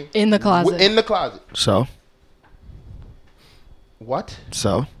everything in the closet. In the closet. So. What?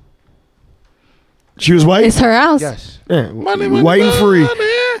 So. She was white. It's her house. Yes. Yeah. White and free.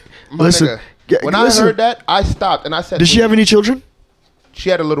 Listen. When I heard that, I stopped and I said, did she have any children? She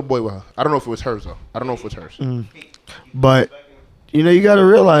had a little boy with her. I don't know if it was hers though. I don't know if it was hers. But you got to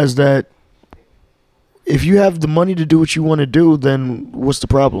realize that if you have the money to do what you want to do, then what's the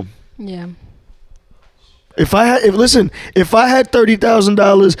problem? Yeah. If I had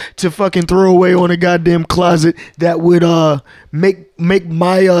 $30,000 to fucking throw away on a goddamn closet that would make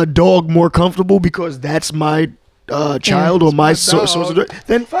my dog more comfortable because that's my child or my source of joy,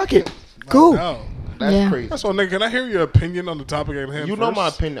 then fuck it. Cool. That's crazy. That's all, nigga. Can I hear your opinion on the topic at hand? You know my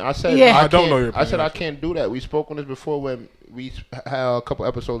opinion. I said I don't know your opinion. I said I can't do that. We spoke on this before when we had a couple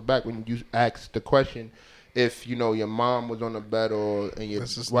episodes back when you asked the question if your mom was on the bed and your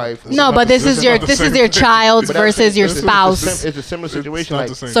wife. No, but this is your child's versus your spouse. It's a similar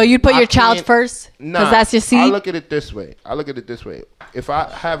situation. So you'd put your child first because that's your seed. I look at it this way. If I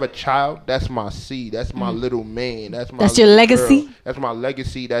have a child, that's my seed. That's my little man. That's your legacy. Girl. That's my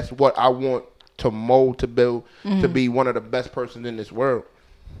legacy. That's what I want to mold, to build, to be one of the best persons in this world.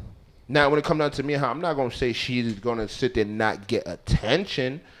 Now, when it comes down to me, I'm not going to say she's going to sit there and not get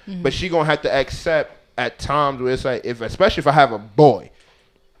attention, but she's going to have to accept at times where it's like, especially if I have a boy,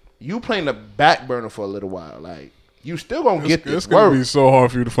 you playing the back burner for a little while. Like, you still going to get this. It's going to be so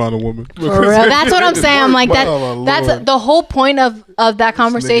hard for you to find a woman. For real. That's what I'm saying. I'm like, that's the whole point of that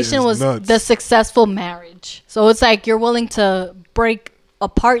conversation was the successful marriage. So it's like you're willing to break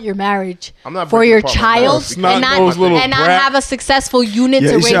apart your marriage for your child and not have a successful unit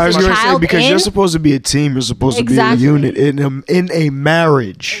to raise your child because you're supposed to be a team. You're supposed to be a unit in a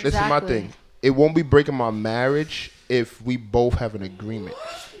marriage. This is my thing. It won't be breaking my marriage if we both have an agreement.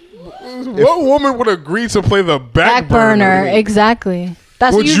 What woman would agree to play the back burner? Exactly.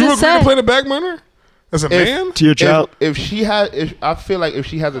 That's what you just said. Would you agree to play the back burner as a man to your child? I feel like if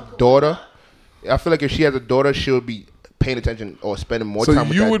she has a daughter, she'll be paying attention or spending more time with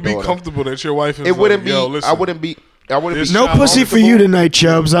that daughter. So you would be comfortable that your wife is I wouldn't be. No pussy for you tonight,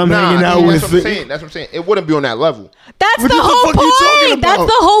 Chubbs. I'm hanging out with. That's what I'm saying. It wouldn't be on that level. That's the whole point. That's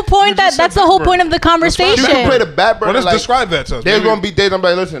the whole point. That's the whole point of the conversation. You can play the back burner. Let's describe that to us. There's gonna be days I'm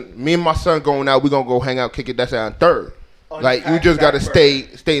like, listen, me and my son going out. We gonna go hang out, kick it. That's on third. Like you just gotta stay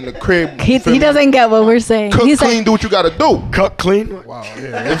in the crib. He doesn't get what we're saying. Cook clean, do what you gotta do. Cook clean. Wow.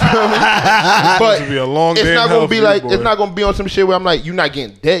 Yeah. But it's not gonna be like it's not gonna be on some shit where I'm like, you're not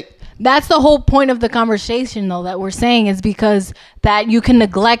getting dick. That's the whole point of the conversation, though, that we're saying is because that you can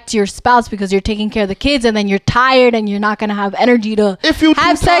neglect your spouse because you're taking care of the kids, and then you're tired and you're not gonna have energy to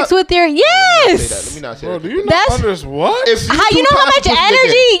have sex with your. Yes. Let me not say Bro, that. do you not understand what? How you know how much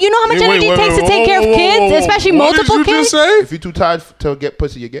energy? You know how much energy it takes to take care of kids, especially multiple kids. If you're too tired to get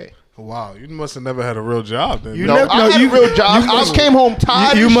pussy, you're gay. Wow, you must have never had a real job then. I had a real job. I came home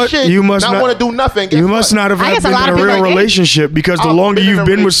tired of shit. You must not want to do nothing. You must not have been in a real relationship because the longer you've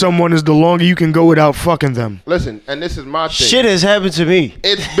been with someone is the longer you can go without fucking them. Listen, and this is my thing. Shit has happened to me.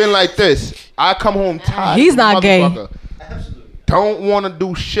 It's been like this. I come home tired. He's not gay. Don't want to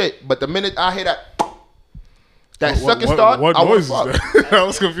do shit, but the minute I hear that sucking start, what noise is that? I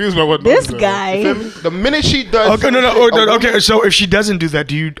was confused by what this noise guy. The minute she does, okay. So if she doesn't do that,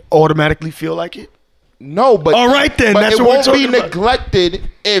 do you automatically feel like it? No, but all right then. But that's it what won't we're be talking about. neglected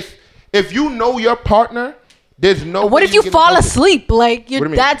if you know your partner. There's no. What if you fall asleep? Like you're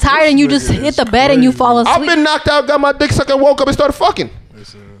that tired and you just hit the bed and you fall asleep. I've been knocked out, got my dick sucked, and woke up and started fucking.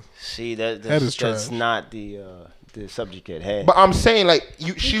 See that's not the subject at hand. But I'm saying like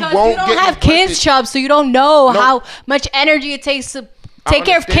she because won't you don't get have kids, Chubb, so you don't know how much energy it takes to take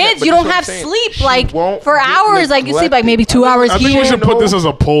care of kids. You don't have sleep like for hours. Like you sleep like maybe 2 hours. I think we should put this as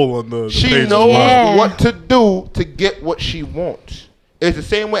a poll on the She page. knows what to do to get what she wants. It's the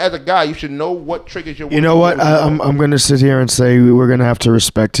same way as a guy. You should know what triggers your. You know what? I'm going to sit here and say we're going to have to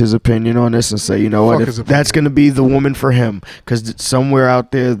respect his opinion on this and say, you know what? If that's going to be the woman for him, because somewhere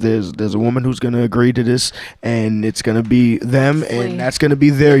out there, there's a woman who's going to agree to this, and it's going to be them, and that's going to be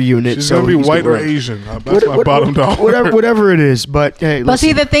their unit. She's going to be white or Asian. That's my bottom dollar. Whatever it is, but hey. But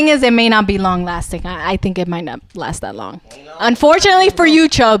see, the thing is, it may not be long lasting. I think it might not last that long. Unfortunately for you,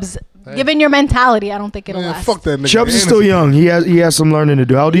 Chubbs. Hey. Given your mentality, I don't think it'll last. Fuck that nigga. Chubbs is still young. He has some learning to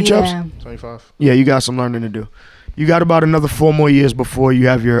do. How old are you, Chubbs? 25. Yeah, you got some learning to do. You got about another 4 more years before you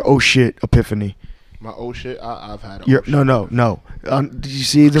have your oh shit epiphany. My oh shit? I've had shit. No. Do you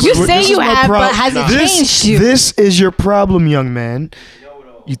see this? You say you have, but has it changed you? This is your problem, young man.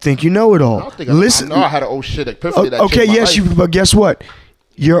 You think you know it all. Listen, I had an oh shit epiphany. Okay, yes, but guess what?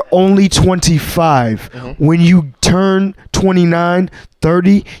 You're only 25. Mm-hmm. When you turn 29,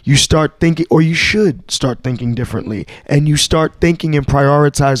 30, you start thinking, or you should start thinking differently, and you start thinking and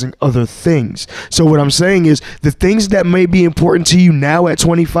prioritizing other things. So what I'm saying is the things that may be important to you now at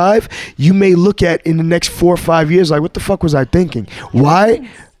 25, you may look at in the next 4 or 5 years like, what the fuck was I thinking? Why?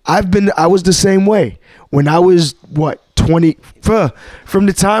 I was the same way. When I was, 20, from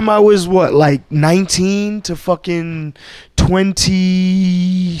the time I was, 19 to fucking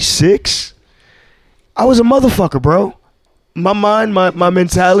 26, I was a motherfucker, bro. My mind, my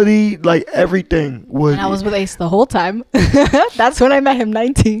mentality, like everything was. And I was with Ace the whole time. That's when I met him,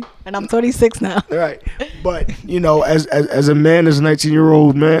 19, and I'm 26 now. Right, but as a man, as a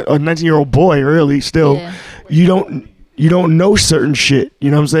 19-year-old man or 19-year-old boy, really, still, you don't know certain shit. You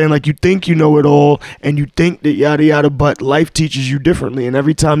know what I'm saying? Like you think you know it all, and you think that yada yada, but life teaches you differently. And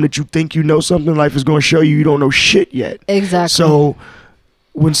every time that you think you know something, life is going to show you don't know shit yet. Exactly. So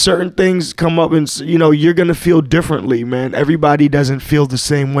when certain things come up and you're going to feel differently, man. Everybody doesn't feel the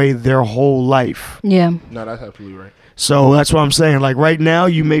same way their whole life. Yeah. No, that's absolutely right. So that's what I'm saying. Like right now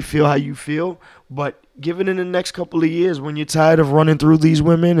you may feel how you feel, but given in the next couple of years when you're tired of running through these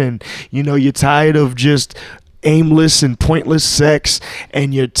women and you're tired of just aimless and pointless sex,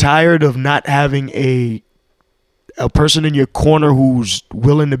 and you're tired of not having a person in your corner who's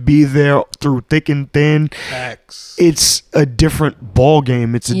willing to be there through thick and thin. Facts. It's a different ball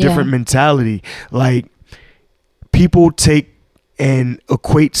game. It's a different mentality. Like people take and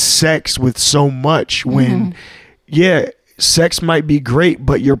equate sex with so much when sex might be great,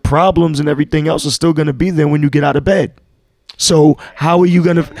 but your problems and everything else are still going to be there when you get out of bed. So how are you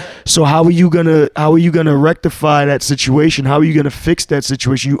gonna rectify that situation? How are you gonna fix that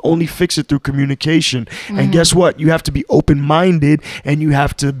situation? You only fix it through communication. Mm-hmm. And guess what? You have to be open-minded, and you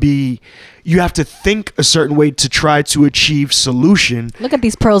have to think a certain way to try to achieve solution. Look at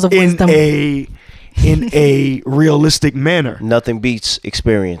these pearls of wisdom in a realistic manner. Nothing beats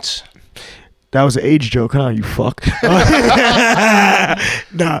experience. That was an age joke, huh? You fuck.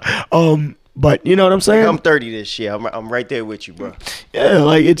 But you know what I'm saying? I'm 30 this year. I'm right there with you, bro. Yeah,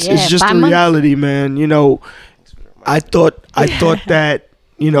 like it's just a reality, man. I thought that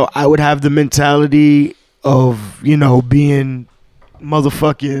I would have the mentality of being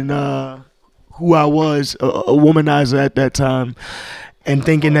motherfucking who I was, a womanizer at that time, and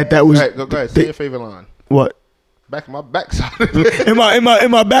thinking that was. Go ahead. Say your favorite line. What? Back in my backside. in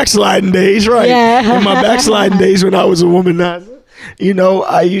my backsliding days, right? Yeah. In my backsliding days when I was a womanizer. You know,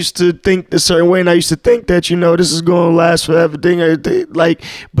 I used to think a certain way, and I used to think that, you know, this is going to last forever. Like,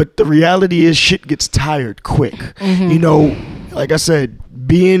 but the reality is shit gets tired quick. You know, like I said,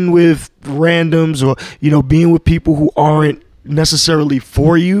 being with randoms or, you know, being with people who aren't necessarily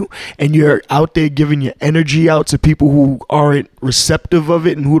for you, and you're out there giving your energy out to people who aren't receptive of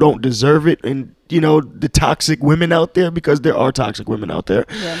it and who don't deserve it, and, you know, the toxic women out there, because there are toxic women out there.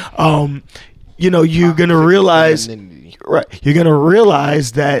 You know, you're gonna realize, right? You're gonna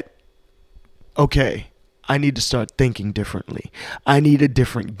realize that, okay, I need to start thinking differently. I need a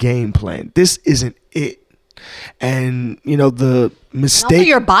different game plan. This isn't it. And, you know, the mistake. Also,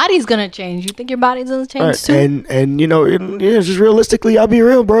 your body's gonna change. You think your body's gonna change too? And you know, just realistically, I'll be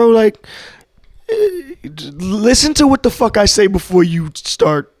real, bro. Like, listen to what the fuck I say before you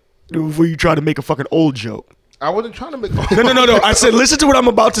try to make a fucking old joke. I wasn't trying to make. No. I said, listen to what I'm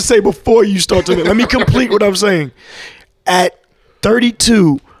about to say before you start to. Let me complete what I'm saying. At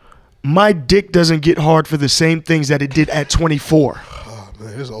 32, my dick doesn't get hard for the same things that it did at 24.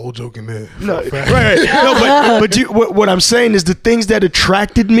 Man, there's an old joke in there. No, right. No, but what I'm saying is the things that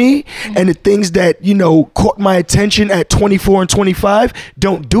attracted me and the things that, you know, caught my attention at 24 and 25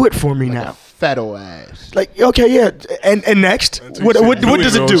 don't do it for me now. Fat old ass. Like, okay, yeah, and next, what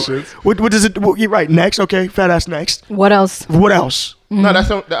does it do? What does it? Well, you're right. Next, okay, fat ass. Next. What else? What else? No, that's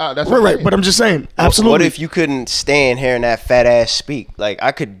right. But I'm just saying, absolutely. What if you couldn't stand hearing that fat ass speak? Like,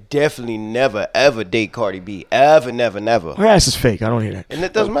 I could definitely never ever date Cardi B. Never. Her ass is fake. I don't hear that. And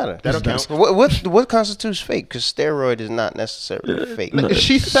it doesn't matter. That don't count. What constitutes fake? Because steroid is not necessarily fake.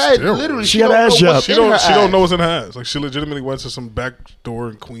 She said literally she got an ass job. She don't know what's in her ass. Like, she legitimately went to some back door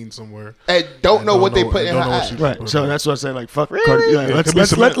in Queens somewhere. And don't know what they put in her ass. Right. So that's what I say. Like, fuck. Really? Cardi,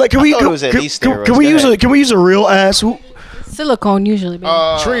 yeah, can we use a real ass? Who? Silicone usually. Baby.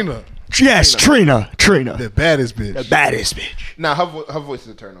 Trina. Yes, Trina. The baddest bitch. Nah, her voice is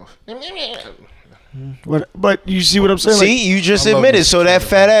a turn off. But you see what I'm saying? See, you just admitted. So that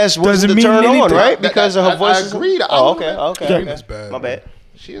fat ass wasn't the turn on, right? Because of her voice. I agreed. Oh, okay. That's bad. My bad.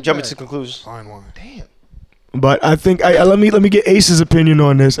 Jumping to conclusions. Fine wine. Damn. But I think let me get Ace's opinion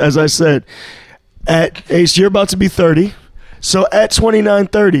on this. As I said, at Ace, you're about to be 30. So at 29,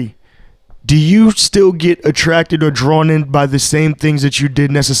 30, do you still get attracted or drawn in by the same things that you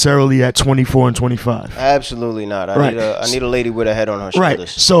did necessarily at 24 and 25? Absolutely not. I need a lady with a head on her shoulders. Right.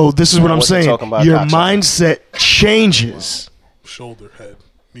 So this is what I'm saying. Your mindset changes. Shoulder, head,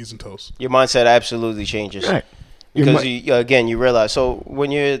 knees and toes. Your mindset absolutely changes. Right. Because you realize. So when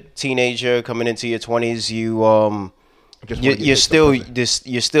you're a teenager coming into your 20s,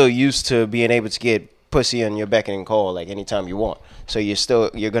 you're still used to being able to get pussy on your beck and call like anytime you want. So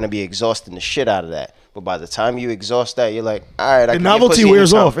you're gonna be exhausting the shit out of that. But by the time you exhaust that, you're like, all right, I can novelty get pussy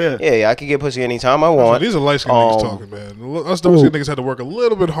wears anytime. off. Yeah, I can get pussy anytime I want. These are light skinned niggas talking, man. Us dark skinned niggas had to work a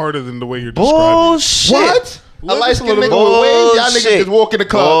little bit harder than the way you're describing. Bullshit. What? A light skinned nigga with waves? Y'all niggas just walk in the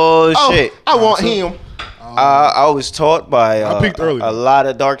club. Bullshit. Oh, I want him. I was taught by a lot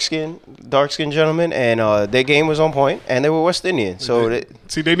of dark skinned gentlemen, and their game was on point, and they were West Indian. So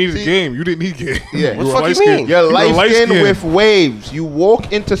they needed game. You didn't need game. Yeah. What the fuck you mean? You're light skinned with waves. You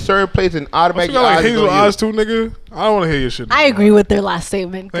walk into certain places and automatically you got like hazel eyes too, nigga. I don't want to hear your shit. I agree with their last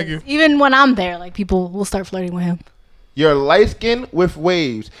statement. Thank you. Even when I'm there, like, people will start flirting with him. You're light skinned with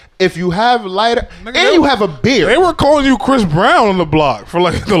waves. If you have lighter, and you have a beard. They were calling you Chris Brown on the block for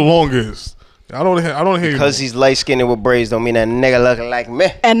like the longest. I don't hear because he's light skinned with braids don't mean that nigga looking like me.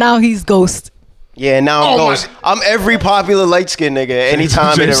 And now he's Ghost. Yeah, now I'm Ghost. I'm every popular light skinned nigga.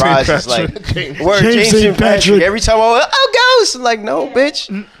 Anytime it arises, like James St. Patrick. Every time Ghost. I'm like, no,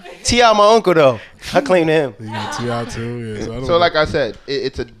 bitch. T.I. my uncle though. I claim him. Yeah, T.I. too. Yeah, so like I said,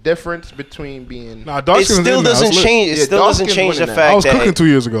 it's a difference between being. It still doesn't change. It still doesn't change the fact that I was cooking 2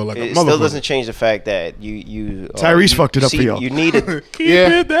 years ago. Like it still doesn't change the fact that you Tyrese fucked it up for y'all. You need it. Keep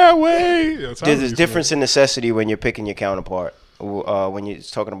it that way. There's a difference in necessity when you're picking your counterpart. When you're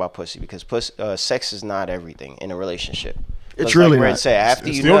talking about pussy, because sex is not everything in a relationship. It's really like not. Say, after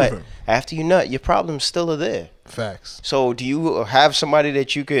you nut, your problems still are there. Facts. So do you have somebody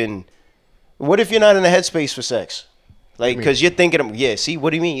that you can? What if you're not in the headspace for sex? Like, because you're thinking, see, what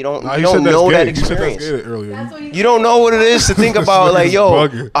do you mean? You don't know that experience. You don't know what it is to think about, like, yo,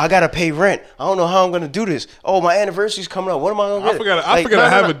 I got to pay rent. I don't know how I'm going to do this. Oh, my anniversary's coming up. What am I going to do? I forgot I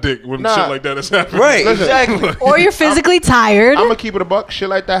have a dick when shit like that is happening. Right, exactly. Or you're physically tired. I'm going to keep it a buck. Shit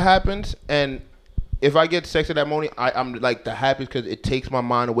like that happens. And if I get sex at that moment, I'm like the happiest because it takes my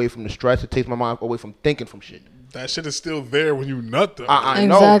mind away from the stress. It takes my mind away from thinking from shit. That shit is still there when you nut though. I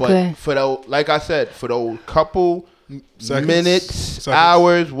know, but for those, like I said, for those couple minutes,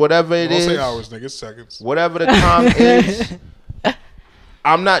 hours, whatever it is. Don't say hours, nigga. It's seconds. Whatever the time is,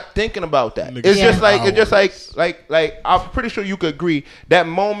 I'm not thinking about that. Nigga, It's Yeah. just like I'm pretty sure you could agree that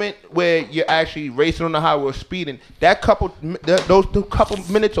moment where you're actually racing on the highway or speeding, those couple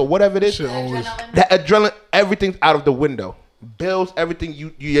minutes or whatever it is, Shit always. that adrenaline, everything's out of the window. Bills, everything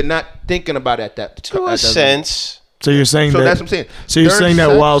you're not thinking about at that. To a at that sense. So you're saying So that. that's what I'm saying. So you're During saying that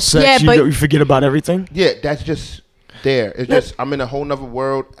sex- while sex, Yeah, but- you forget about everything. Yeah, that's just there. It's just I'm in a whole nother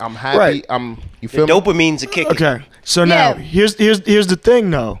world. I'm happy. Right. You feel me? Dopamine's a kick. Okay. So now Yeah. here's the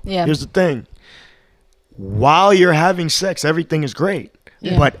thing though. Yeah. Here's the thing. While you're having sex, everything is great.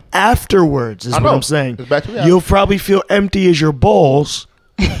 Yeah. But afterwards is I what know. I'm saying. It's back to reality. You'll probably feel empty as your balls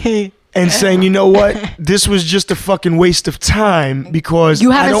and saying, you know what? This was just a fucking waste of time because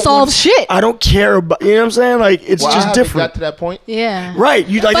You I haven't don't solved want- shit. I don't care about, you know what I'm saying? Like it's Well, I just haven't different. got to that point. Yeah. Right.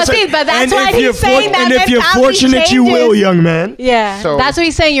 You like But it's like- see, but that's and why if he's you're saying that and if you're mentality fortunate you will, changes. young man. Yeah, So- that's what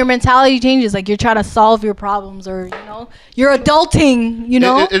he's saying. Your mentality changes. Like you're trying to solve your problems, or you're adulting.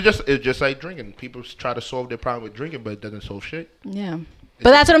 It's just like drinking. People try to solve their problem with drinking, but it doesn't solve shit. Yeah,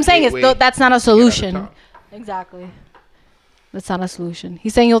 but that's what I'm saying. gateway That's not a to get out of solution. town. Exactly. That's not a solution.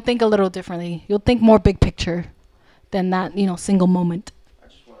 He's saying you'll think a little differently. You'll think more big picture than that, single moment.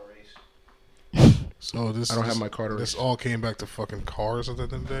 So this I don't this- have my car to This race. all came back to fucking cars at the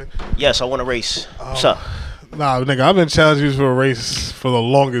end of the day. Yes, I want to race. What's up? Nah, nigga, I've been challenging you for a race for the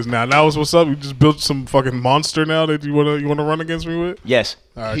longest now. Now is what's up? You just built some fucking monster now that you wanna run against me with? Yes.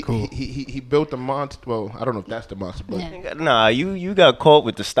 All right, cool. He built a monster. Well, I don't know if that's the monster, but Yeah. Nah, you got caught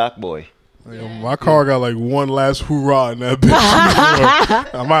with the stock boy. Yo, my car got like one last hoorah in that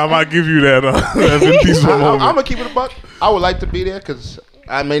bitch. I might give you that, that Vin Diesel I'm moment. gonna keep it a buck. I would like to be there because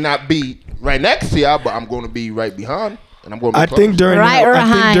I may not be right next to y'all, but I'm going to be right behind, and I'm going. I think during Right that, I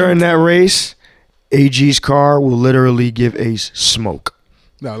think behind. during that race, AG's car will literally give Ace smoke.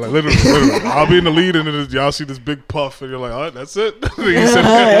 No, like literally. I'll be in the lead, and then y'all see this big puff, and you're like, "Oh, that's it." He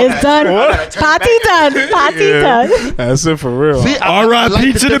said, It's done. What? Party done. Party Yeah, done. that's it for real. See, I R.I.P.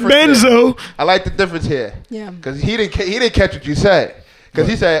 like to the difference here. Benzo. I like the difference here. Yeah. Because he didn't catch what you said. Because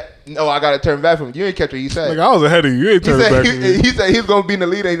he said, "No, I gotta turn back from him." You ain't catch what he said. Like I was ahead of you. You ain't He turning said, back. to me. he said he's gonna be in the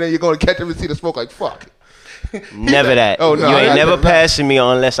lead, and then you're gonna catch him and see the smoke. Like fuck. Never that. Oh, no, you I ain't got never that. passing me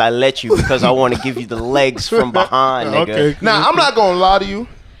unless I let you because I want to give you the legs from behind, nigga. Okay. Now I'm not gonna lie to you.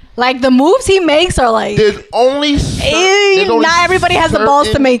 Like the moves he makes are like, There's only not everybody has the balls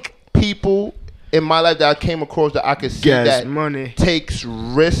to certain make. people in my life that I came across that I could see Gas that money. takes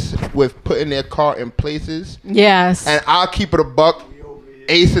risks with putting their car in places, Yes. and I'll keep it a buck.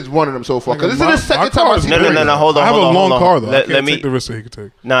 Ace is one of them so far. Because this is the My second time car I is see No, him. no, hold on. I have hold a on, long hold on. car though. I Let can't me. take the risk that he could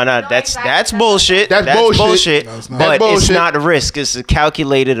take. No, that's bullshit. That's bullshit. bullshit. No, it's not. But That's it's bullshit. not a risk. It's a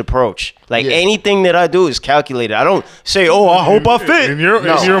calculated approach. Like Yeah. anything that I do is calculated. I don't say, "Oh, I hope I fit." In your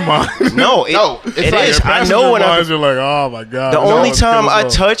mind. No, No, it's it like is. your I know when I. you're like, oh my god. The this only is time I killing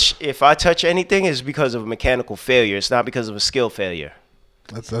us all. if I touch anything, is because of a mechanical failure. It's not because of a skill failure.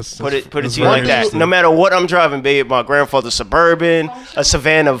 That's Put it that's to you like very that. interesting. No matter what I'm driving, be it my grandfather's Suburban, a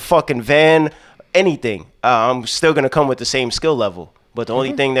Savannah fucking van, anything, I'm still gonna come with the same skill level. But the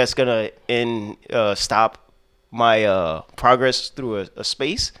only thing that's gonna stop my progress through a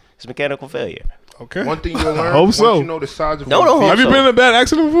space is mechanical failure. Okay. One thing you'll learn hope once so. you know the size of No, your no, vehicle- Have you been in a bad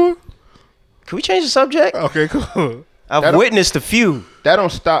accident before? Can we change the subject? Okay, cool. I've That'll- witnessed a few. That don't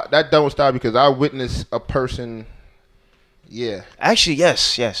stop because I witnessed a person. Yeah. Actually,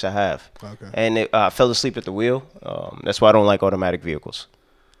 yes, I have. Okay. And I fell asleep at the wheel. That's why I don't like automatic vehicles.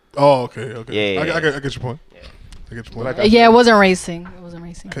 Oh, okay. Yeah. I get your point. I get your point. Like I Yeah, it wasn't racing. It wasn't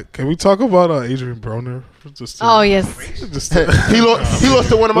racing. Can we talk about Adrian Broner? Just to- Oh yes. Just to- He lost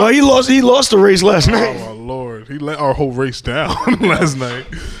to one of my. Well, he lost the race last night. Oh my lord, he let our whole race down last night.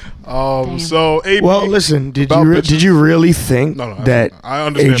 So AB, Well, listen, did about you bitches. really think No, that I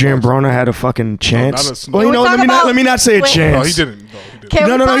understand Adrian boxing. Broner had a fucking chance? not a- Well, you Can know, we let talk me not about- let me not say a wait. chance. No, he didn't. No, he didn't. Can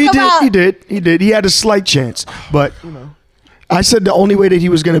No, we no, talk he about- did. He had a slight chance, but I said the only way that he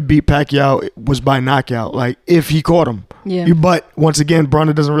was gonna beat Pacquiao was by knockout, like if he caught him. Yeah. But once again,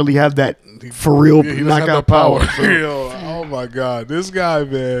 Broner doesn't really have that for real Yeah, he doesn't have knockout that power. power. Yo, oh my god, this guy,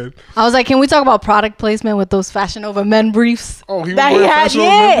 man. I was like, can we talk about product placement with those Fashion Nova men briefs? Oh, he was that wearing he had, Fashion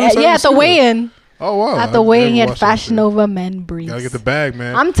Nova men briefs? I yeah, didn't at the see that. weigh-in. Oh wow, At the I weigh-in, never he had watched that Fashion shit. Nova men briefs. Gotta get the bag,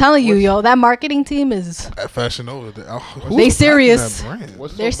 man. I'm telling you, yo, that marketing team is. At Fashion Nova. Who's They backing serious. that brand?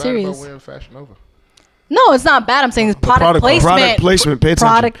 What's so They're bad serious. about wearing Fashion Nova? No, it's not bad. I'm saying it's product product- placement. Product placement. Pay attention.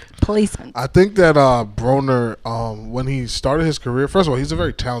 Product placement. I think that Broner, when he started his career, first of all, he's a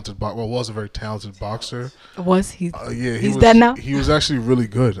very talented was a very talented boxer. Was he? Yeah, He's dead now? He was actually really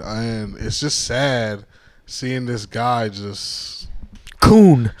good, and it's just sad seeing this guy just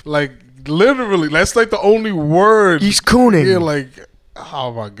Coon. like literally. That's like the only word. He's cooning. Yeah, like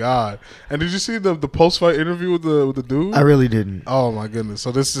Oh my god! And did you see the post fight interview with the dude? I really didn't. Oh my goodness!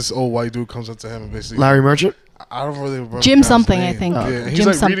 So this old white dude comes up to him and basically Larry Merchant. I don't really remember Jim the guy's something, name. I think. Yeah, and he's Jim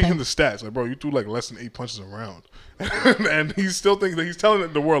like something. reading him the stats. Like, bro, you threw like less than 8 punches around, and he still thinks that he's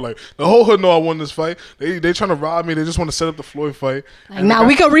telling the world like the whole hood know I won this fight. They trying to rob me. They just want to set up the Floyd fight. Like, now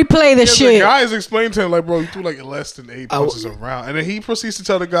we can replay this The shit. guy is explaining to him like, bro, you threw like less than 8 punches around, and then he proceeds to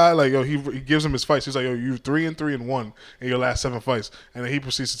tell the guy like, yo, he gives him his fights. He's like, yo, you're 3-3-1 in your last 7 fights, and then he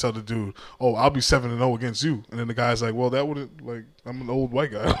proceeds to tell the dude, oh, I'll be 7-0 against you, and then the guy's like, well, that wouldn't like. I'm an old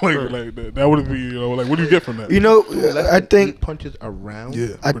white guy. like that wouldn't be, like, what do you get from that? You know, I think punches around.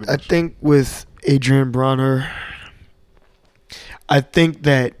 Yeah, I think with Adrian Bronner, I think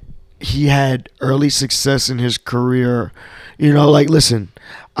that he had early success in his career. You know, like, listen,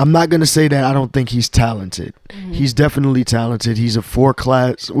 I'm not gonna say that I don't think he's talented. Mm-hmm. He's definitely talented. He's a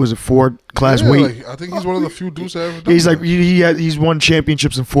 4-class yeah, weight. Like, I think he's one of the few dudes that ever done He's that. like he's won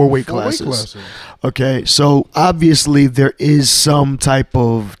championships in 4 weight classes. Okay, so obviously there is some type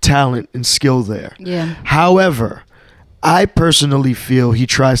of talent and skill there. Yeah. However, I personally feel he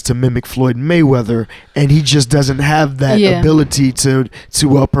tries to mimic Floyd Mayweather, and he just doesn't have that ability to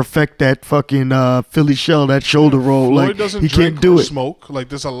perfect that fucking Philly shell, that shoulder roll. Floyd like doesn't he drink can't do or it. smoke. Like,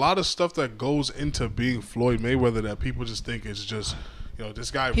 there's a lot of stuff that goes into being Floyd Mayweather that people just think is just,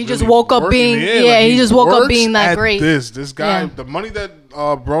 this guy. He really just woke up working. being like, he just woke up works being that at great. This guy, Yeah. the money that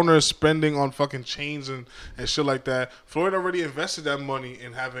Broner is spending on fucking chains and shit like that, Floyd already invested that money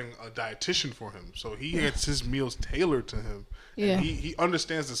in having a dietitian for him, so he gets his meals tailored to him. Yeah. And he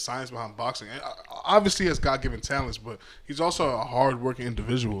understands the science behind boxing. And obviously, he has God-given talents, but he's also a hard-working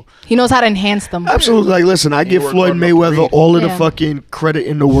individual. He knows how to enhance them. Absolutely. Like, listen, I give worked Floyd hard enough to Mayweather read. all of the fucking credit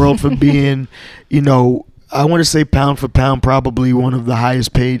in the world for being, I want to say pound for pound, probably one of the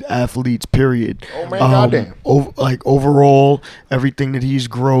highest paid athletes, period. Oh, man, goddamn. Overall, everything that he's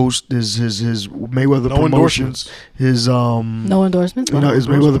grossed is his Mayweather No promotions, his No endorsements. his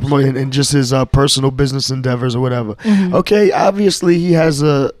Mayweather promotion, and just his personal business endeavors or whatever. Mm-hmm. Okay, obviously he has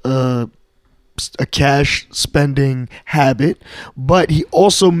a cash spending habit, but he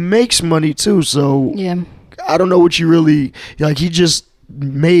also makes money too. So Yeah. I don't know what you really like. He just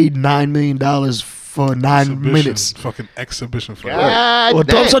made $9 million for 9 minutes. Fucking exhibition fight. God Well,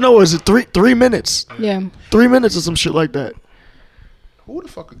 damn. so no, is it 3 minutes? Yeah. 3 minutes or some shit like that. Who the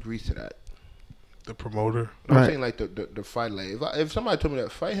fuck agrees to that? The promoter. I'm Right. saying like the fight. Like if somebody told me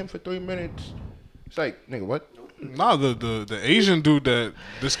that fight him for 3 minutes, it's like, nigga, what? Nah, the Asian dude that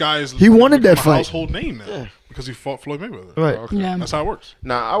this guy is. He wanted that a fight. household name now because he fought Floyd Mayweather. Right. Okay. Yeah. That's how it works.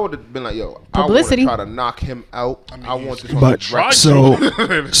 Nah, I would have been like, yo, Publicity. I want to try to knock him out. I want this on But the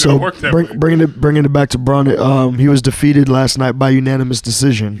record. so work that way. bringing it back to Bronner, he was defeated last night by unanimous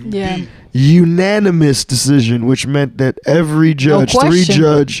decision. Yeah. Unanimous decision, which meant that every judge, No 3 question.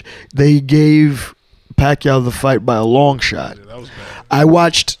 judge, they gave Pacquiao the fight by a long shot. Yeah, that was bad. I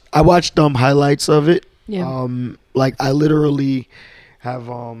watched highlights of it. Yeah. Like I literally have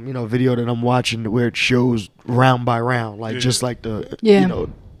video that I'm watching where it shows round by round, like just like the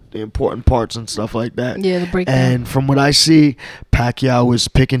the important parts and stuff like that. Yeah, the breakdown. And from what I see, Pacquiao was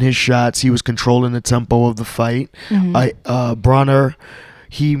picking his shots. He was controlling the tempo of the fight. Mm-hmm. Bronner,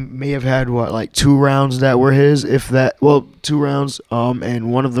 he may have had 2 rounds that were his, if that. Well, 2 rounds.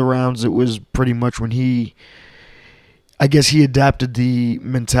 And one of the rounds, it was pretty much when I guess he adapted the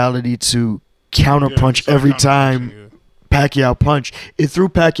mentality to counterpunch every time Pacquiao punched. It threw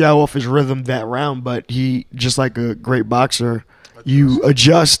Pacquiao off his rhythm that round, but he, just like a great boxer, you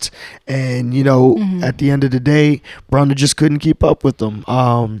adjust, and at the end of the day, Bronner just couldn't keep up with them.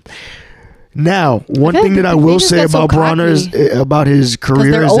 Now, one thing that I will say about Bronner about his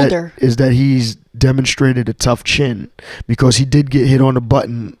career is that he's demonstrated a tough chin, because he did get hit on the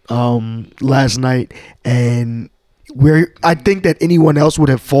button last night, and where I think that anyone else would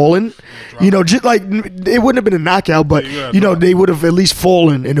have fallen, just like it wouldn't have been a knockout, but they would have at least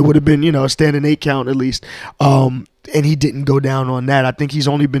fallen, and it would have been a standing 8 count at least. And he didn't go down on that. I think he's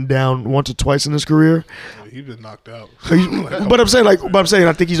only been down once or twice in his career. He's been knocked out. But I'm saying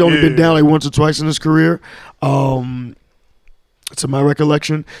I think he's only been down like once or twice in his career, to my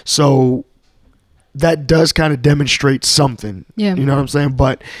recollection. So that does kind of demonstrate something. Yeah. You know what I'm saying?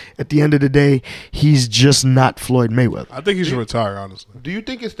 But at the end of the day, he's just not Floyd Mayweather. I think he should retire, honestly. Do you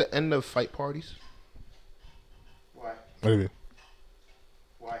think it's the end of fight parties? Why? What do you mean?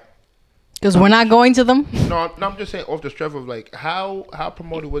 Why? Because we're not going to them. No, I'm just saying off the strength of like how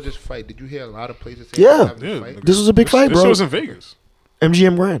promoted was this fight? Did you hear a lot of places saying Yeah. having this fight? This was a big fight, bro. This was in Vegas.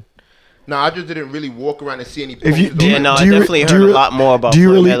 MGM Grand. No, I just didn't really walk around and see any. I definitely heard a lot more about. Do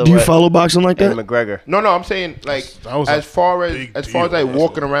you follow boxing like that? McGregor. No, I'm saying like as far as like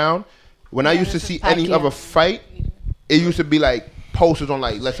walking around, when I used to see any other fight, it used to be like posters on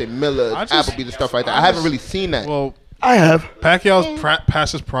like let's say Miller, Applebee's and stuff like that. I haven't really seen that. Well, I have. Pacquiao's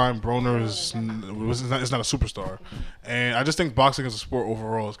past his prime. Broner is not a superstar, and I just think boxing as a sport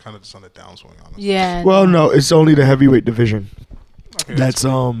overall is kind of just on the downswing. Honestly. Yeah. Well, no, it's only the heavyweight division. Okay,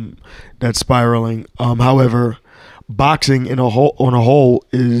 that's spiraling. However, boxing on a whole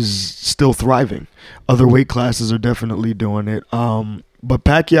is still thriving. Other weight classes are definitely doing it. But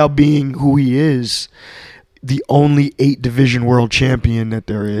Pacquiao being who he is, the only 8 division world champion that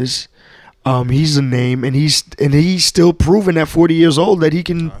there is, he's a name, and he's still proven at 40 years old that he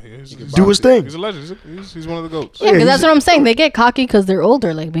can do his thing. He's a legend. He's one of the GOATs. Yeah, because that's what I'm saying. They get cocky because they're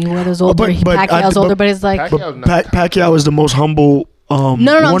older. Like Mayweather's older, Pacquiao's older, but it's like Pacquiao is the most humble. I'm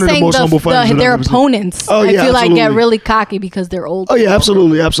saying their opponents. Oh, yeah, I feel like get really cocky because they're older. Oh yeah,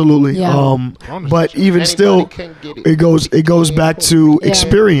 absolutely. Yeah. But even still, it goes back to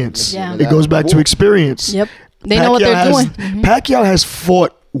experience. Yeah. It goes back to experience. Yep, they know what they're doing. Pacquiao has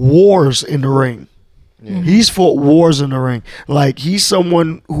fought wars in the ring. Yeah. He's fought wars in the ring. Like, he's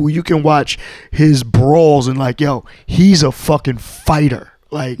someone who you can watch his brawls and like, yo, he's a fucking fighter.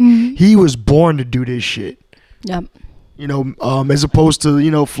 Like, he was born to do this shit. Yep. You know, as opposed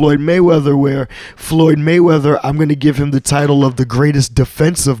to, Floyd Mayweather, where Floyd Mayweather, I'm going to give him the title of the greatest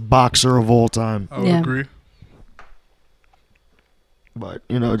defensive boxer of all time. I would agree. But,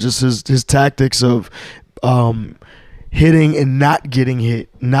 just his tactics of hitting and not getting hit,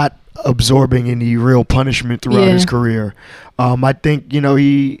 not absorbing any real punishment throughout his career. I think,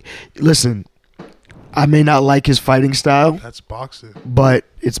 listen, I may not like his fighting style. That's boxing. But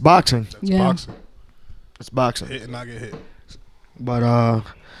it's boxing. That's boxing. It's boxing. Hit and not get hit. But,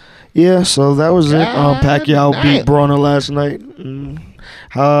 yeah, so that was it. Pacquiao beat Broner last night.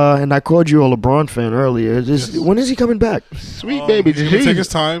 And I called you a LeBron fan earlier. When is he coming back? Sweet baby. He's going to take his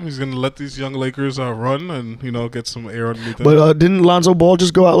time. He's going to let these young Lakers run and, get some air underneath them. But didn't Lonzo Ball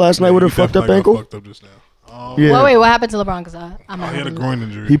just go out last night with a fucked up ankle? Fucked up just now. Wait, what happened to LeBron? Because he had a groin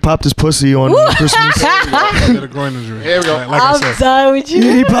injury. He popped his pussy on Christmas. He had a groin injury. There we go. I'm done with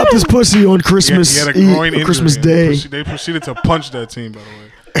you. He popped his pussy on Christmas. He had a groin injury. Christmas Day. They proceeded to punch that team, by the way.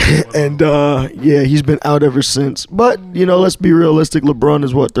 And he's been out ever since. But let's be realistic. LeBron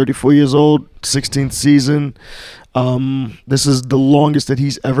is 34 years old, 16th season. This is the longest that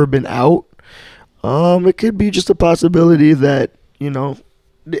he's ever been out. It could be just a possibility that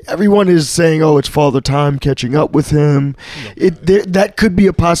everyone is saying, "Oh, it's Father Time catching up with him." That could be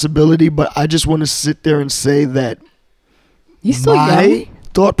a possibility, but I just want to sit there and say that he's still young.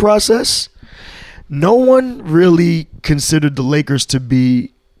 Thought process. No one really considered the Lakers to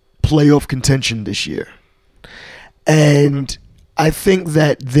be playoff contention this year. And I think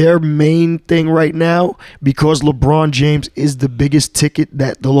that their main thing right now, because LeBron James is the biggest ticket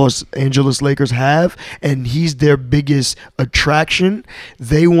that the Los Angeles Lakers have, and he's their biggest attraction,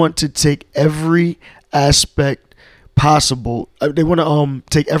 they want to take every aspect possible. They want to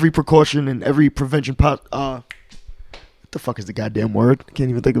take every precaution and every prevention what the fuck is the goddamn word? I can't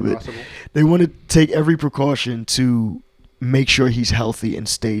even think of it. Possible. They want to take every precaution to make sure he's healthy and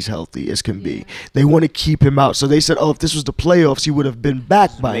stays healthy as can be. They want to keep him out. So they said, if this was the playoffs, he would have been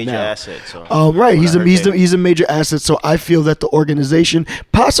back by major now. Asset, so right. He's a major asset. So I feel that the organization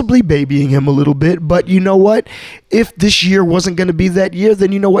possibly babying him a little bit. But you know what? If this year wasn't going to be that year,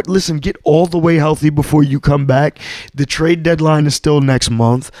 then you know what? Listen, get all the way healthy before you come back. The trade deadline is still next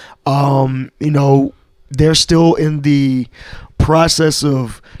month. They're still in the process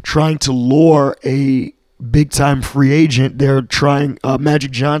of trying to lure a big-time free agent. They're trying.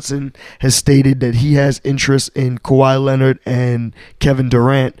 Magic Johnson has stated that he has interest in Kawhi Leonard and Kevin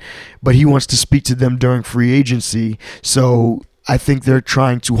Durant, but he wants to speak to them during free agency. So I think they're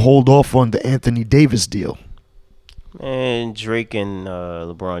trying to hold off on the Anthony Davis deal. And Drake and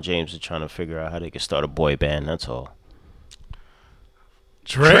LeBron James are trying to figure out how they can start a boy band. That's all.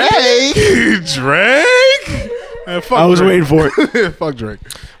 Drake? Man, fuck I was Drake. waiting for it. Fuck Drake.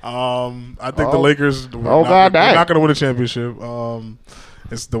 I think the Lakers they're not going to win a championship.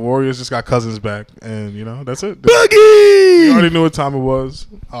 It's the Warriors just got Cousins back, and that's it. Boogie! You already knew what time it was.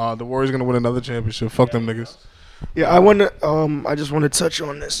 The Warriors going to win another championship. Fuck them niggas. Yeah, I just want to touch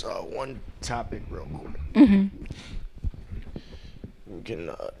on this one topic real quick. Mm-hmm. We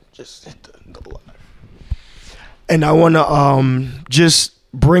can just hit the live. And I want to just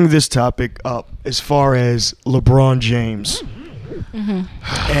bring this topic up as far as LeBron James.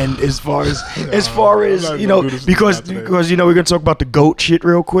 And as far as you know, because you know, we're gonna talk about the GOAT shit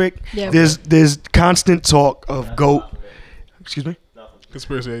real quick. Yeah. There's constant talk of GOAT. Excuse me.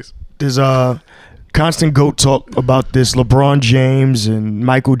 Conspiracy Ace. There's constant GOAT talk about this LeBron James and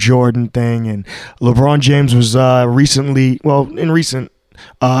Michael Jordan thing, and LeBron James was recently,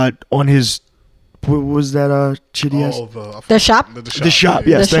 on his, what was that shitty ass? The Shop? The Shop,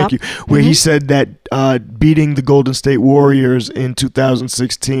 yes, thank you. Where he said that beating the Golden State Warriors in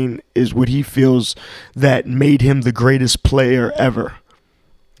 2016 is what he feels that made him the greatest player ever.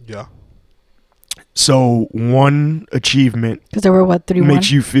 Yeah. So one achievement, because there were 3-1,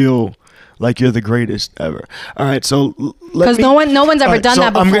 makes you feel like you're the greatest ever. All right, so because no one's ever done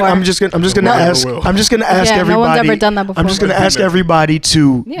that before. I'm just gonna ask everybody. No one's ever done that before. I'm just gonna ask everybody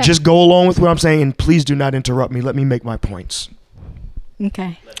to just go along with what I'm saying, and please do not interrupt me. Let me make my points.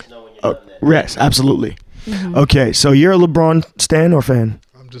 Okay. Yes, absolutely. Okay, so you're a LeBron stan or fan?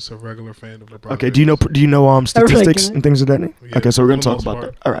 I'm just a regular fan of LeBron. Okay, do you know statistics and things of that nature? Yeah, okay, so we're gonna talk about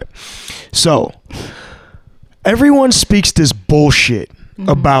that. All right. So everyone speaks this bullshit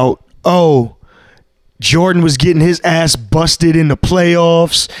about, oh, Jordan was getting his ass busted in the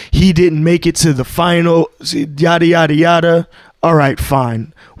playoffs. He didn't make it to the final, yada, yada, yada. All right,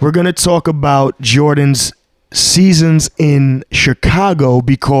 fine. We're going to talk about Jordan's seasons in Chicago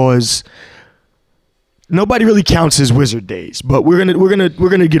because nobody really counts his Wizard days, but we're going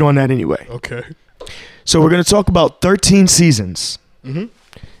to get on that anyway. Okay. So we're going to talk about 13 seasons.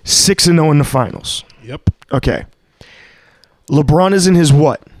 6-0 in the finals. Yep. Okay. LeBron is in his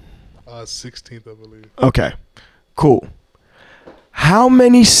what? 16th, I believe. Okay, cool. How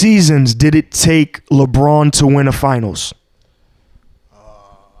many seasons did it take LeBron to win a finals?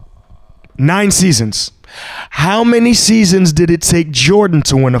 9 seasons. How many seasons did it take Jordan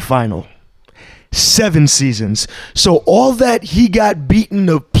to win a final? 7 seasons. So all that he got beaten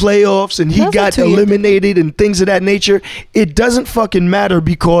the playoffs and he got eliminated and things of that nature, it doesn't fucking matter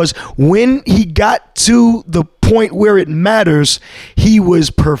because when he got to the point where it matters, he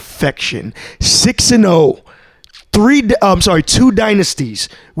was perfection. 6-0. 2 dynasties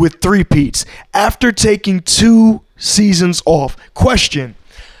with 3-peats after taking 2 seasons off. Question: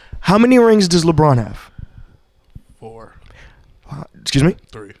 how many rings does LeBron have? 4. Excuse me?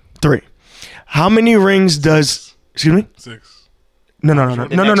 3. How many rings does? Excuse me? 6. No.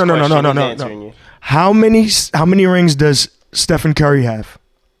 How many rings does Stephen Curry have?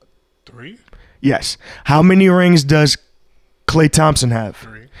 3. Yes. How many rings does Klay Thompson have?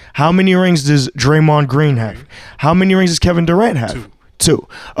 3. How many rings does Draymond Green have? How many rings does Kevin Durant have? 2.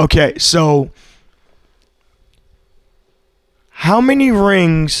 Okay, so how many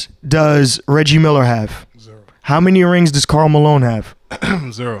rings does Reggie Miller have? 0. How many rings does Karl Malone have?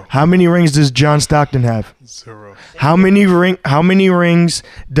 0. How many rings does John Stockton have? 0. How many rings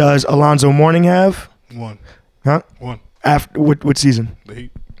does Alonzo Mourning have? 1. Huh? 1. After what season? The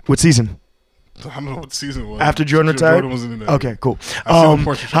Heat. What season? I don't know what season it was. After Jordan retired? Jordan wasn't in there. Okay, cool.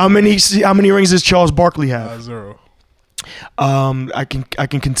 How many rings does Charles Barkley have? 0. I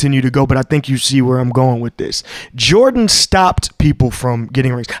can continue to go, but I think you see where I'm going with this. Jordan stopped people from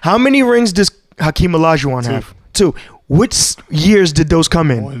getting rings. How many rings does Hakeem Olajuwon have? 2. Which years did those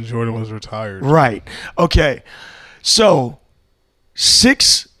come in? When Jordan was retired. Right. Okay. So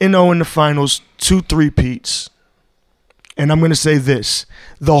 6-0 in the finals, 2 3-peats. And I'm going to say this.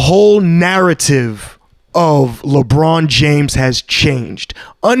 The whole narrative of LeBron James has changed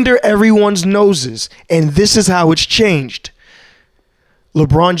under everyone's noses. And this is how it's changed.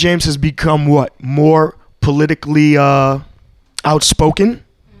 LeBron James has become what? More politically outspoken.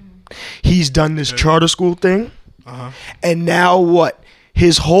 He's done this charter school thing. And now what?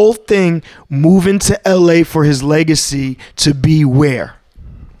 His whole thing, moving to LA for his legacy to be where?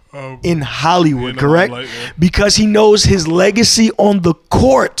 In Hollywood, correct? Because he knows his legacy on the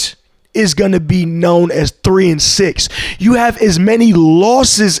court is going to be known as 3-6. You have as many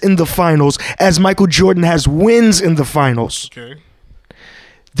losses in the finals as Michael Jordan has wins in the finals. Okay.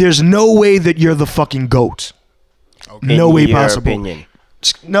 There's no way that you're the fucking GOAT. Okay. No way possible. Opinion.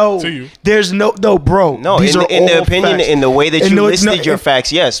 No, there's no, bro. No, these are in all the opinion, facts. in the way that you listed your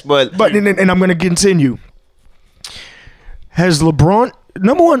facts, yes, but and I'm gonna continue. Has LeBron,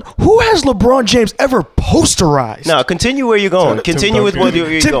 number one, who has LeBron James ever posterized? No, continue where you're going. Continue with what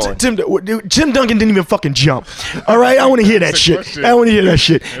you're going. Tim Duncan didn't even fucking jump. All right, I want to hear that shit. I want to hear that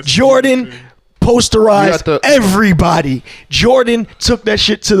shit. Jordan posterized everybody. Jordan took that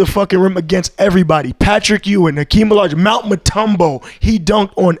shit to the fucking rim against everybody. Patrick Ewing, Hakeem Olajuwon, Mount Mutombo. He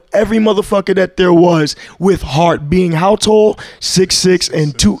dunked on every motherfucker that there was with heart. Being how tall?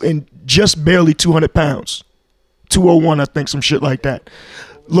 6'6" and just barely 200 pounds. 201, I think, some shit like that.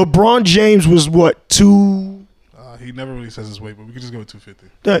 LeBron James was what, 2? He never really says his weight, but we can just go with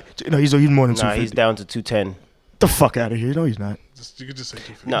 250. No, he's more than 250. Nah, he's down to 210. The fuck out of here! No, he's not. You could just say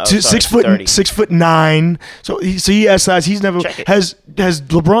 250. No, 6'9". So he has size. He's never has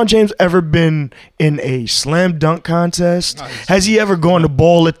LeBron James ever been in a slam dunk contest? Has he ever gone to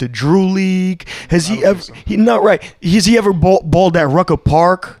ball at the Drew League? Has he ever? So. He not right. Has he ever balled at Rucker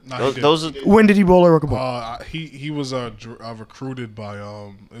Park? When did he ball at Rucker Park? He was recruited by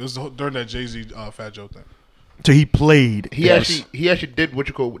it was during that Jay-Z Fat Joe thing. So he played. He actually did what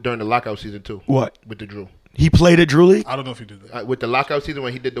you call during the lockout season too. What with the Drew? He played at Drew League? I don't know if he did that. With the lockout season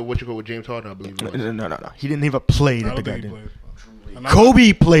when he did the what you call with James Harden, I believe. No. He didn't even play at the goddamn.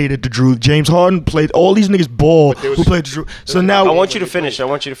 Kobe played at the Drew. James Harden played. All these niggas ball who played the Drew. So now I want you to finish.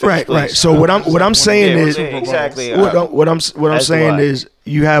 Right. So what I'm saying is exactly what I'm saying is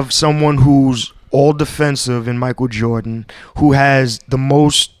you have someone who's all defensive in Michael Jordan, who has the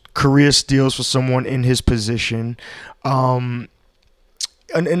most career steals for someone in his position.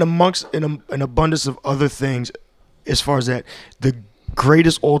 And amongst an abundance of other things, as far as that, the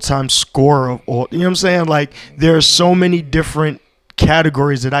greatest all-time scorer of all, you know what I'm saying? Like, there are so many different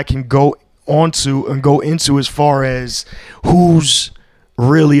categories that I can go onto and go into as far as who's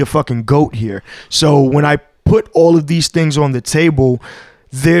really a fucking GOAT here. So when I put all of these things on the table,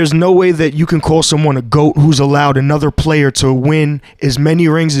 there's no way that you can call someone a GOAT who's allowed another player to win as many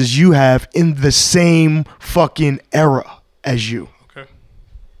rings as you have in the same fucking era as you.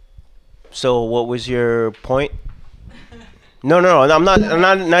 So what was your point? No, I'm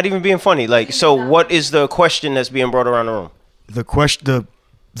not even being funny. Like, so what is the question that's being brought around the room?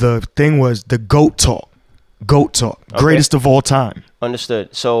 The thing was the GOAT talk. Okay. Greatest of all time.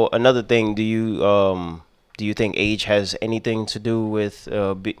 Understood. So another thing, do you think age has anything to do with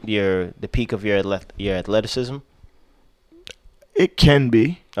the peak of your athleticism? It can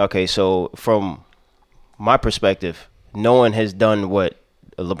be. Okay, so from my perspective, no one has done what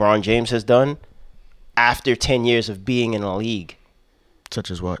LeBron James has done after 10 years of being in a league. Such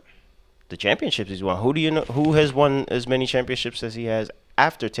as what? The championships he's won. Who do you know who has won as many championships as he has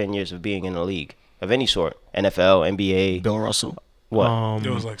after 10 years of being in a league of any sort? NFL, NBA. Bill Russell. What? It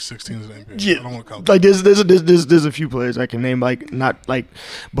was like 16 in the NBA. Yeah, I don't want to count. Like there's a few players I can name, like not like,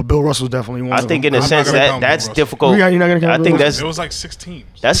 but Bill Russell's definitely one. I think in a sense that's difficult. You're not gonna count. I think it was like 16.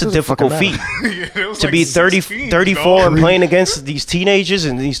 That's a difficult feat to be 34 and playing against these teenagers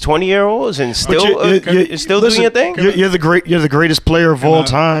and these 20-year-olds and still doing your thing. You're the greatest player of all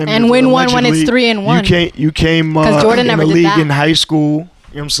time. And win one when it's 3-1. You came Jordan in never the did league that. in high school.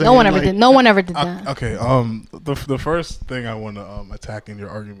 You know what I'm saying? No one ever did that. Okay. The first thing I want to attack in your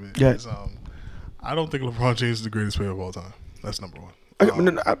argument is I don't think LeBron James is the greatest player of all time. That's number one.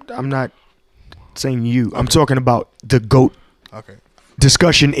 I'm not saying you. Okay. I'm talking about the GOAT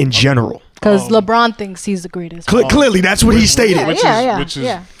discussion in general. Because LeBron thinks he's the greatest. Clearly, that's what he stated. Which is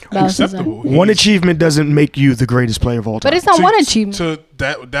acceptable. One achievement doesn't make you the greatest player of all time. But it's not one achievement.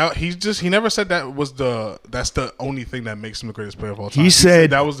 He never said that's the only thing that makes him the greatest player of all time. He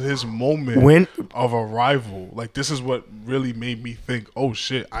said that was his moment of arrival. Like, this is what really made me think, oh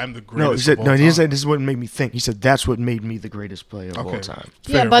shit, I'm the greatest of all time. He didn't say this is what made me think. He said that's what made me the greatest player of all time.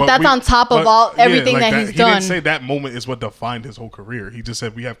 Fair, but that's on top of everything that he's done. He didn't say that moment is what defined his whole career. He just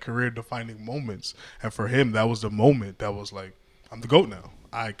said we have career defining moments. And for him, that was the moment that was like, I'm the GOAT now.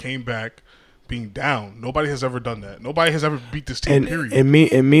 I came back being down. Nobody has ever done that. Nobody has ever beat this team, period. And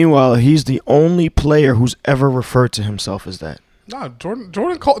meanwhile, he's the only player who's ever referred to himself as that. Nah,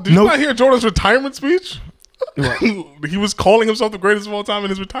 Jordan called. Did you not hear Jordan's retirement speech? He was calling himself the greatest of all time in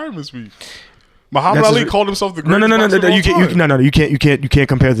his retirement speach. Muhammad Ali called himself the greatest of all time. You can't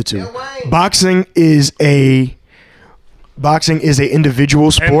compare the two. Boxing is a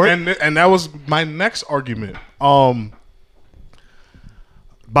individual sport. And that was my next argument.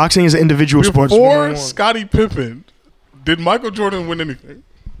 Boxing is an individual sport. Before Scottie Pippen, did Michael Jordan win anything?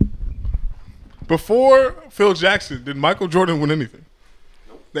 Before Phil Jackson, did Michael Jordan win anything?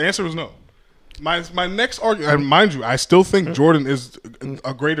 The answer is no. My next argument, and mind you, I still think Jordan is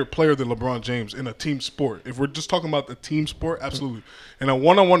a greater player than LeBron James in a team sport. If we're just talking about the team sport, absolutely. In a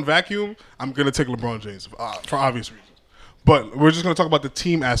one-on-one vacuum, I'm going to take LeBron James for obvious reasons. But we're just going to talk about the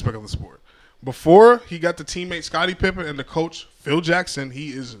team aspect of the sport. Before he got the teammate Scottie Pippen and the coach Phil Jackson, he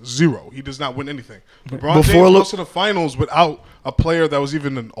is zero. He does not win anything. LeBron James goes to the finals without a player that was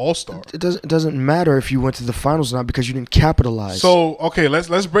even an all-star. It doesn't matter if you went to the finals or not because you didn't capitalize. So, okay,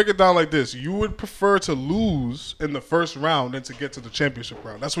 let's break it down like this. You would prefer to lose in the first round than to get to the championship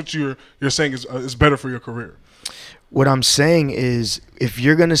round. That's what you're saying is better for your career. What I'm saying is, if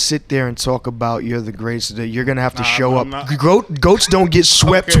you're gonna sit there and talk about you're the greatest, you're gonna have to show up. Goats don't get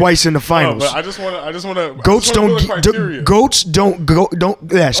swept twice in the finals. But I just want to. Goats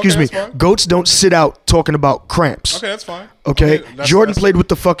don't sit out talking about cramps. Okay, that's fine. Okay, Jordan played with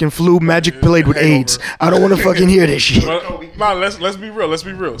the fucking flu. Magic played with AIDS. I don't want to fucking hear this shit. Let's be real. Let's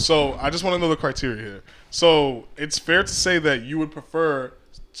be real. So I just want to know the criteria here. So it's fair to say that you would prefer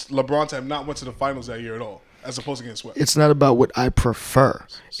LeBron to have not went to the finals that year at all, as opposed to getting swept. It's not about what I prefer.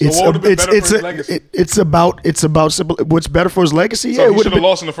 So what would have been better for his legacy? It's about what's better for his legacy. So he should have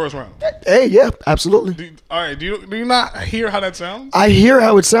lost in the first round. Hey, yeah, absolutely. All right, do you not hear how that sounds? I hear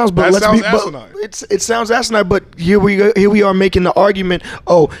how it sounds, but asinine. It sounds asinine. But here we are making the argument.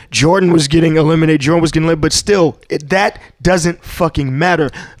 Oh, Jordan was getting eliminated. But still, that doesn't fucking matter.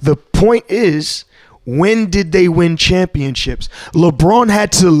 The point is, when did they win championships? LeBron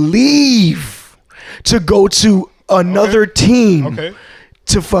had to leave to go to another team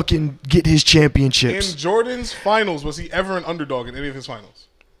to fucking get his championships. In Jordan's finals, was he ever an underdog in any of his finals?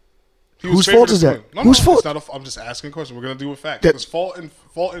 Whose fault is that? Whose fault? I'm just asking a question. We're gonna deal with facts. Because fault in.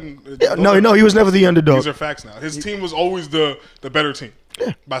 No, he was never the underdog. These are facts now. His team was always the better team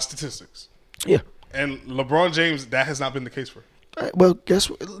by statistics. Yeah. And LeBron James, that has not been the case for. Well, guess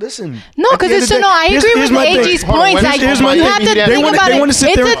what? Listen. No, because it's I agree with AG's points. Like, you have to think about it. It's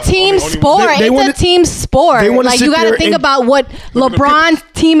a team sport. It's a team sport. Like, you got to think about what LeBron's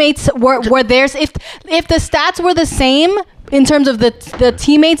teammates were theirs. If the stats were the same in terms of the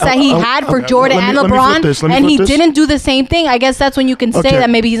teammates that he had for Jordan and LeBron, and he didn't do the same thing, I guess that's when you can say that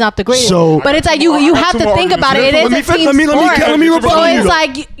maybe he's not the greatest. But it's like you have to think about it. It is a team sport. Let me rebuttal so you. It's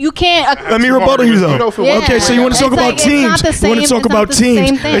like you can't. Let me rebuttal you though. Okay, so you want to talk about teams? You want to talk about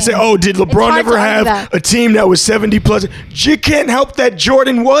teams? They say, oh, did LeBron ever have a team that was 70 plus? You can't help that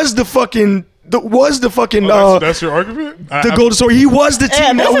Jordan was the fucking. That's your argument? The Golden State. He was the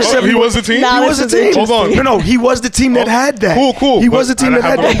team that was. He was the team. He was the team. Hold on. No, he was the team that had that. Cool. He was the team that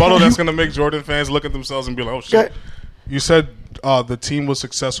had that. A rebuttal that's gonna make Jordan fans look at themselves and be like, "Oh shit." You said the team was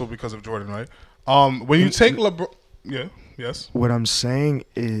successful because of Jordan, right? When you take LeBron, yes. What I'm saying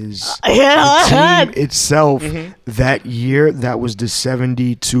is the team itself that year, that was the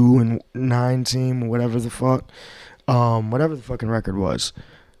 72-9 team, whatever the fucking record was.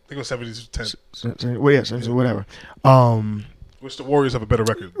 I think it was 70-10. Well, yes, whatever. Which the Warriors have a better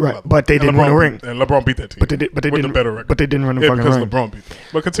record, right? But they didn't win a ring, and LeBron beat that team. But they didn't a better record. But they didn't win a fucking ring because LeBron beat them.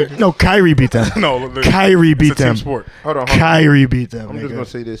 But continue. No, Kyrie beat them. Kyrie beat them. Sport. Hold on. Kyrie beat them. I'm just gonna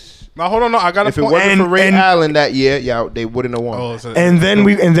say this. Now hold on. I got if it wasn't for Ray Allen that year, they wouldn't have won. And then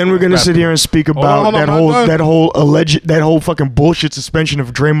we're gonna sit here and speak about that whole fucking bullshit suspension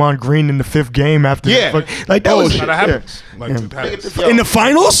of Draymond Green in the 5th game after that was that happens. In the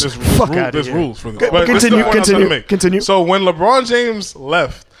finals. There's rules for this. Continue. So when LeBron James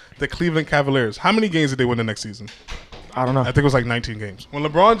left the Cleveland Cavaliers, how many games did they win the next season? I don't know. I think it was like 19 games. When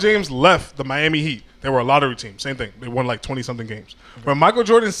LeBron James left the Miami Heat, they were a lottery team. Same thing. They won like 20-something games. When Michael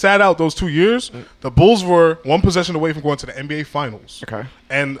Jordan sat out those 2 years, the Bulls were one possession away from going to the NBA Finals. Okay.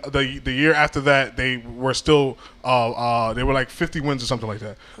 And the year after that, they were still they were like 50 wins or something like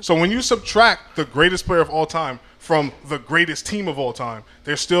that. So when you subtract the greatest player of all time from the greatest team of all time,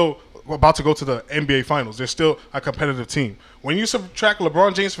 they're still about to go to the NBA Finals. They're still a competitive team. When you subtract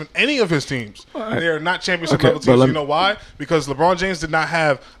LeBron James from any of his teams, they are not championship level teams. You know why? Because LeBron James did not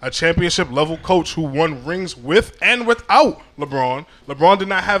have a championship level coach who won rings with and without LeBron. LeBron did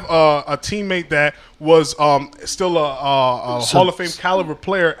not have a teammate that was still a Hall of Fame caliber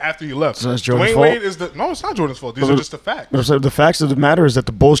player after he left. So that's Jordan's Dwayne fault? Wade is no, it's not Jordan's fault. These are just the facts. The facts of the matter is that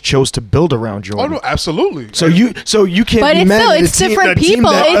the Bulls chose to build around Jordan. Oh no, absolutely. So you can't. But be it's mad still at it's different people.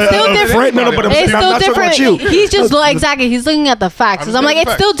 It's still different. It's still different. He's just exactly. He's looking at the facts. I'm like,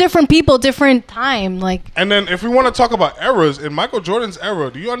 it's still different people, different time. Like, and then if we want to talk about eras in Michael Jordan's era,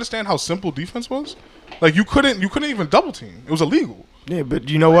 do you understand how simple defense was? Like you couldn't even double team. It was illegal. Yeah, but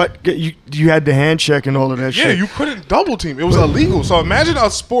you know what? You had the hand check and all of that shit. Yeah, you couldn't double team. It was illegal. So imagine a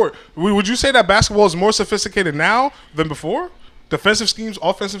sport. Would you say that basketball is more sophisticated now than before? Defensive schemes,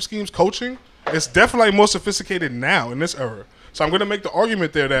 offensive schemes, coaching. It's definitely more sophisticated now in this era. So I'm going to make the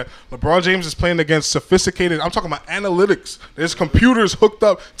argument there that LeBron James is playing against sophisticated. I'm talking about analytics. There's computers hooked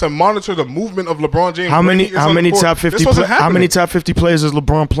up to monitor the movement of LeBron James. How many top 50? How many top 50 players is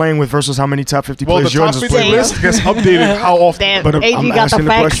LeBron playing with versus how many top 50 players Jordan's playing with? Well, the top 50 list gets updated how often? Damn, but I'm asking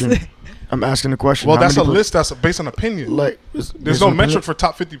the question. I'm asking the question. Well, that's a list that's based on opinion. Like, there's no metric for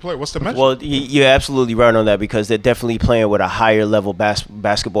top 50 players. What's the metric? Well, you're absolutely right on that because they're definitely playing with a higher level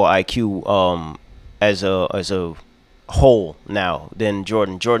basketball IQ as a whole now than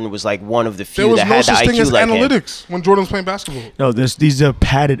Jordan. Jordan was like one of the There few was that no had the such thing IQ as like him. analytics when Jordan was playing basketball. No, these are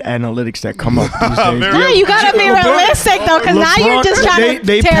padded analytics that come up these days. No, you gotta be realistic though, because now you're just trying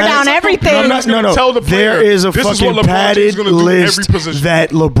to tear down everything. No. Tell the player, There is a this is what fucking LeBron James padded is gonna do in every list position. that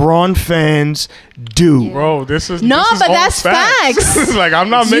LeBron fans do. Bro, this is No, this is but all that's facts. Like I'm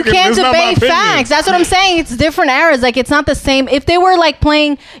not You making. can't this is not my debate opinion. facts. That's what I'm saying. It's different eras. Like it's not the same. If they were like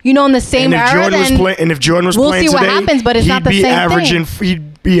playing, in the same And if era, Jordan was then playing, and if Jordan was we'll playing see what today, happens, but it's not the he'd be same averaging. thing.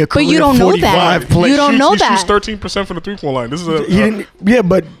 He'd be a But you career don't know 45 that. player. You don't know He that. shoots 13% from the 3-point line. This is a. He didn't. Yeah,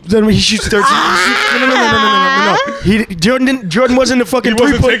 but then he shoots 13. No. Jordan wasn't a fucking He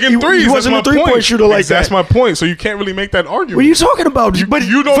wasn't 3-point. taking threes. He wasn't a That's my 3-point point. shooter like that. That's my point. So you can't really make that argument. What are you talking about? But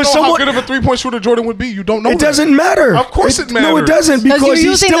You don't for know someone, how good of a 3-point shooter Jordan would be. You don't know. it that. doesn't matter. Of course it No, it matters. doesn't Because because you're he's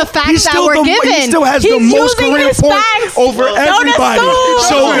using still, the facts he's that still were the, given. He still has He's the most using career his points facts. over Don't everybody. assume.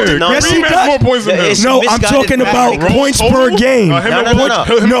 So No, yes, he Reem has more does. points than him. It's No, I'm misguided talking fact. about Rose points total? per game. Him No, and no, Will- no.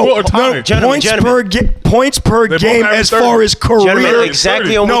 him and No, Will are tied. Gentlemen, points per both game average as 30. far as Gentlemen, career.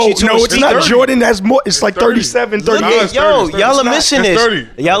 exactly on No, what you two no, are it's not. speaking. Jordan has more. It's like 30. 37, Look 38. at- Yo, It's y'all are 30. missing It's this. 30.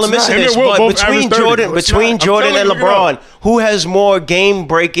 Y'all are missing Him this. and Will But both between average 30. Jordan, It's between not. I'm Jordan telling and you, look it LeBron, up. who has more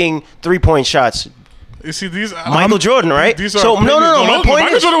game-breaking three-point shots? You see these? Michael Jordan, right? These are So, no. My point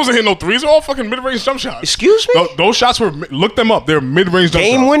Michael is, Jordan wasn't hitting no threes. They're all fucking mid-range jump shots. excuse me? Those shots were. Look them up. They're mid-range jump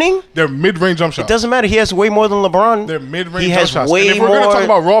shots. Game-winning? They're mid-range jump shots. It doesn't matter. He has way more than LeBron. They're mid-range He jump has shots. way And if we're gonna talk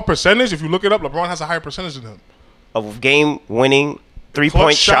more about raw percentage, if you look it up, LeBron has a higher percentage than him. of game-winning three-point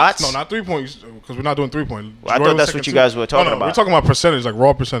Clutch shots. No, not 3-point, because we're not doing 3-point. I thought that's what you guys were talking No, about. we're talking about percentage, like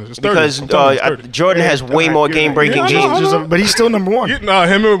raw percentage. It's 30. Because I'm telling you, it's 30. Jordan has way more game-breaking Yeah, I know, games. I know. But he's still number one. Nah,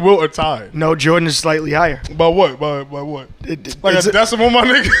 him and Will are tied. No, Jordan is slightly higher. By what? By what? Like It's- a decimal, my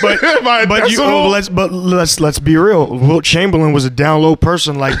nigga. By a decimal? let's be real. Wilt Chamberlain was a down low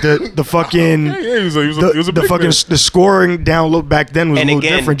person. Like the fucking Yeah, he was a the big fucking man. the scoring down low back then was And a little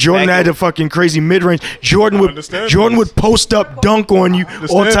again, different. Jordan back had in- a fucking crazy mid range. Jordan understand would post up, dunk on you, all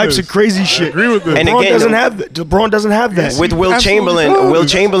understand types this. of crazy I shit. agree with this. And LeBron again, doesn't have that. LeBron doesn't have that. With Will Absolutely Chamberlain, does. Will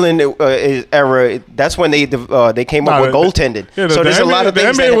Chamberlain era, that's when they came up with goaltending. Yeah, So there's a lot of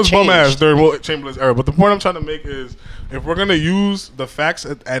things the that NBA have was bum ass changed. during Will Chamberlain's era. But the point I'm trying to make is, if we're gonna use the facts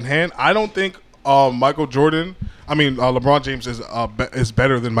at hand, I don't think Michael Jordan. I mean, LeBron James is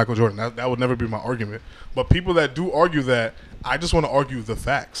better than Michael Jordan. That would never be my argument. But people that do argue that, I just want to argue the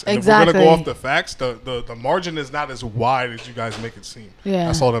facts. And Exactly. if we're gonna go off the facts, the margin is not as wide as you guys make it seem. Yeah.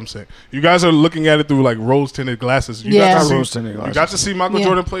 That's all I'm saying. You guys are looking at it through like rose-tinted glasses. You Yeah. got to see, Rose-tinted you glasses. got to see Michael Yeah.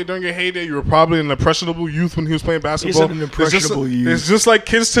 Jordan play during your heyday. You were probably an impressionable youth when he was playing basketball. an impressionable youth. It's just like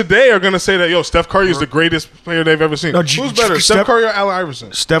kids today are gonna say that, yo, Steph Curry is the greatest player they've ever seen. No, Who's better, Steph Curry or Allen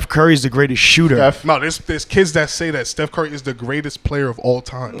Iverson? Steph Curry is the greatest shooter. No, there's kids that say that Steph Curry is the greatest player of all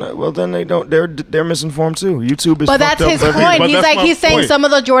time. Well, then they don't. They're misinformed too. YouTube is. But fucked that's up his with point. everything. But He's that's my saying point. some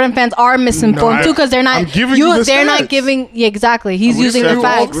of the Jordan fans are misinformed No, too because they're not. I'm giving you the they're not stats. giving. Yeah, exactly. He's I'm using listening the to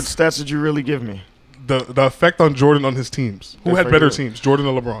all- facts. What stats did you really give me? The effect on Jordan on his teams. Who Good had for better you. teams, Jordan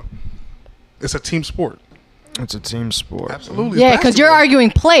or LeBron? It's a team sport. It's a team sport. Absolutely. Yeah, because you're arguing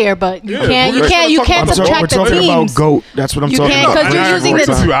player, but you Yeah, can't. we're You can't. You talking can't about- We're subtract the talking teams. about GOAT. That's what I'm You talking can't, about. 'cause you're using the-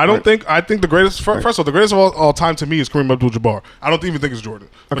 the. I think the greatest. First of all, the greatest of all time to me is Kareem Abdul-Jabbar. I don't even think it's Jordan,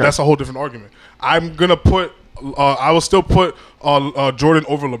 but Okay. that's a whole different argument. I'm gonna put. I will still put Jordan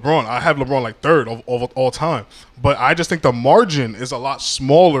over LeBron. I have LeBron like third of all time, but I just think the margin is a lot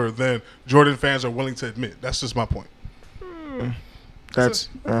smaller than Jordan fans are willing to admit. That's just my point. That's.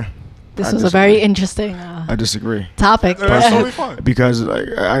 This I was a disagree. very interesting I disagree. topic. That's totally fine. Because like,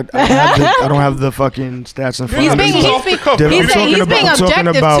 I don't have the fucking stats in front He's of me. being Off the cuff. Dude, he's I'm saying talking he's about- being I'm talking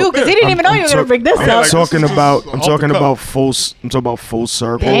objective about- too because he didn't even know you were gonna bring this Yeah, up. like, I'm this talking is about. just I'm off talking the about cuff. full. I'm talking about full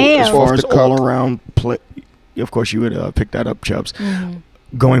circle Damn. as far Off as the cuff. all around play. Of course, you would pick that up, Chubbs.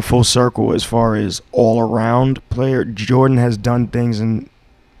 Mm-hmm. Going full circle as far as all around player, Jordan has done things and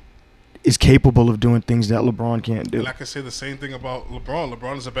is capable of doing things that LeBron can't do. And I can say the same thing about LeBron.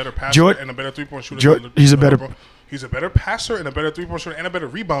 LeBron is a better passer Jordan- and a better three-point shooter. Jordan- than he's a better- LeBron. He's a better passer and a better three-point shooter and a better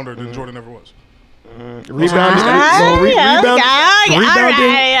rebounder than Jordan ever was. Rebounding, Alright.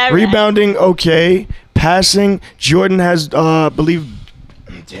 rebounding, okay. Passing, Jordan has, believe.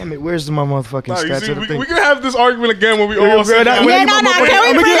 Damn it, where's my motherfucking Nah, you stats see, of the we thing? can have this argument again when we Yeah, all sit that- down. yeah, Yeah, no, I'm no. gonna- Can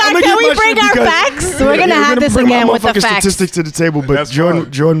I'm we gonna bring give my shit our because- facts? We're gonna Yeah, have this bring my again with the motherfucking facts. statistics to the table, but That's Jordan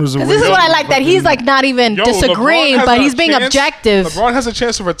fine. was a This is what I like that he's like not even Yo, disagreeing, LeBron has but a he's being chance- objective. LeBron has a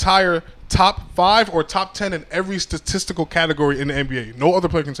chance to retire top 5 or top 10 in every statistical category in the NBA. No other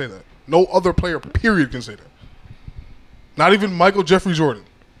player can say that. No other player, period, can say that. Not even Michael Jeffrey Jordan.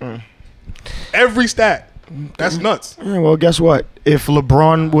 Every stat. That's nuts. Yeah, well, guess what? If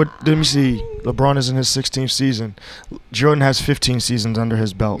LeBron would, let me see. LeBron is in his 16th season. Jordan has 15 seasons under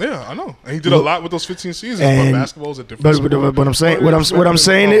his belt. Yeah, I know. And he did a lot with those 15 seasons. But basketball is a different sport. But I'm saying,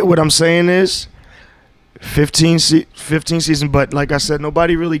 what I'm saying is, 15 season. But like I said,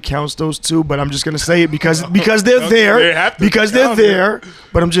 nobody really counts those two. But I'm just gonna say it because they're there. Because they're there.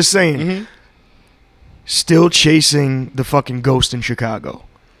 But I'm just saying, still chasing the fucking ghost in Chicago.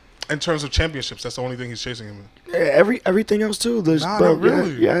 In terms of championships, that's the only thing he's chasing him in. Everything else too. There's not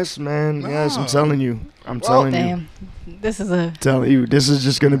really. Yes, man. Nah. Yes, I'm telling you. Damn. This is this is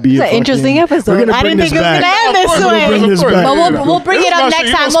just gonna be an interesting episode. I didn't think it was gonna end this way. But we'll bring it up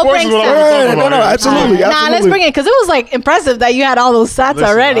next time. We'll bring stuff. No, absolutely. Nah, let's bring it because it was like impressive that you had all those stats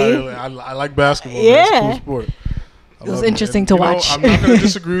already. I like basketball. Yeah. It's a cool sport. It was interesting to watch. I'm not going to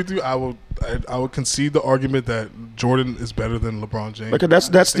disagree with you. I will concede the argument that Jordan is better than LeBron James. Okay,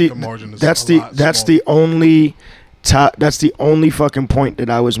 that's the only fucking point that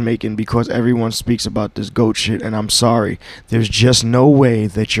I was making because everyone speaks about this GOAT shit, and I'm sorry. There's just no way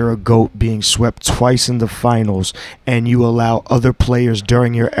that you're a GOAT being swept twice in the finals and you allow other players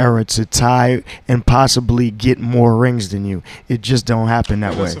during your era to tie and possibly get more rings than you. It just don't happen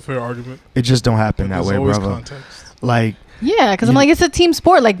that way. That's a fair argument. It just don't happen that way, brother. Context. Like, yeah, because I'm like, it's a team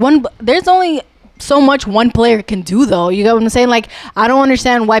sport. Like, there's only so much one player can do, though. You get what I'm saying? Like, I don't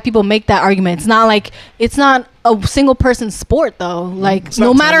understand why people make that argument. It's not a single person sport, though. Like,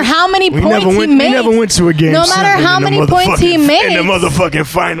 no matter how many points he made. We never went to a game. No matter how many points he made in the motherfucking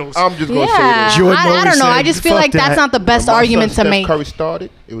finals. I'm just gonna say that. I don't know. I just feel like that's not the best argument to make. Curry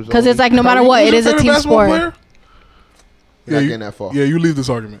started. Because it's like no matter what, it is a team sport. Not getting that far. Yeah, you leave this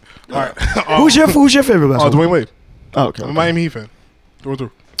argument. All right. Who's your favorite basketball? Dwayne Wade. Oh, okay. I'm a Miami Heat fan. Through and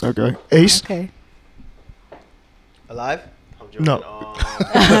through. Okay. Ace? Okay. Alive? No.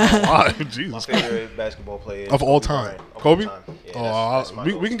 Jesus. My favorite basketball player of all time. Kobe? Yeah,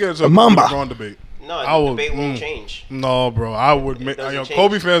 we can get into a Mamba. LeBron debate. No, the debate won't change. No, bro. I would make.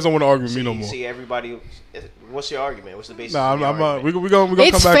 Kobe fans don't want to argue with me no more. See, everybody. What's your argument? What's the basis? Nah, we gonna come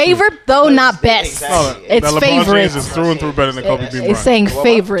It's back. favorite though, not best. Exactly. It's favorite. LeBron James is through and through better than Kobe Bean Bryant. It's saying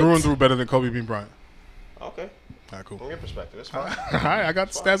favorite. Through and through better than Kobe Bean Bryant. Okay. All right, cool. From your perspective, that's fine. All right, I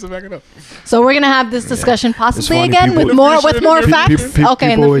got the stats to back it up. So we're gonna have this discussion possibly funny, again people- with more facts. Okay, in People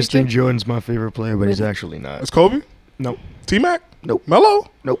the always future. think Jordan's my favorite player, but he's actually not. It's Kobe? Nope. T-Mac? Nope. Melo?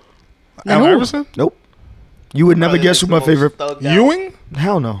 Nope. Allen No. Iverson? Nope. You would never guess who my favorite. Ewing?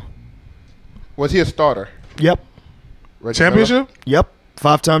 Hell no. Was he a starter? Yep. Reggie Championship? Yep.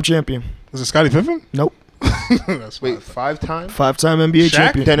 5-time champion. Was it Scottie Pippen? Nope. That's Miller? Wait, 5 times? 5-time NBA Shaq?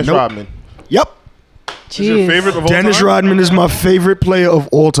 champion. Dennis Nope. Rodman. Yep. Is your Jeez. favorite of all Dennis time? Rodman is my favorite player of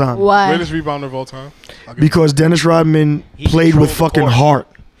all time. Why? Greatest rebounder of all time? Because Dennis Rodman He played with controlled the fucking court. heart.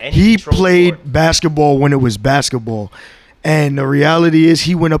 And He controlled the played court. basketball when it was basketball. And the reality is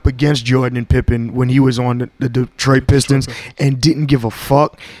he went up against Jordan and Pippen when he was on the Detroit Pistons and didn't give a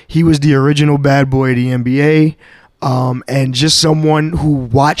fuck. He was the original bad boy of the NBA. And just someone who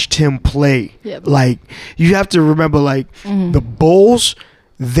watched him play. Yep. Like, you have to remember, like, the Bulls,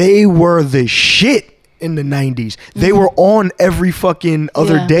 they were the shit in the 90s. They were on every fucking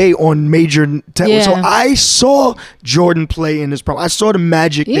other day on major So I saw Jordan play in his prime. I saw the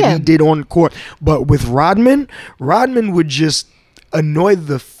magic that he did on the court. But with Rodman would just annoy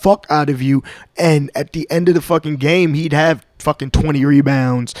the fuck out of you, and at the end of the fucking game he'd have fucking 20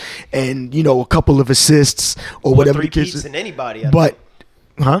 rebounds and, you know, a couple of assists or whatever the case is. Than anybody. But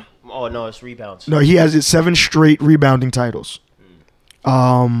Oh no, it's rebounds. no, he has 7 straight rebounding titles.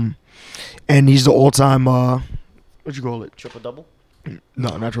 And he's the all-time what'd you call it? Triple double.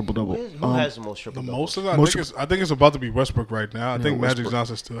 No, not triple double. Who has the most triple The double? most of that? I think it's about to be Westbrook right now. I think Magic Westbrook.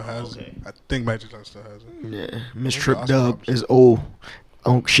 Johnson still has it. I think Magic Johnson still has it. Yeah, Miss Trip Dub is old.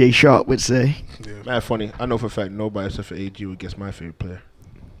 Uncle Shay Sharp would say. Yeah. Mad funny. I know for a fact nobody except for AG would guess my favorite player.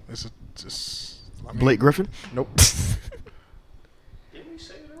 It's just... I mean, Blake Griffin. Nope. Didn't we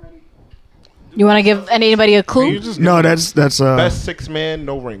say it already? You want to give anybody a clue? you just No, that's Best 6 man,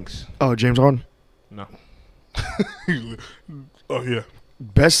 no rings. oh, James Harden. No. Oh, yeah.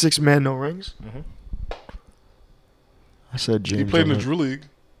 Best 6 man, no rings. I said James. He played in the Harden. Drew League.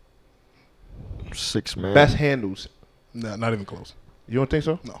 6 man. Best handles. Nah, not even close. You don't think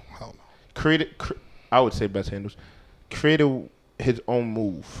so? No, hell no. Created. I would say best handles. Created his own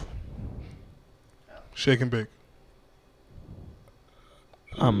move. Shake and bake.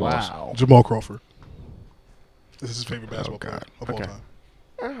 I'm lost. Jamal Crawford. This is his favorite basketball player of all Okay. time.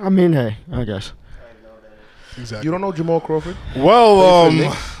 I mean, hey, I guess. Exactly. You don't know Jamal Crawford? Well,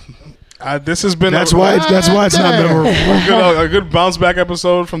 This has been That's why it's not memorable. a good bounce back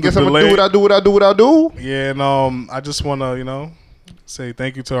episode from the Guess I'm delay. gonna do what I do. Yeah, and I just want to say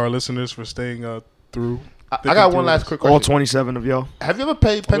thank you to our listeners for staying through. I got one last quick question. All 27 of y'all. Have you ever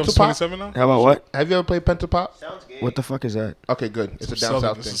played Pencil Pop? 27 now? How about what? Have you ever played Pencil Pop? Sounds good. What the fuck is that? Okay, good. It's a down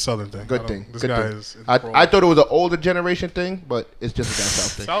south It's thing. a southern thing. Good thing. This Good guy thing. is. I thought it was an older generation thing, but it's just a down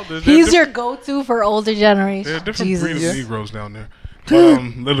south thing. He's your go-to for older generation. There are different Jesus. breeds of Negroes down there. But,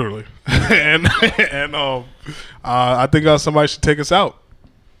 literally. and I think somebody should take us out.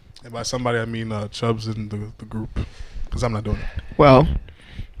 And by somebody, I mean Chubbs and the group. Because I'm not doing it. Well,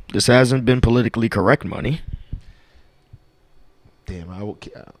 this hasn't been politically correct money. Damn,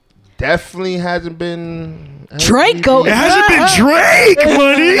 definitely hasn't been Draco. It hasn't been Drake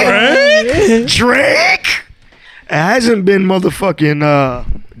money. Drake. It hasn't been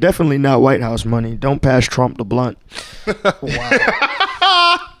motherfucking. Definitely not White House money. Don't pass Trump the blunt.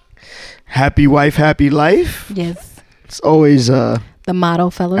 Wow. Happy wife, happy life. Yes. It's always The motto,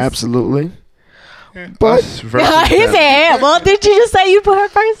 fellas. absolutely. But He said, well, did you just say you put her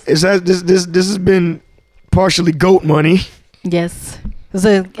first? this has been partially goat money. Yes. It was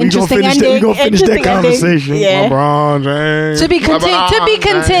an We interesting gonna finish that conversation. Yeah. LeBron James. To be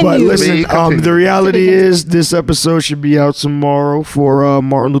continued. But listen, continue. the reality is this episode should be out tomorrow for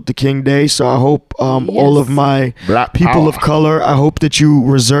Martin Luther King Day. So I hope all of my Black people power. of color, I hope that you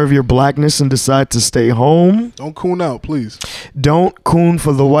reserve your blackness and decide to stay home. Don't coon out, please. Don't coon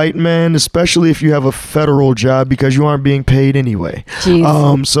for the white man, especially if you have a federal job because you aren't being paid anyway.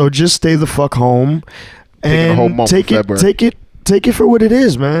 Jeez. So just stay the fuck home Taking a whole and month take of it February. take it for what it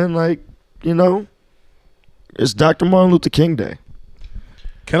is, man. Like, it's Dr. Martin Luther King Day.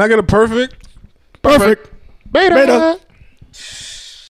 Can I get a perfect? Perfect. Beta. Beta.